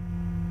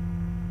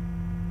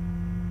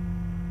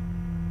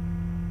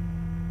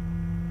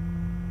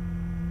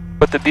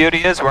 But the beauty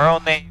is we're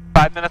only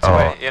 5 minutes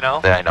away, you know?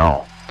 I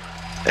know.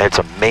 It's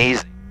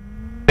amazing.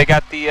 They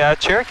got the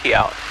Cherokee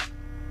out.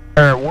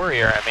 Or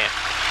Warrior, I mean.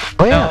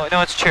 Oh, yeah.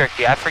 No, it's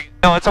Cherokee. I forget.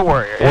 No, it's a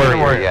Warrior.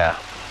 Warrior, yeah.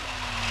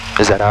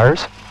 Is that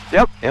ours?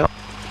 Yep. Yep.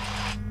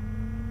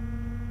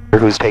 Or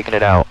who's taking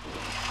it out?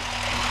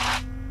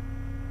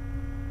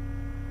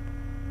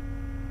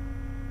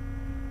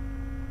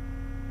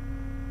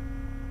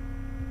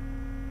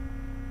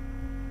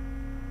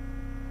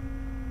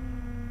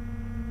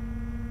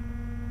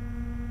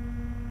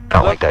 I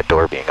don't like that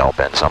door being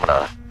open, so I'm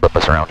going to flip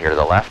us around here to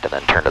the left and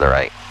then turn to the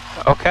right.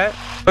 Okay.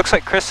 Looks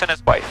like Chris and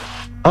his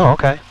wife. Oh,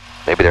 okay.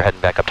 Maybe they're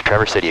heading back up to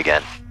Traverse City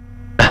again.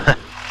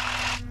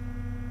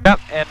 Yep,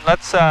 and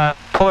let's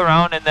pull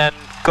around and then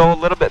go a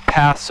little bit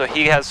past so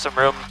he has some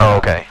room. Oh,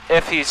 okay.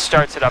 If he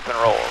starts it up and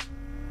rolls.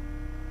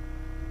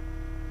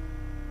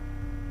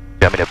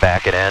 You want me to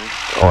back it in,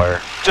 or?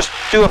 Just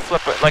do a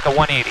flip, like a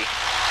 180.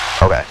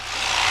 Okay.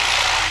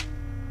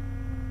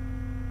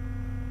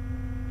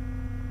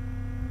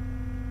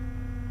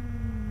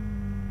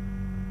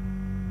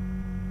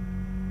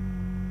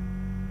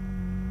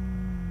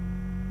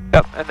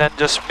 Yep, and then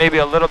just maybe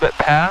a little bit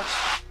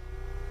past.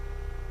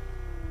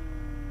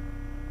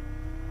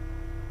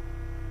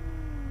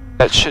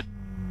 It should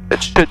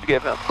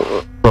give him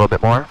A little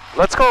bit more?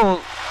 Let's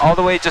go all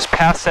the way just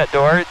past that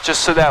door,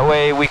 just so that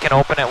way we can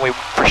open it and we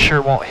for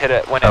sure won't hit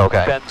it when it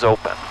bends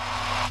open.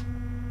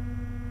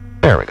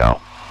 There we go.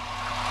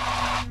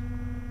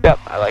 Yep,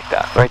 I like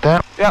that. Like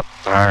that? Yep.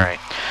 Alright.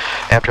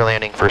 After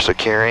landing for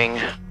securing,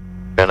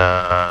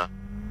 gonna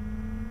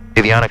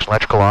avionics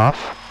electrical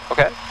off.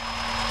 Okay.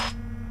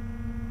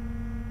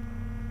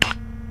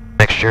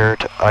 Mixture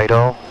to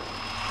idle.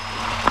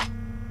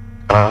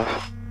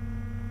 Off.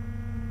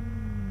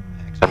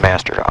 And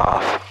master off.